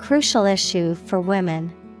 A crucial issue for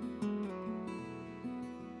women.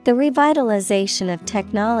 The revitalization of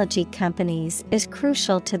technology companies is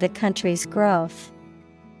crucial to the country's growth.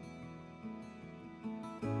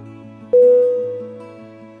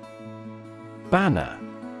 Banner.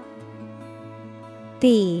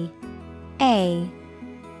 B A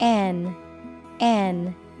N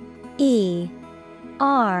N E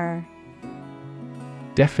R.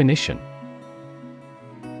 Definition: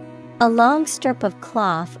 A long strip of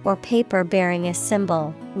cloth or paper bearing a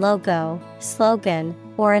symbol, logo, slogan,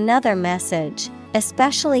 or another message,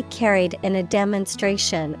 especially carried in a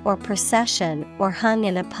demonstration or procession or hung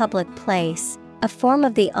in a public place, a form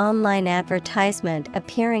of the online advertisement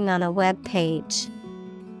appearing on a web page.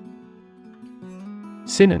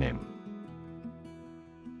 Synonym: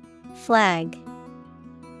 Flag,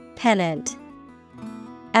 pennant,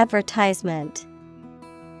 advertisement.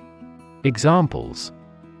 Examples: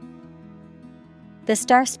 The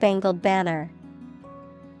Star-Spangled Banner.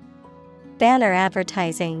 Banner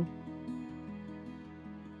advertising.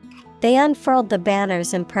 They unfurled the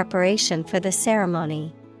banners in preparation for the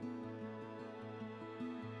ceremony.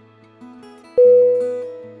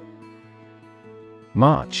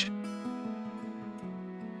 March.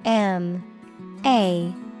 M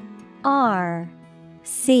A R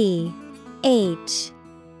C H.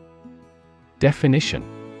 Definition: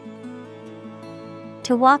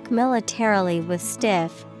 To walk militarily with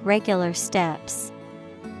stiff, regular steps.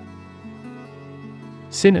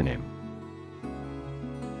 Synonym: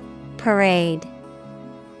 Parade.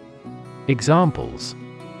 Examples: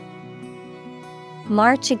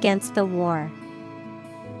 March against the war.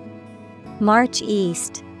 March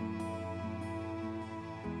east.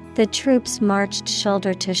 The troops marched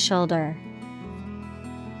shoulder to shoulder.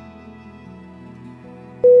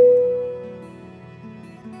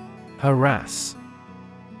 Harass.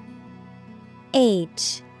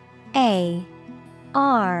 H A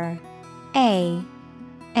R A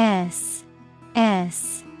S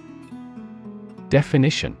S.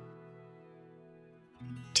 Definition: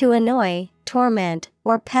 To annoy, torment,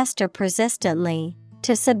 or pester persistently,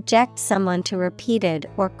 to subject someone to repeated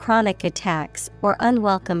or chronic attacks or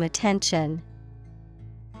unwelcome attention.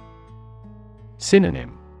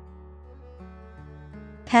 Synonym: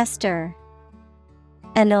 Pester,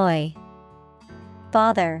 annoy,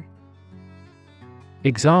 bother.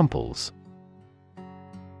 Examples: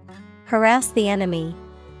 Harass the enemy.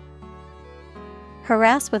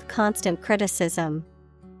 Harass with constant criticism.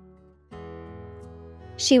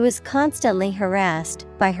 She was constantly harassed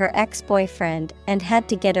by her ex-boyfriend and had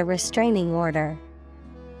to get a restraining order.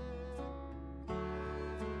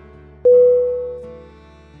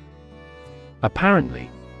 Apparently.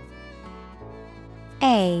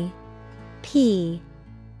 A P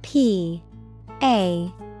P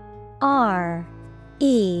A R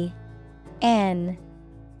E N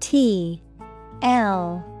T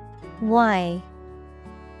L Y.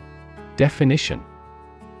 Definition.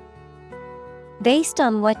 Based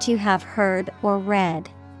on what you have heard or read.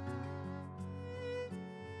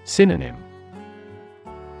 Synonym.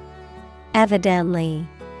 Evidently,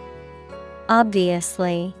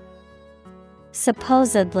 obviously,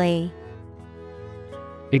 supposedly.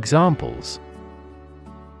 Examples.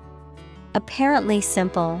 Apparently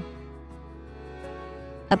simple.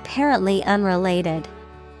 Apparently unrelated.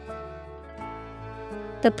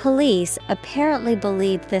 The police apparently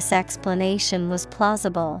believed this explanation was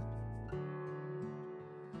plausible.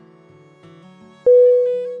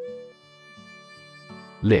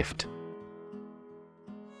 Lift.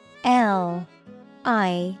 L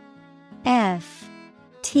I F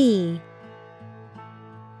T.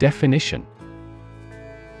 Definition.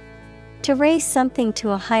 To raise something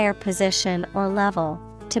to a higher position or level,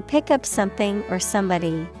 to pick up something or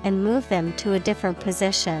somebody and move them to a different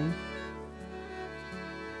position.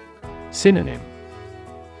 Synonym.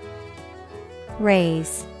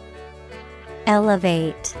 Raise,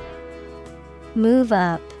 elevate, move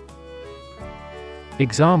up.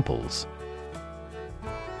 Examples.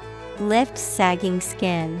 Lift sagging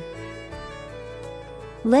skin.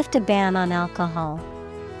 Lift a ban on alcohol.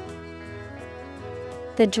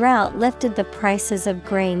 The drought lifted the prices of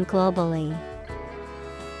grain globally.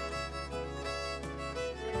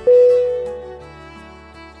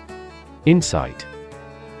 Insight.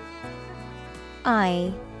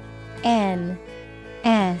 I N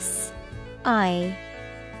S I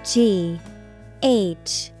G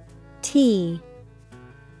H T.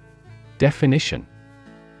 Definition.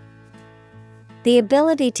 The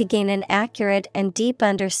ability to gain an accurate and deep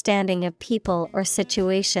understanding of people or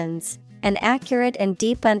situations, an accurate and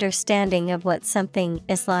deep understanding of what something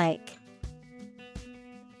is like.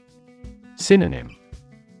 Synonym.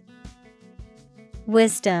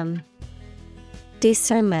 Wisdom,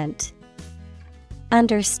 discernment,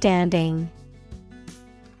 understanding.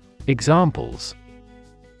 Examples.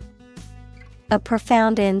 A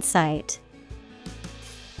profound insight.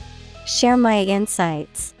 Share my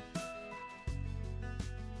insights.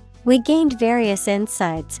 We gained various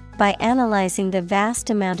insights by analyzing the vast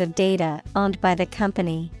amount of data owned by the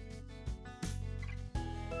company.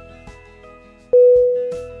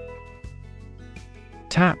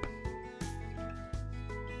 Tap.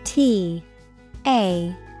 T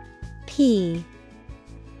A P.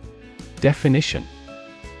 Definition.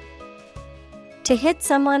 To hit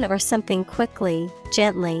someone or something quickly,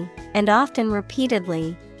 gently, and often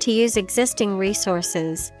repeatedly, to use existing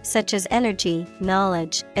resources, such as energy,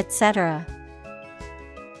 knowledge, etc.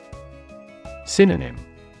 Synonym.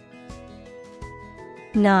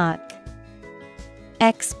 Knock,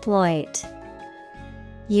 exploit,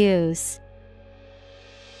 use.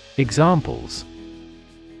 Examples.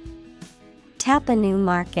 Tap a new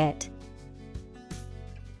market.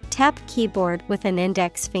 Tap keyboard with an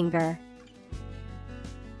index finger.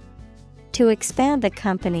 To expand the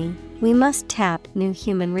company, we must tap new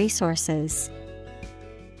human resources.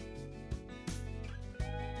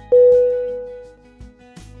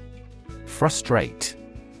 Frustrate.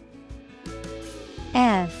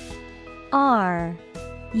 F R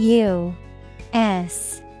U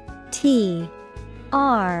S T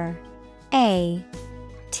R A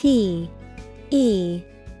T E.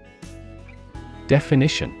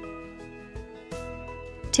 Definition.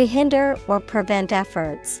 To hinder or prevent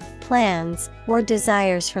efforts, plans, or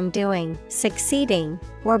desires from doing, succeeding,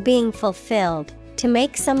 or being fulfilled. To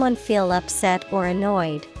make someone feel upset or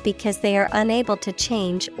annoyed because they are unable to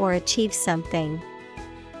change or achieve something.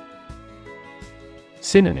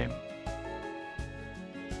 Synonym.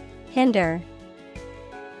 Hinder,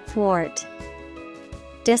 thwart,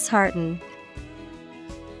 dishearten.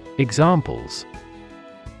 Examples.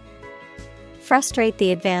 Frustrate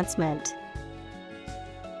the advancement.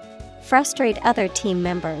 Frustrate other team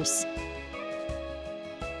members.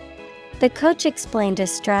 The coach explained a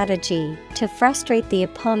strategy to frustrate the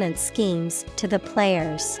opponent's schemes to the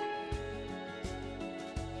players.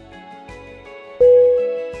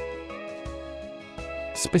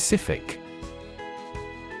 Specific.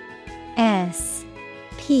 S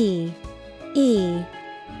P E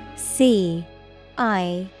C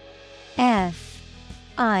I F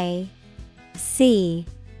I C.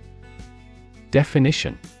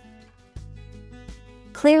 Definition.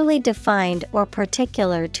 Clearly defined or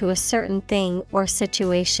particular to a certain thing or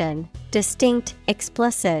situation, distinct,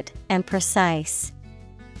 explicit, and precise.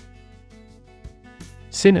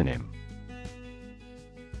 Synonym: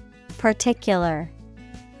 Particular,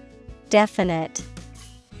 definite,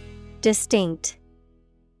 distinct.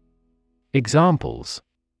 Examples: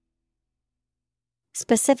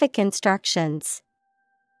 Specific instructions,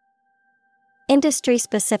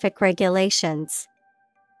 industry-specific regulations.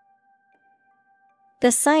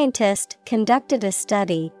 The scientist conducted a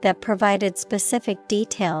study that provided specific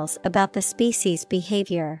details about the species'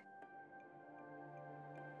 behavior.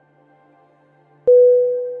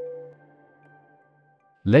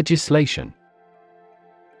 Legislation.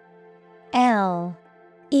 Legislation.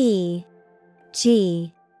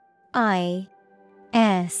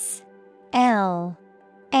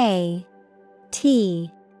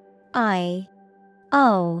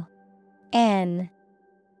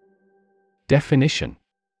 Definition: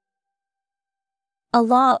 A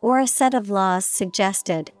law or a set of laws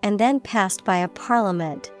suggested and then passed by a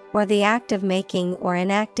parliament, or the act of making or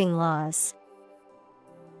enacting laws.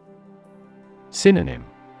 Synonym: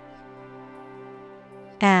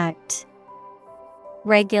 Act,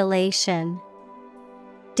 regulation,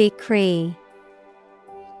 decree.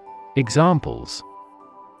 Examples: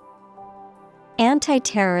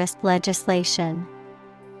 Anti-terrorist legislation.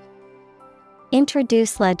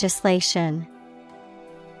 Introduce legislation.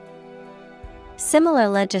 Similar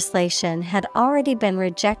legislation had already been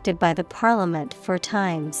rejected by the Parliament 4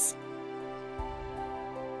 times.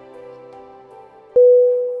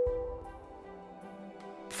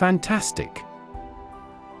 Fantastic.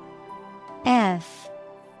 Fantastic.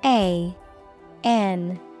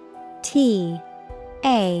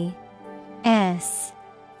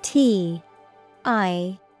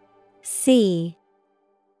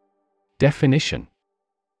 Definition: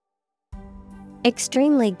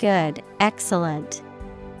 Extremely good, excellent.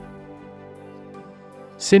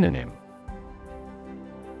 Synonym: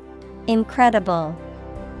 Incredible,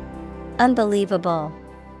 unbelievable,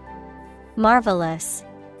 marvelous.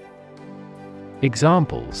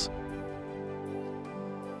 Examples: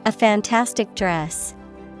 A fantastic dress.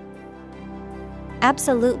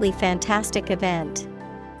 Absolutely fantastic event.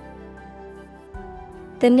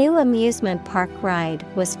 The new amusement park ride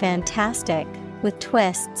was fantastic, with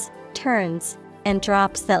twists, turns, and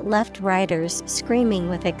drops that left riders screaming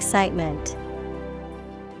with excitement.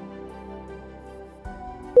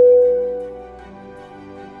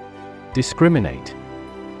 Discriminate.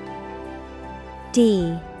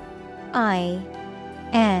 Discriminate.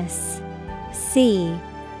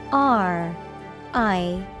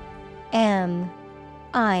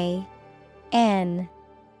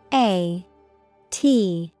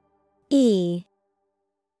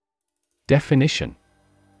 Definition: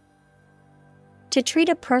 To treat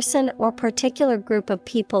a person or particular group of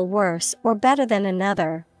people worse or better than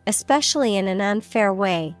another, especially in an unfair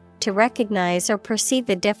way, to recognize or perceive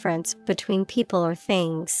the difference between people or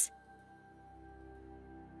things.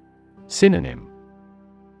 Synonym: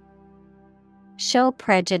 Show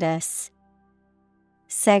prejudice,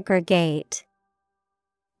 segregate,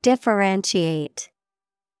 differentiate.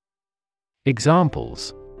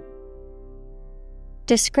 Examples: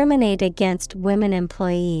 Discriminate against women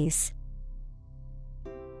employees.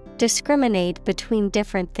 Discriminate between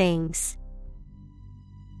different things.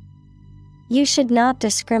 You should not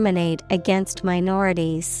discriminate against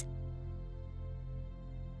minorities.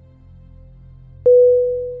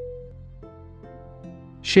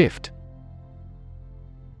 Shift.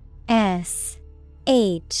 S-H-I-F-T.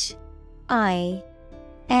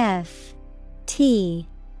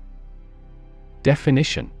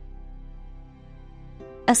 Definition: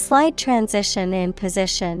 A slight transition in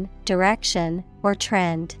position, direction, or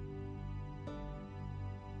trend.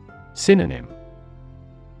 Synonym: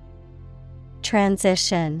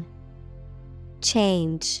 Transition,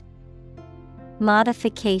 change,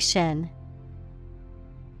 modification.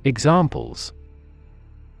 Examples: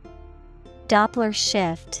 Doppler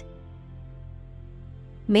shift.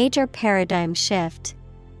 Major paradigm shift.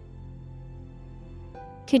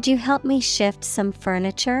 Could you help me shift some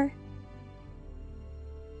furniture?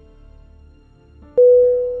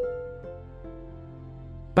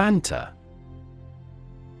 Banter.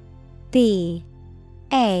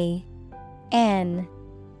 B-A-N-T-E-R.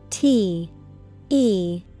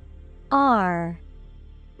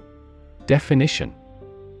 Definition: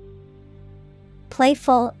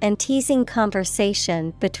 Playful and teasing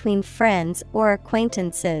conversation between friends or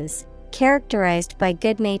acquaintances, characterized by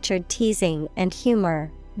good-natured teasing and humor.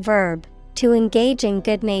 Verb, to engage in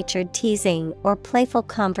good-natured teasing or playful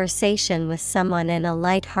conversation with someone in a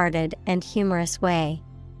light-hearted and humorous way.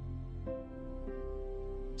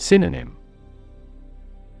 Synonym: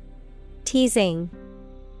 teasing,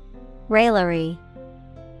 raillery,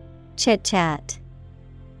 chit-chat.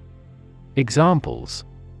 Examples: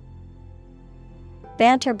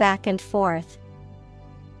 banter back and forth,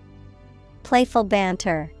 playful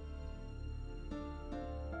banter.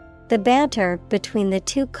 The banter between the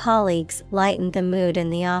two colleagues lightened the mood in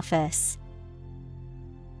the office.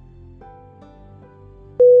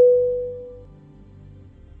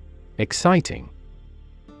 Exciting.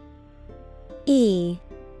 E-X-C-I-T-I-N-G.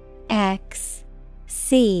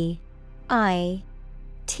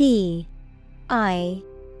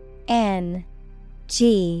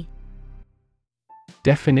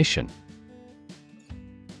 Definition: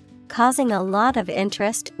 causing a lot of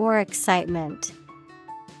interest or excitement.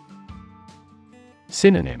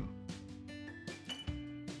 Synonym: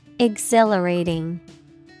 exhilarating,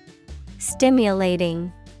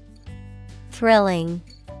 stimulating, thrilling.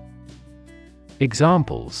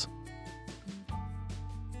 Examples: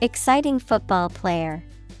 exciting football player,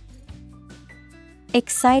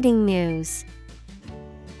 exciting news.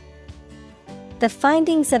 The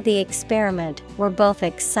findings of the experiment were both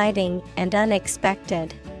exciting and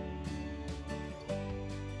unexpected.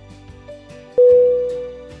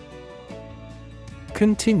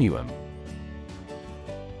 Continuum.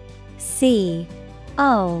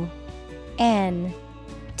 C-O-N-T-I-N-U-M.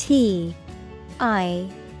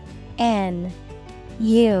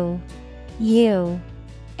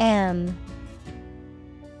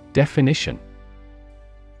 Definition: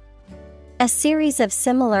 a series of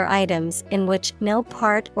similar items in which no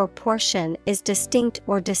part or portion is distinct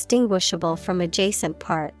or distinguishable from adjacent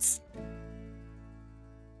parts.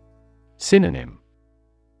 Synonym: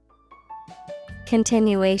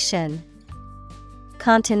 continuation,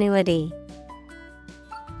 continuity.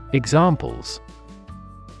 Examples: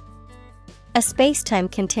 a space-time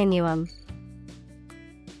continuum,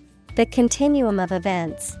 the continuum of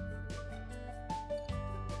events.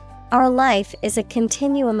 Our life is a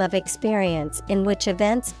continuum of experience in which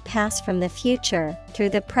events pass from the future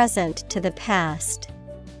through the present to the past.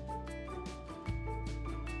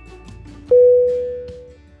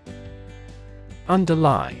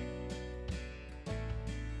 Underlie.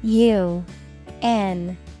 U-N-D-E-R-L-I-E.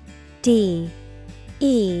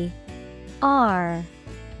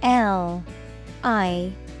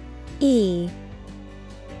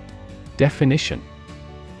 Definition: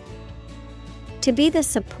 to be the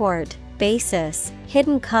support, basis,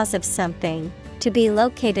 hidden cause of something, to be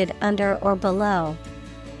located under or below.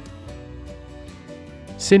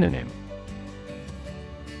 Synonym: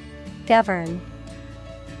 govern,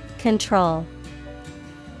 control,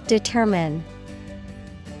 determine.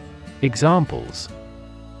 Examples: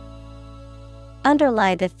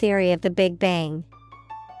 underlie the theory of the Big Bang,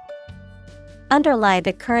 underlie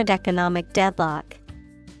the current economic deadlock.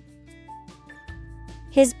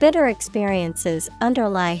 His bitter experiences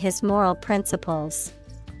underlie his moral principles.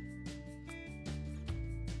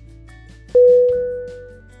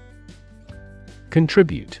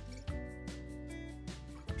 Contribute.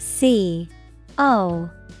 C-O-N-T-R-I-B-U-T-E.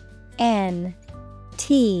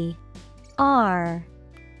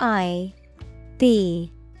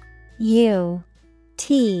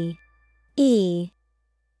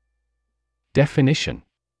 Definition: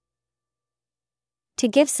 to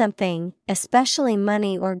give something, especially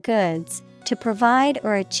money or goods, to provide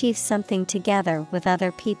or achieve something together with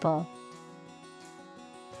other people.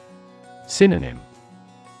 Synonym: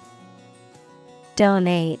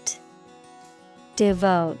 donate,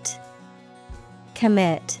 devote,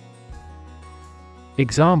 commit.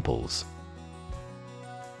 Examples: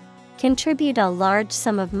 contribute a large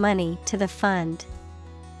sum of money to the fund,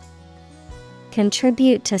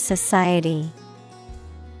 contribute to society.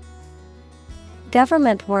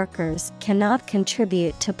 Government workers cannot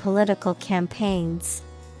contribute to political campaigns.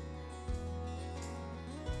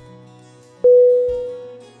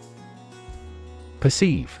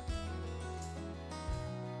 Perceive.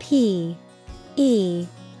 P-E-R-C-E-I-V-E.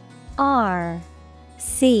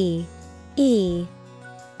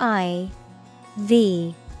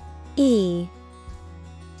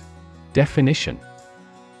 Definition: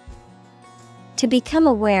 to become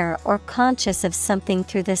aware or conscious of something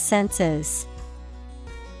through the senses.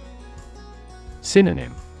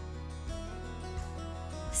 Synonym: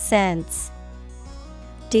 sense,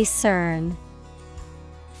 discern,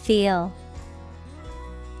 feel.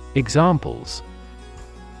 Examples: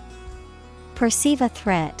 perceive a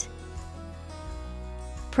threat,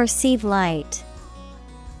 perceive light.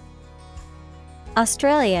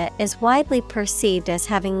 Australia is widely perceived as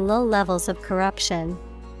having low levels of corruption.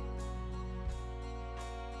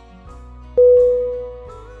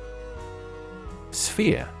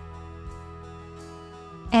 Sphere.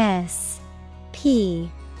 S-P-H-E-R-E.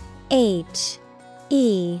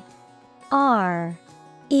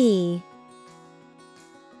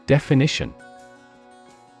 Definition: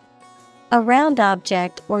 a round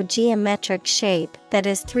object or geometric shape that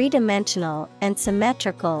is three-dimensional and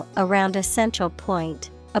symmetrical around a central point,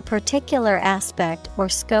 a particular aspect or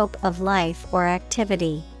scope of life or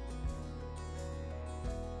activity.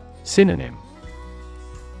 Synonym: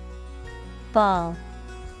 Ball,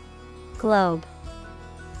 globe,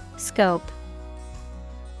 scope.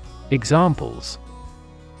 Examples: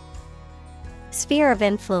 sphere of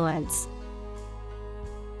influence,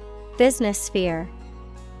 business sphere.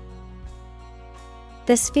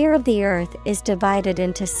 The sphere of the Earth is divided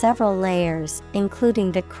into several layers,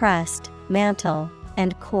 including the crust, mantle,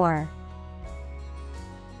 and core.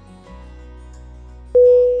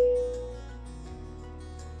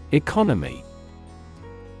 Economy.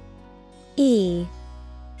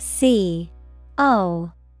 E-C-O-N-O-M-Y.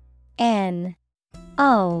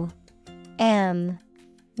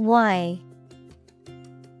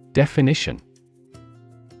 Definition: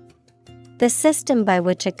 the system by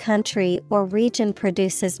which a country or region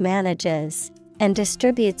produces, manages, and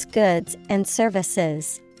distributes goods and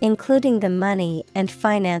services, including the money and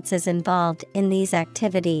finances involved in these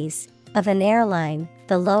activities, of an airline,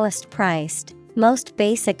 the lowest priced, most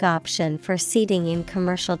basic option for seating in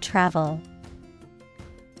commercial travel.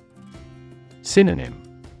 Synonym: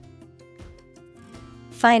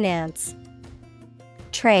 finance,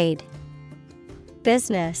 trade,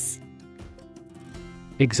 business.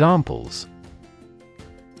 Examples: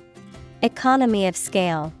 economy of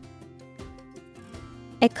scale,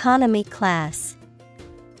 economy class.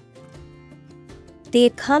 The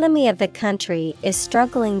economy of the country is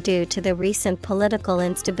struggling due to the recent political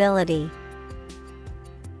instability.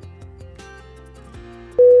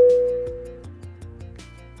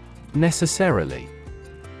 Necessarily.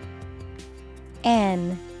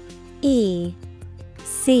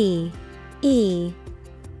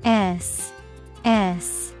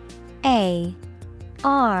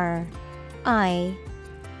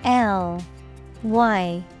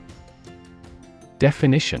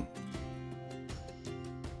 Definition: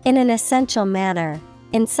 in an essential manner,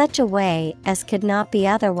 in such a way as could not be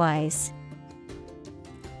otherwise.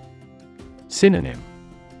 Synonym: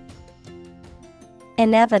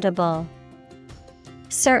 inevitable,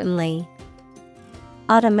 certainly,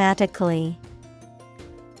 automatically.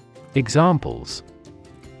 Examples: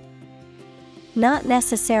 not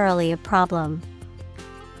necessarily a problem,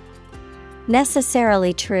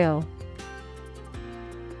 necessarily true.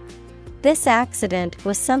 This accident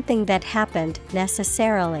was something that happened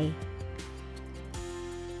necessarily.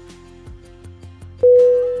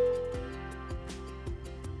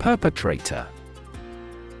 Perpetrator.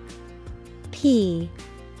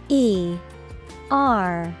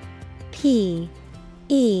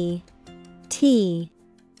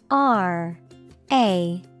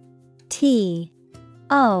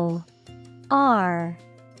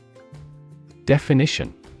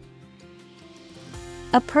 Definition: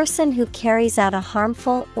 a person who carries out a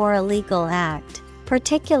harmful or illegal act,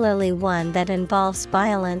 particularly one that involves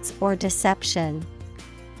violence or deception.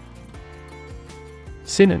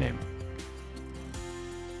 Synonym: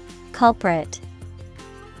 culprit,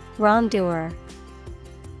 wrongdoer,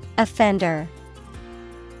 offender.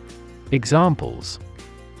 Examples: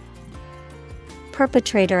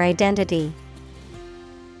 perpetrator identity,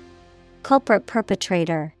 culprit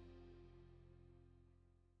perpetrator.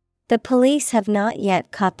 The police have not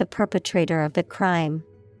yet caught the perpetrator of the crime.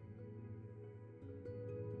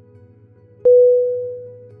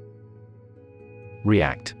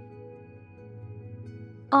 React.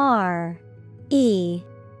 R-E-A-C-T.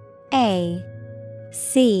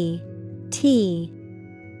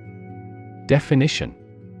 Definition: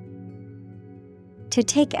 to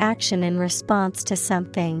take action in response to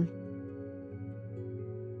something.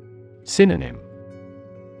 Synonym: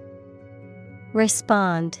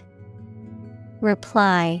 respond,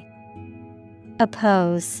 reply,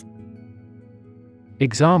 oppose.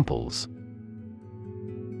 Examples: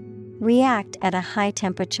 react at a high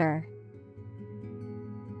temperature,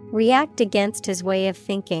 react against his way of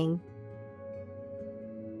thinking.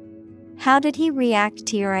 How did he react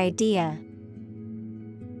to your idea?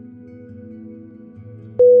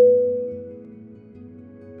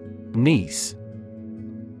 Niece.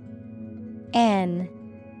 N-I-E-C-E.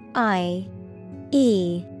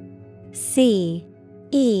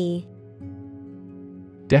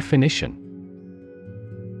 Definition: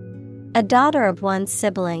 a daughter of one's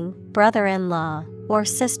sibling, brother-in-law, or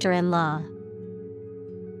sister-in-law.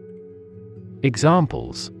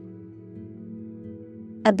 Examples: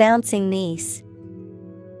 A bouncing niece.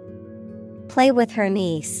 Play with her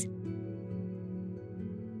niece.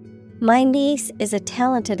 My niece is a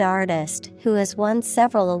talented artist who has won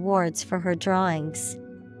several awards for her drawings.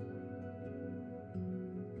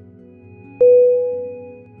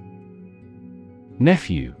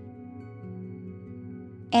 Nephew.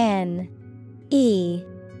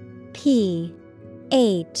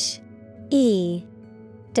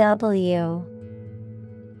 N-E-P-H-E-W.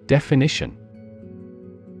 Definition: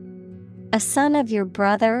 a son of your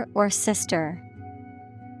brother or sister.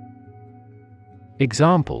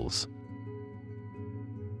 Examples: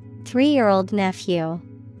 3-year-old nephew.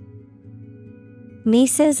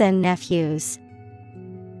 Nieces and nephews.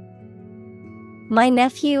 My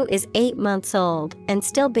nephew is 8 months old and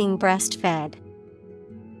still being breastfed.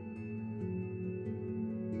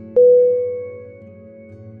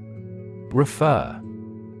 Refer.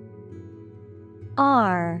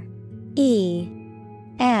 R-E-F-E-R.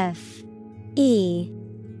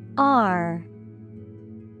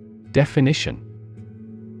 Definition: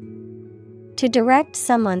 to direct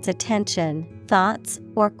someone's attention, thoughts,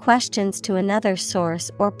 or questions to another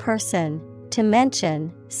source or person, to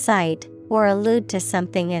mention, cite, or allude to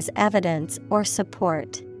something as evidence or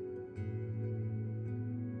support.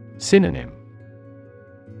 Synonym: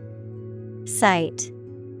 Cite,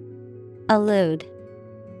 allude,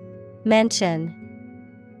 mention.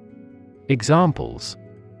 Examples: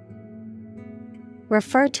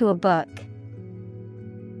 refer to a book.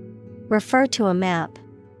 Refer to a map.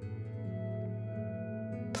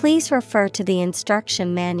 Please refer to the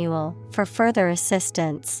instruction manual for further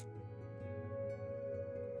assistance.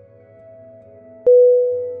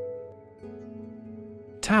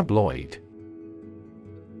 Tabloid.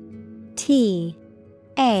 T-A-B-L-O-I-D.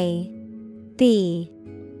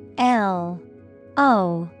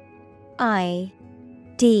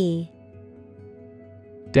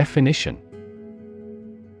 Definition: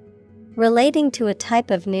 relating to a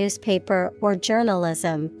type of newspaper or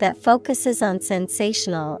journalism that focuses on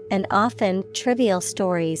sensational and often trivial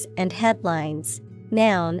stories and headlines.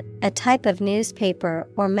 Noun, a type of newspaper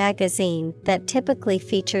or magazine that typically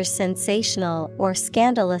features sensational or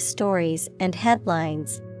scandalous stories and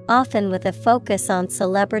headlines, often with a focus on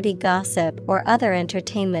celebrity gossip or other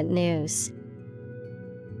entertainment news.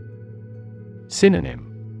 Synonym: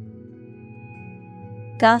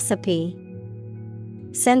 gossipy,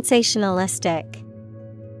 sensationalistic,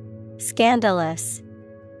 scandalous.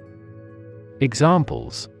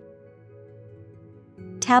 Examples: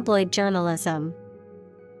 tabloid journalism.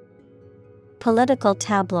 Political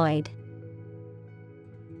tabloid.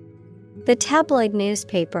 The tabloid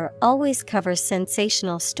newspaper always covers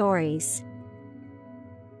sensational stories.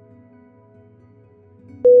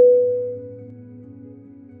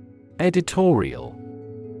 Editorial.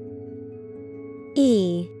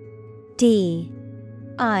 E-D-I-T-O-R-I-A-L.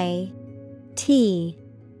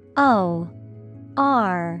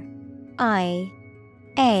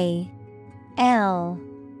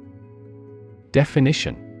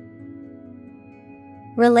 Definition: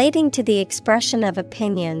 relating to the expression of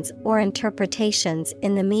opinions or interpretations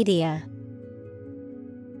in the media.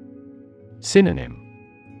 Synonym: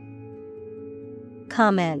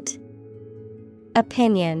 comment,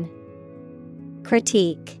 opinion,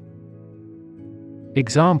 critique.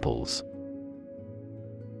 Examples: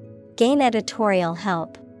 gain editorial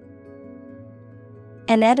help.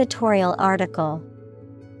 An editorial article.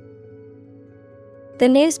 The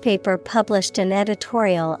newspaper published an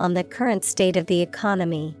editorial on the current state of the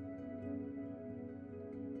economy.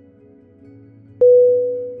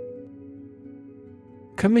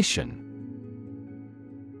 Commission.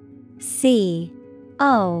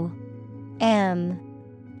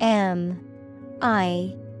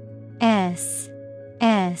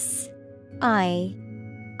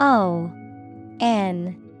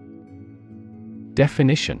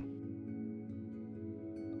 Definition: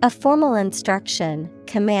 a formal instruction,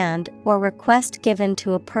 command, or request given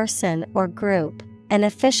to a person or group, an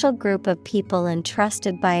official group of people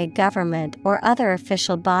entrusted by a government or other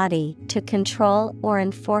official body to control or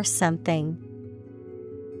enforce something.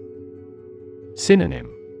 Synonym: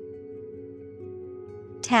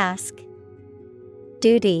 task,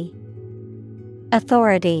 duty,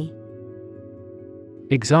 authority.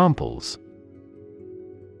 Examples: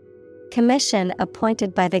 commission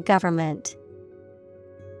appointed by the government.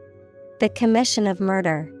 The commission of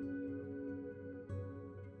murder.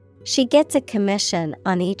 She gets a commission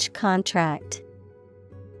on each contract.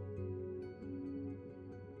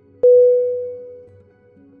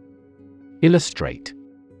 Illustrate.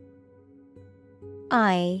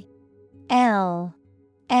 I-L-L-U-S-T-R-A-T-E.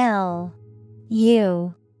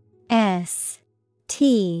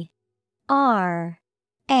 T R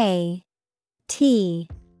A T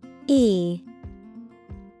E.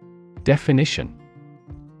 Definition: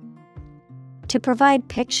 To provide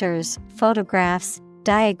pictures, photographs,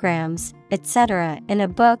 diagrams, etc. in a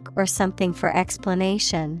book or something for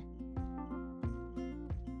explanation.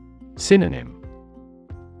 Synonym: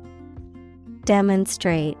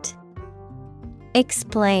 Demonstrate,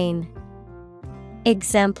 explain,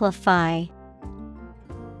 exemplify.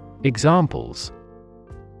 Examples: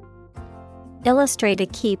 Illustrate a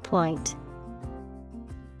key point.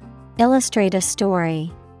 Illustrate a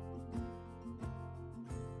story.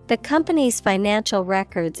 The company's financial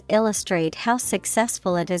records illustrate how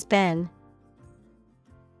successful it has been.